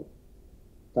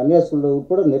தனியார் ஸ்கூலில்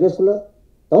உட்பட நிறைய ஸ்கூலில்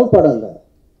தமிழ் பாடம் இல்லை.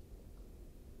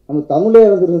 நம்ம தமிழே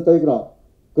வந்து தவிக்கிறோம்.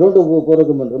 கிரவுண்டு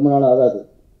போகிறதுக்கு ரொம்ப நாள் ஆகாது.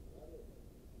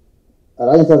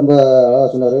 ராஜன் சார் ரொம்ப அழகாக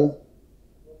சொன்னார்,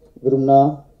 விரும்பினா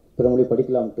பிற மொழி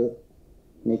படிக்கலாம்ட்டு.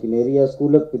 இன்றைக்கி நிறைய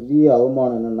ஸ்கூலில் பெரிய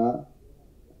அவமானம் என்னென்னா,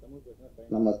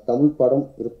 நம்ம தமிழ் பாடம்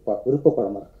விருப்ப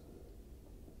பாடமாக இருக்கு.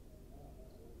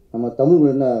 நம்ம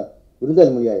தமிழ் என்ன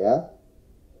விருந்தாளி மொழியாயா?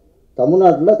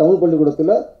 தமிழ்நாட்டில் தமிழ்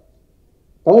பள்ளிக்கூடத்தில்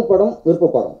தமிழ் பாடம்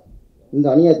விருப்ப பாடம். இந்த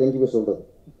அநியாயத்தை எங்கே போய் சொல்கிறது?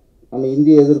 நம்ம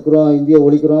இந்தியை எதிர்க்கிறோம், இந்தியை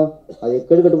ஒழிக்கிறோம், அது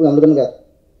கெடுக்கட்டு நம்மளுக்கு என்னங்க?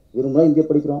 விரும்பினா இந்தியை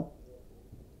படிக்கிறோம்,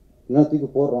 என்ன தூக்கி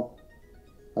போடுறோம்,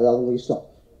 அது அவங்க இஷ்டம்.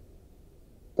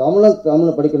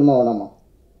 தமிழை படிக்கணுமா வேணாமா?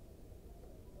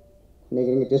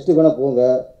 இன்றைக்கி நீங்கள் டெஸ்ட்டு வேணால் போங்க,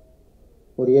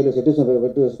 ஒரு 7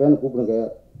 ஸ்பேன் கூப்பிடுங்க,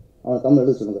 அவனை தமிழ்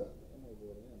எழுத சொல்லுங்கள்.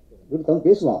 வீட்டு தமிழ்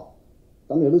பேசுவான்,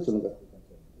 தமிழ் எழுத சொல்லுங்கள்,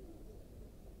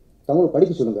 தமிழ்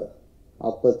படிக்க சொல்லுங்கள்.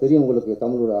 அப்போ தெரியும் உங்களுக்கு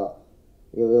தமிழோட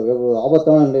எவ்வளோ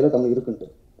ஆபத்தான நிலையில் தமிழ் இருக்குன்ட்டு.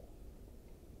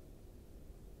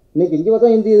 இன்றைக்கி இங்கே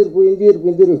பார்த்தா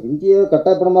இந்தியை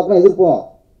கட்டாயப்படமாக்கலாம் எதிர்ப்போம்.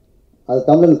 அது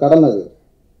தமிழன் கடமை,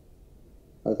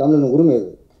 அது தமிழன் உரிமை.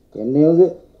 என்னை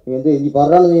நீ இங்கே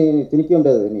பாடுறான்னு திணிக்க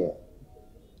முடியாது என்னைய.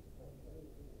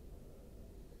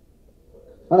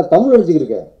 ஆனால் தமிழ்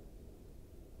அடிச்சுக்கிருக்க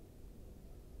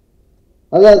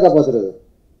அதான் இருக்கா பார்த்துருது.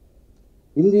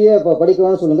 இந்தியை இப்போ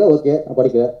படிக்கணும்னு சொல்லுங்கள், ஓகே நான்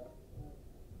படிக்கிறேன்.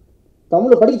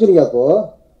 தமிழை படிக்க சொல்லுங்க. அப்போது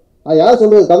அது யார்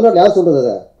சொல்கிறது? தமிழ்நாட்டில் யார் சொல்கிறது?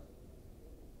 அதை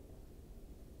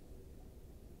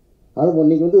ஆனால்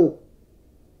இன்றைக்கி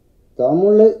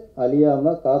தமிழை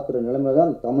அழியாமல் காக்கிற நிலைமை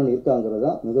தான் தமிழ் இருக்காங்கிறது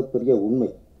தான் மிகப்பெரிய உண்மை.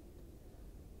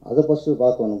 அதை ஃபஸ்ட்டு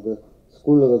பார்க்கணும். நமக்கு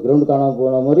ஸ்கூலில் கிரவுண்டு காணாமல்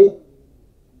போன மாதிரி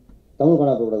தமிழ்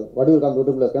காணாமல் போகக்கூடாது. வடிவில் காணாமல்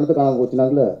விட்டுக்குள்ள கிணத்து காணாமல்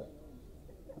போச்சுனாங்களே,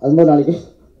 அது மாதிரி நாளைக்கு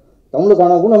தமிழ்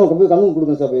காணாமல் கூட நம்ம போய் கண்ணு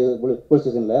கொடுக்கணும் சார். போலீஸ்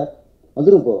ஸ்டேஷனில்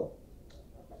வந்துடும். இப்போது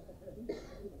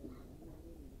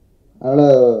அதனால்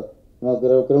நம்ம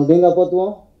கிரவுண்டையும்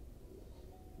காப்பாற்றுவோம்,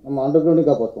 நம்ம அண்டர்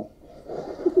கிரவுண்டையும் காப்பாற்றுவோம்.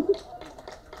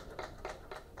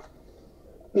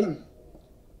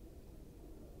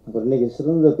 அப்புறம் இன்றைக்கி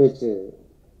சிறந்த பேச்சு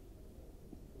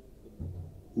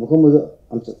முகமது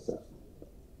அம்சத் சார்.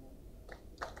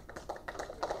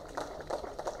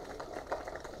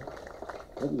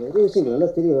 நிறைய விஷயங்கள் நல்லா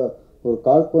தெரியும். ஒரு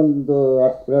கால்பந்து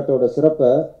விளையாட்டோட சிறப்பை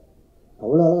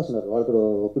அவ்வளோ அழகாக சொன்னார், வாழ்க்கையோட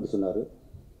ஒப்பிட்டு சொன்னார்.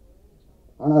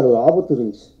 ஆனால் அது ஒரு ஆபத்து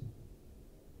இருந்துச்சு.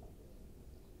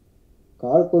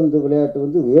 கால்பந்து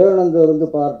விளையாட்டு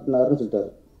விவேகானந்தர் பாராட்டினாருன்னு சொல்லிட்டார்.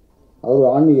 அவர் ஒரு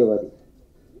ஆன்மீகவாதி.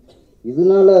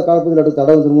 இதனால கால்பந்து விளையாட்டு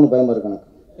தடை வந்துருமோன்னு பயமாக இருக்கு எனக்கு.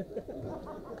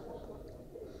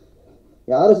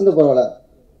 யாரும் சிந்த பரவாயில்ல,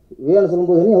 விவேகானந்தர்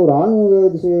சொல்லும்போது நீ ஒரு ஆன்மீக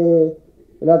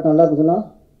விளையாட்டு நல்லா இருக்குன்னு சொன்னால்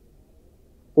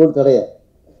போட்டு தடைய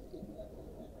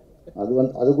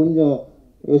அது கொஞ்சம்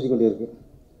யோசிக்க வேண்டியிருக்கு.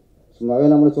 சும்மாவே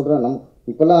நம்மளை சொல்கிறேன்.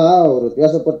 இப்போல்லாம் ஒரு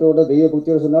தேசப்பட்டோட தெய்வ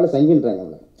பக்தியோட சொன்னாலே சங்கின்றாங்க.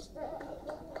 நம்மளை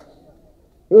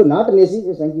நாட்டை நேசி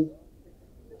சங்கி,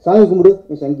 சாமி கும்பிடு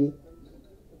சங்கி,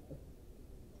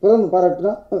 பிரதமர்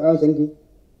பாராட்டுனா அவன் சங்கி,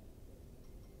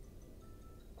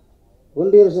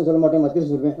 ஒன்றிய அரசு சொல்ல மாட்டேன், மத்திய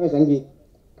அரசு சொல்லுவேன் சங்கி.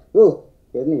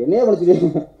 என்னையே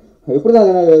படிச்சுருவேன். எப்படி தான்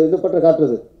இந்த பற்ற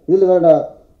காட்டுறது? இதில் வேண்டா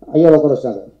ஐயா உட்கார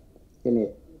வச்சிட்டாங்க என்னைய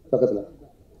பக்கத்தில்.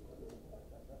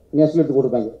 நெஸ்ட் எடுத்து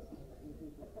போட்டுருப்பாங்க.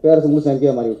 பேரரசு முழு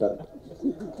சங்கியாக மாறி விட்டார்.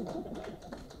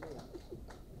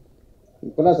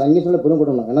 இப்போல்லாம் சங்கி சொல்ல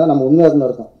பெருமைப்படணும். ஏன்னா நம்ம உண்மையாக இருக்குன்னு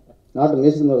அர்த்தம், நாட்டை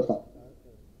நேசிக்கணும்னு அர்த்தம்,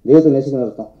 தெய்வத்தை நேசிக்கணும்னு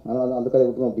அர்த்தம். அதனால் அந்த கதையை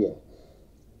விட்டுரும். அப்படியே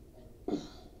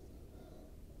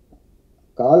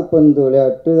கால்பந்து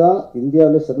விளையாட்டு தான்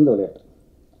இந்தியாவிலே சிறந்த விளையாட்டு.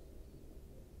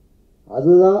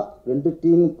 அதுதான் 2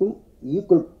 டீமுக்கும்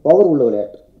ஈக்குவல் பவர் உள்ள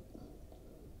விளையாட்டு.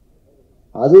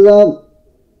 அதுதான்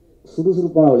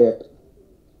சுறுசுறுப்பான விளையாட்டு.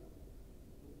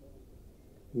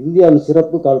 இந்தியாவின்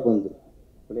சிறப்பு கால்பந்து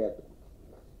விளையாட்டு.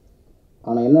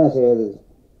 ஆனால் என்ன செய்யாது,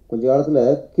 கொஞ்ச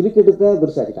காலத்தில் கிரிக்கெட்டு தான்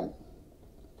பெருசாக்கிட்டாங்க.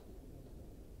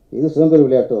 இது சுதந்திர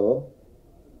விளையாட்டோ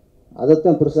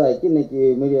அதைத்தான் பெருசாக்கி இன்றைக்கி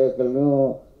மீடியாக்கள்லையும்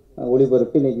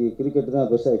ஒளிபரப்பி இன்றைக்கி கிரிக்கெட்டு தான்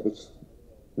பெருசாகி போச்சு.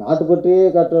 நாட்டுப்பற்றியே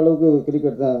காட்டுற அளவுக்கு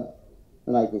கிரிக்கெட் தான்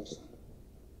ஆகிப்போச்சு.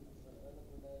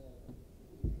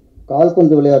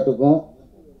 கால்பந்து விளையாட்டுக்கும்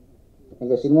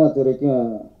எங்கள் சினிமா துறைக்கும்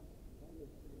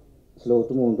சில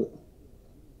ஒற்றுமை உண்டு.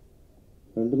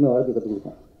 ரெண்டுமே வாழ்க்கை கற்றுக்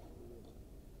கொடுக்கும்.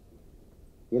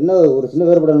 என்ன ஒரு சின்ன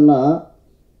வேறுபாடுன்னா,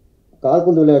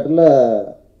 கால்பந்து விளையாட்டில்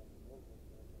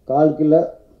கால் கீழே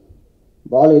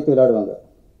பால் ஏற்றி விளையாடுவாங்க.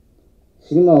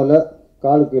 சினிமாவில்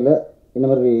காலு கீழே இந்த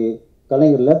மாதிரி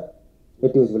கலைஞரில்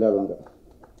வெட்டி வச்சு விளையாடுவாங்க.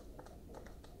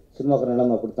 சினிமாக்கிற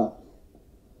நிலைமை அப்படித்தான்.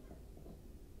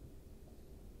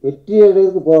 வெற்றி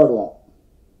அடைகிறதுக்கு போராடுவோம்.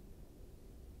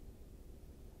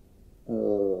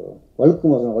 வழுக்கு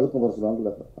மரம்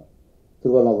சொல்லுவாங்கல்ல,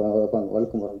 திருவாரூர் வைப்பாங்க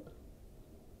வழுக்கு மரம்.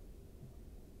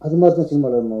 அது மாதிரி தான்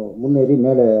சினிமாவில் முன்னேறி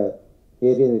மேலே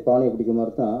ஏறி அந்த பானையை பிடிக்கிற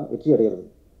மாதிரி தான் வெற்றி அடைகிறது.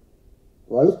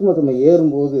 வழுக்கு மரத்தை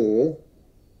ஏறும்போது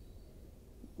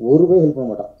ஒரு ரூபாய் ஹெல்ப் பண்ண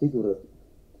மாட்டான், தூக்கி விடுறது.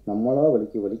 நம்மளா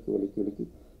வலிக்கி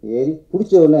ஏறி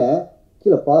பிடிச்ச உடனே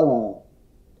கீழே பாரம்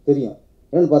தெரியும்.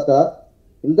 என்னென்னு பார்த்தா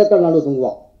இந்த கால் நாடு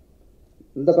தூங்குவான்,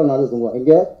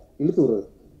 எங்கே இழுத்து விடுறது.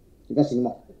 இதுதான்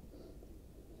சினிமா.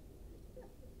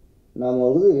 நாம்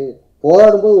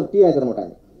போராடும்போது ஒரு டீ வாங்கி தர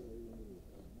மாட்டாங்க.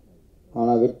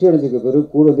 ஆனால் வெற்றி அடைஞ்சதுக்கு பிறகு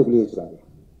கூட குழி வச்சுருவாங்க.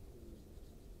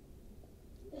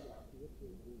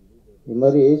 இது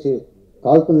மாதிரி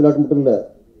கால்பந்து விளையாட்டு மட்டும் இல்லை,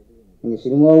 எங்கள்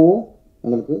சினிமாவும்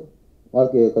எங்களுக்கு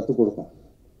வாழ்க்கையை கற்றுக்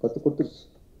கொடுத்துருச்சு.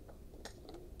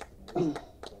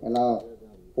 ஏன்னா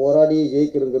போராடி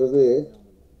ஜெயிக்கிறதுங்கிறது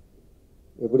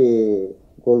எப்படி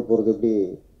கோல் போகிறது, எப்படி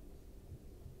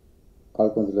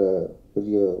கால்பந்தில்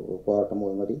பெரிய ஒரு போராட்டமோ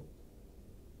அது மாதிரி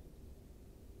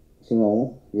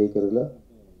சினிமாவும் ஜெயிக்கிறதுல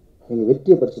எங்கள்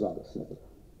வெற்றியை பறிச்சுடுவாங்க. சின்னத்தில்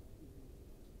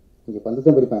இங்கே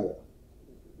பந்தத்தையும் பறிப்பாங்க,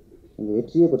 எங்கள்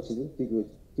வெற்றியை பறிச்சு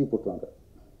தூக்கி போட்டுருவாங்க.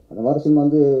 அந்த மாதிரி சினிமா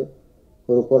வந்து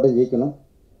ஒரு போராட்டம் ஜெயிக்கணும்.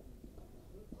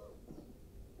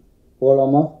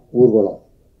 போலாமா ஊர்வலம்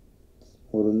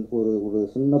ஒரு ஒரு ஒரு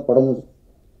சின்ன படமும்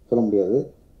சொல்ல முடியாது.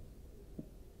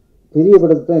 பெரிய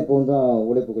படத்துக்கு தான் இப்போ வந்து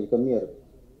உழைப்பு கொஞ்சம் கம்மியாக இருக்குது.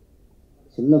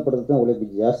 சின்ன படத்துக்கு தான் உழைப்பு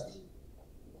ஜாஸ்தி.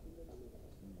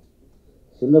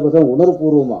 சின்ன படம் தான்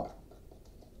உணர்வுபூர்வமாக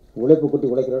உழைப்பு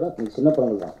கொட்டி உழைக்கிற இடம் சின்ன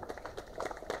படங்கள் தான்.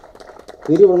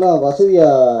 பெரிய படம்லாம்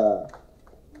வசதியாக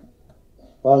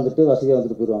வாழ்ந்துட்டு வசதியாக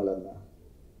வந்துட்டு போயிடுவாங்களே.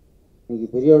 இன்றைக்கி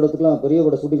பெரிய இடத்துக்குலாம் பெரிய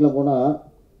படம் ஷூட்டிங்லாம் போனால்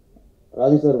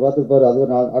ராஜேஷ் சார் பார்த்துருப்பார். அது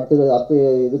ஒரு அடுத்த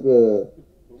இதுக்கு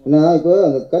என்ன, இப்போ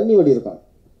அந்த கன்னி வெடி இருக்கான்,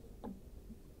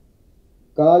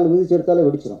 கால் மிதிச்சு எடுத்தாலே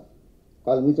வெடிச்சிடும்.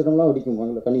 கால் மிதிச்சிடம்லாம் வெடிக்கும்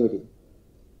கன்னி வெடி.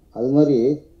 அது மாதிரி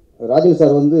ராஜேஷ்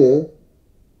சார் வந்து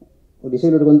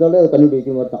டிசைன் எடுக்க வந்தாலே கன்னி வெடி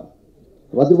வைக்கிற மாதிரி தான்,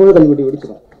 வந்து போல கன்னி வெடி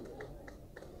வெடிச்சிடும்.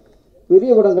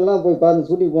 பெரிய படங்கள்லாம் போய் பார்த்து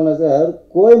ஷூட்டிங் போனால் சார்,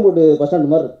 கோயம்பேடு பஸ்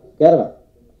ஸ்டாண்டு மாதிரி கேரவன்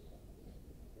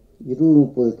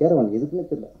 20-30 கேரவன் எதுக்குன்னே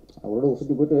தெரியல. அவரோட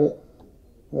ஷூட்டிங் போய்ட்டு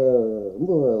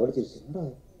ரொம்ப வலிச்சிருச்சு.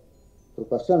 ஒரு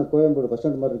bus stand, Koyambedu bus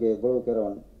stand மாதிரி இருக்கு எவ்வளோ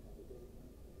கேரவன்.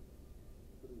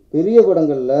 பெரிய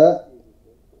படங்களில்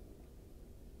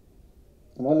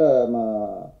முதல்ல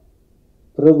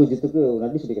பிரபுஜித்துக்கு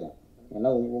நன்றி சொல்லிக்கிறேன். ஏன்னா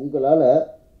உங்களால்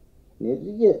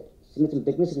நிறைய சின்ன சின்ன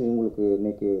டெக்னீஷியன் உங்களுக்கு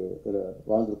இன்றைக்கி இதில்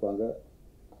வாழ்ந்துருப்பாங்க,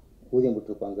 ஊதியம்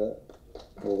பெற்றிருப்பாங்க,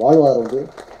 வாழ்வாதாரம் வந்து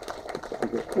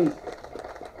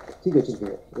தூக்கி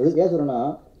வச்சுருக்கீங்க. எதுக்கு ஏன் சொல்கிறேன்னா,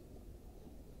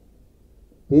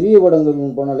 பெரிய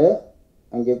படங்கள் போனாலே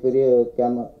அங்கே பெரிய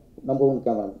கேமரா நம்பர் 1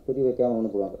 கேமரா பெரிய கேமரா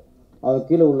ஒன்று போடுவாங்க. அவங்க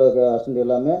கீழே உள்ள அசிஸ்டண்ட்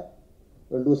எல்லாமே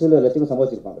 2 வருஷத்தில் லட்சம்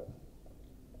சம்பாதிச்சிருப்பாங்க.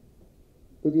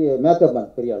 பெரிய மேக்கப்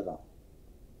மேன் பெரிய ஆள் தான்,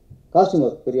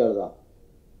 காஸ்டியூமர் பெரிய ஆள் தான்.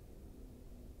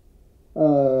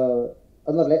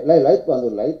 அது மாதிரி லைட் அந்த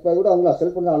ஒரு லைட் பாய் கூட அவங்கள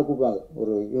செல் பண்ணி ஆள் கூப்பிடுவாங்க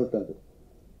ஒரு யூனிட் வந்து.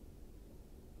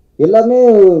 எல்லாமே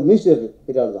மியூசிக்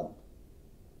பெரிய ஆள் தான்.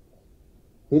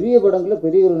 பெரிய படங்களில்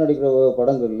பெரியவர் நடிக்கிற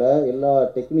படங்களில் எல்லா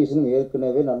டெக்னீஷியனும்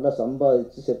ஏற்கனவே நல்லா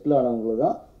சம்பாதிச்சு செட்டில் ஆனவங்க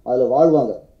தான் அதில்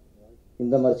வாழ்வாங்க.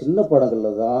 இந்த மாதிரி சின்ன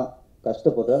படங்களில் தான்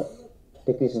கஷ்டப்பட்ட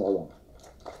டெக்னீஷியன் வாழ்வாங்க.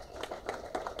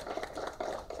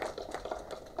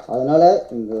 அதனால்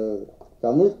இந்த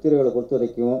தமிழ் திரைகளை பொறுத்த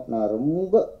வரைக்கும் நான்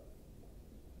ரொம்ப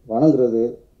வணங்குறது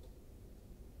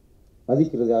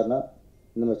மதிக்கிறது யாருன்னா,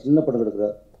 இந்த மாதிரி சின்ன படம் எடுக்கிற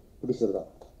ப்ரொடியூசர் தான்.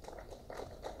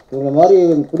 இவங்க மாதிரி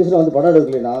ப்ரொடியூசரை வந்து படம்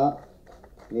எடுக்கலைன்னா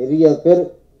நிறைய பேர்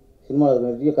சினிமாவில்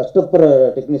இருக்கிற நிறைய கஷ்டப்படுற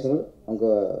டெக்னீஷியன்கள் அவங்க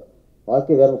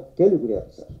வாழ்க்கை வேறு கேள்விக்குறியாக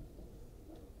இருக்குது சார்.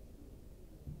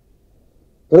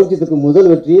 பிரபுஜித்துக்கு முதல்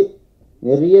வெற்றி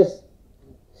நிறைய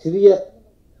சிறிய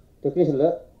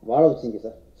டெக்னீஷியனில் வாழ வச்சிங்க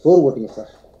சார், சோறு போட்டிங்க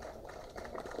சார்.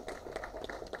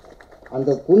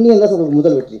 அந்த புண்ணியம் தான் சார்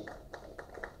முதல் வெற்றி.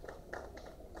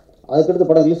 அதுக்கடுத்து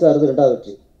படம் ரிலீஸ் ஆகிறது 2வது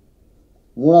வெற்றி,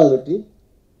 3வது வெற்றி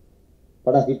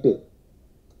படம் ஹிட்டு,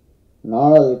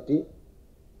 4வது வெற்றி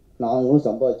நாங்களும்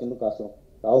சம்பாதிச்சுன்னு காசும்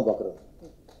லாபம் பார்க்குறது.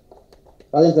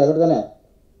 ராஜன் சார் தானே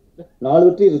 4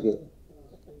 வெற்றி இருக்குது.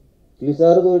 ரிலீஸ்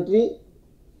ஆகிறது வெற்றி,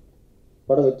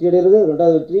 படம் வெற்றி அடைகிறது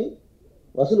 2வது வெற்றி,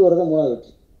 வசூல் வர்றது 3வது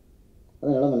வெற்றி.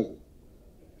 அதான் நிலமணிக்கு.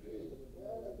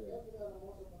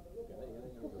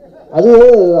 அது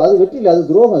அது வெற்றி இல்லை, அது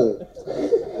துரோகம்.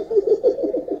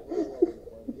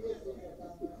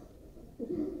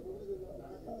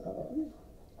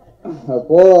 அது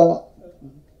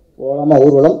போலாமா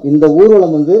ஊர்வலம். இந்த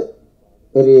ஊர்வலம் வந்து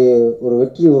பெரிய ஒரு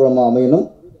வெற்றி ஊர்வலமாக அமையணும்.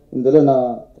 இதில் நான்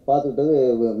பார்த்துக்கிட்டது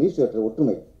மியூசிக்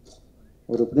ஒற்றுமை.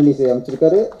 ஒரு பின்னணி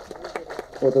அமைச்சிருக்காரு,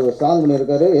 ஒருத்தர் சாங்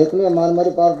பண்ணியிருக்காரு. ஏற்கனவே மாறி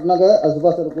மாறி பாட்டுனாங்க, அது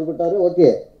சுபாஷ் சார் குறிப்பிட்டாரு. ஓகே,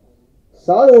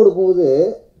 சாலை கொடுக்கும்போது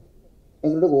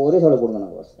எங்கள்கிட்ட ஒரே சாலை போடுங்க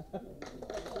நாங்கள்.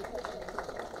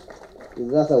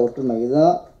 இதுதான் சார் ஒற்றுமை,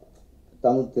 இதுதான்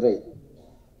தமிழ் திரை,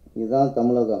 இதுதான்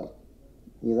தமிழகம்,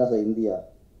 இதுதான் சார் இந்தியா.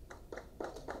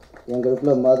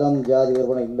 எங்களுக்குள்ள மதம் ஜாதி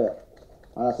வேறுபாடு இல்லை.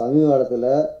 ஆனால் சமீப காலத்தில்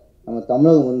நம்ம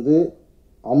தமிழகம் வந்து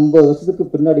 50 வருஷத்துக்கு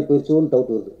பின்னாடி போயிடுச்சோன்னு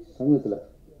டவுட் வருது சமீபத்தில்.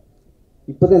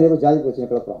 இப்போ தான் நிறைய ஜாதி பிரச்சனை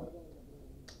கிளப்புறான்,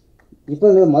 இப்போ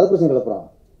தான் நிறைய மத பிரச்சனை கிளப்புறான்.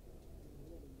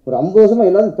 ஒரு 50 வருஷமாக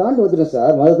எல்லாரும் தாண்டி வந்துட்டேன்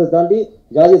சார். மதத்தை தாண்டி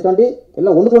ஜாதியை தாண்டி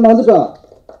எல்லாம் ஒன்றுக்கு ஒன்று வந்துட்டோம்.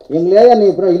 எங்களையா நீ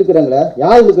இப்போ இழுக்கிறாங்களே,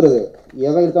 யார் இழுக்கிறது?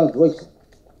 எவன் இருக்கான்? துரோகி,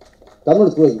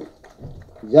 தமிழ் துரோகி.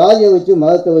 ஜாதியை வச்சு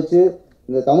மதத்தை வச்சு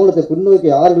இந்த தமிழத்தை பின்னோக்கி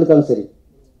யார் இழுத்தாலும் சரி,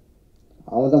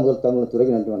 அவன் தான் முதல் தமிழ்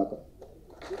துறைக்கு. நன்றி, வணக்கம்.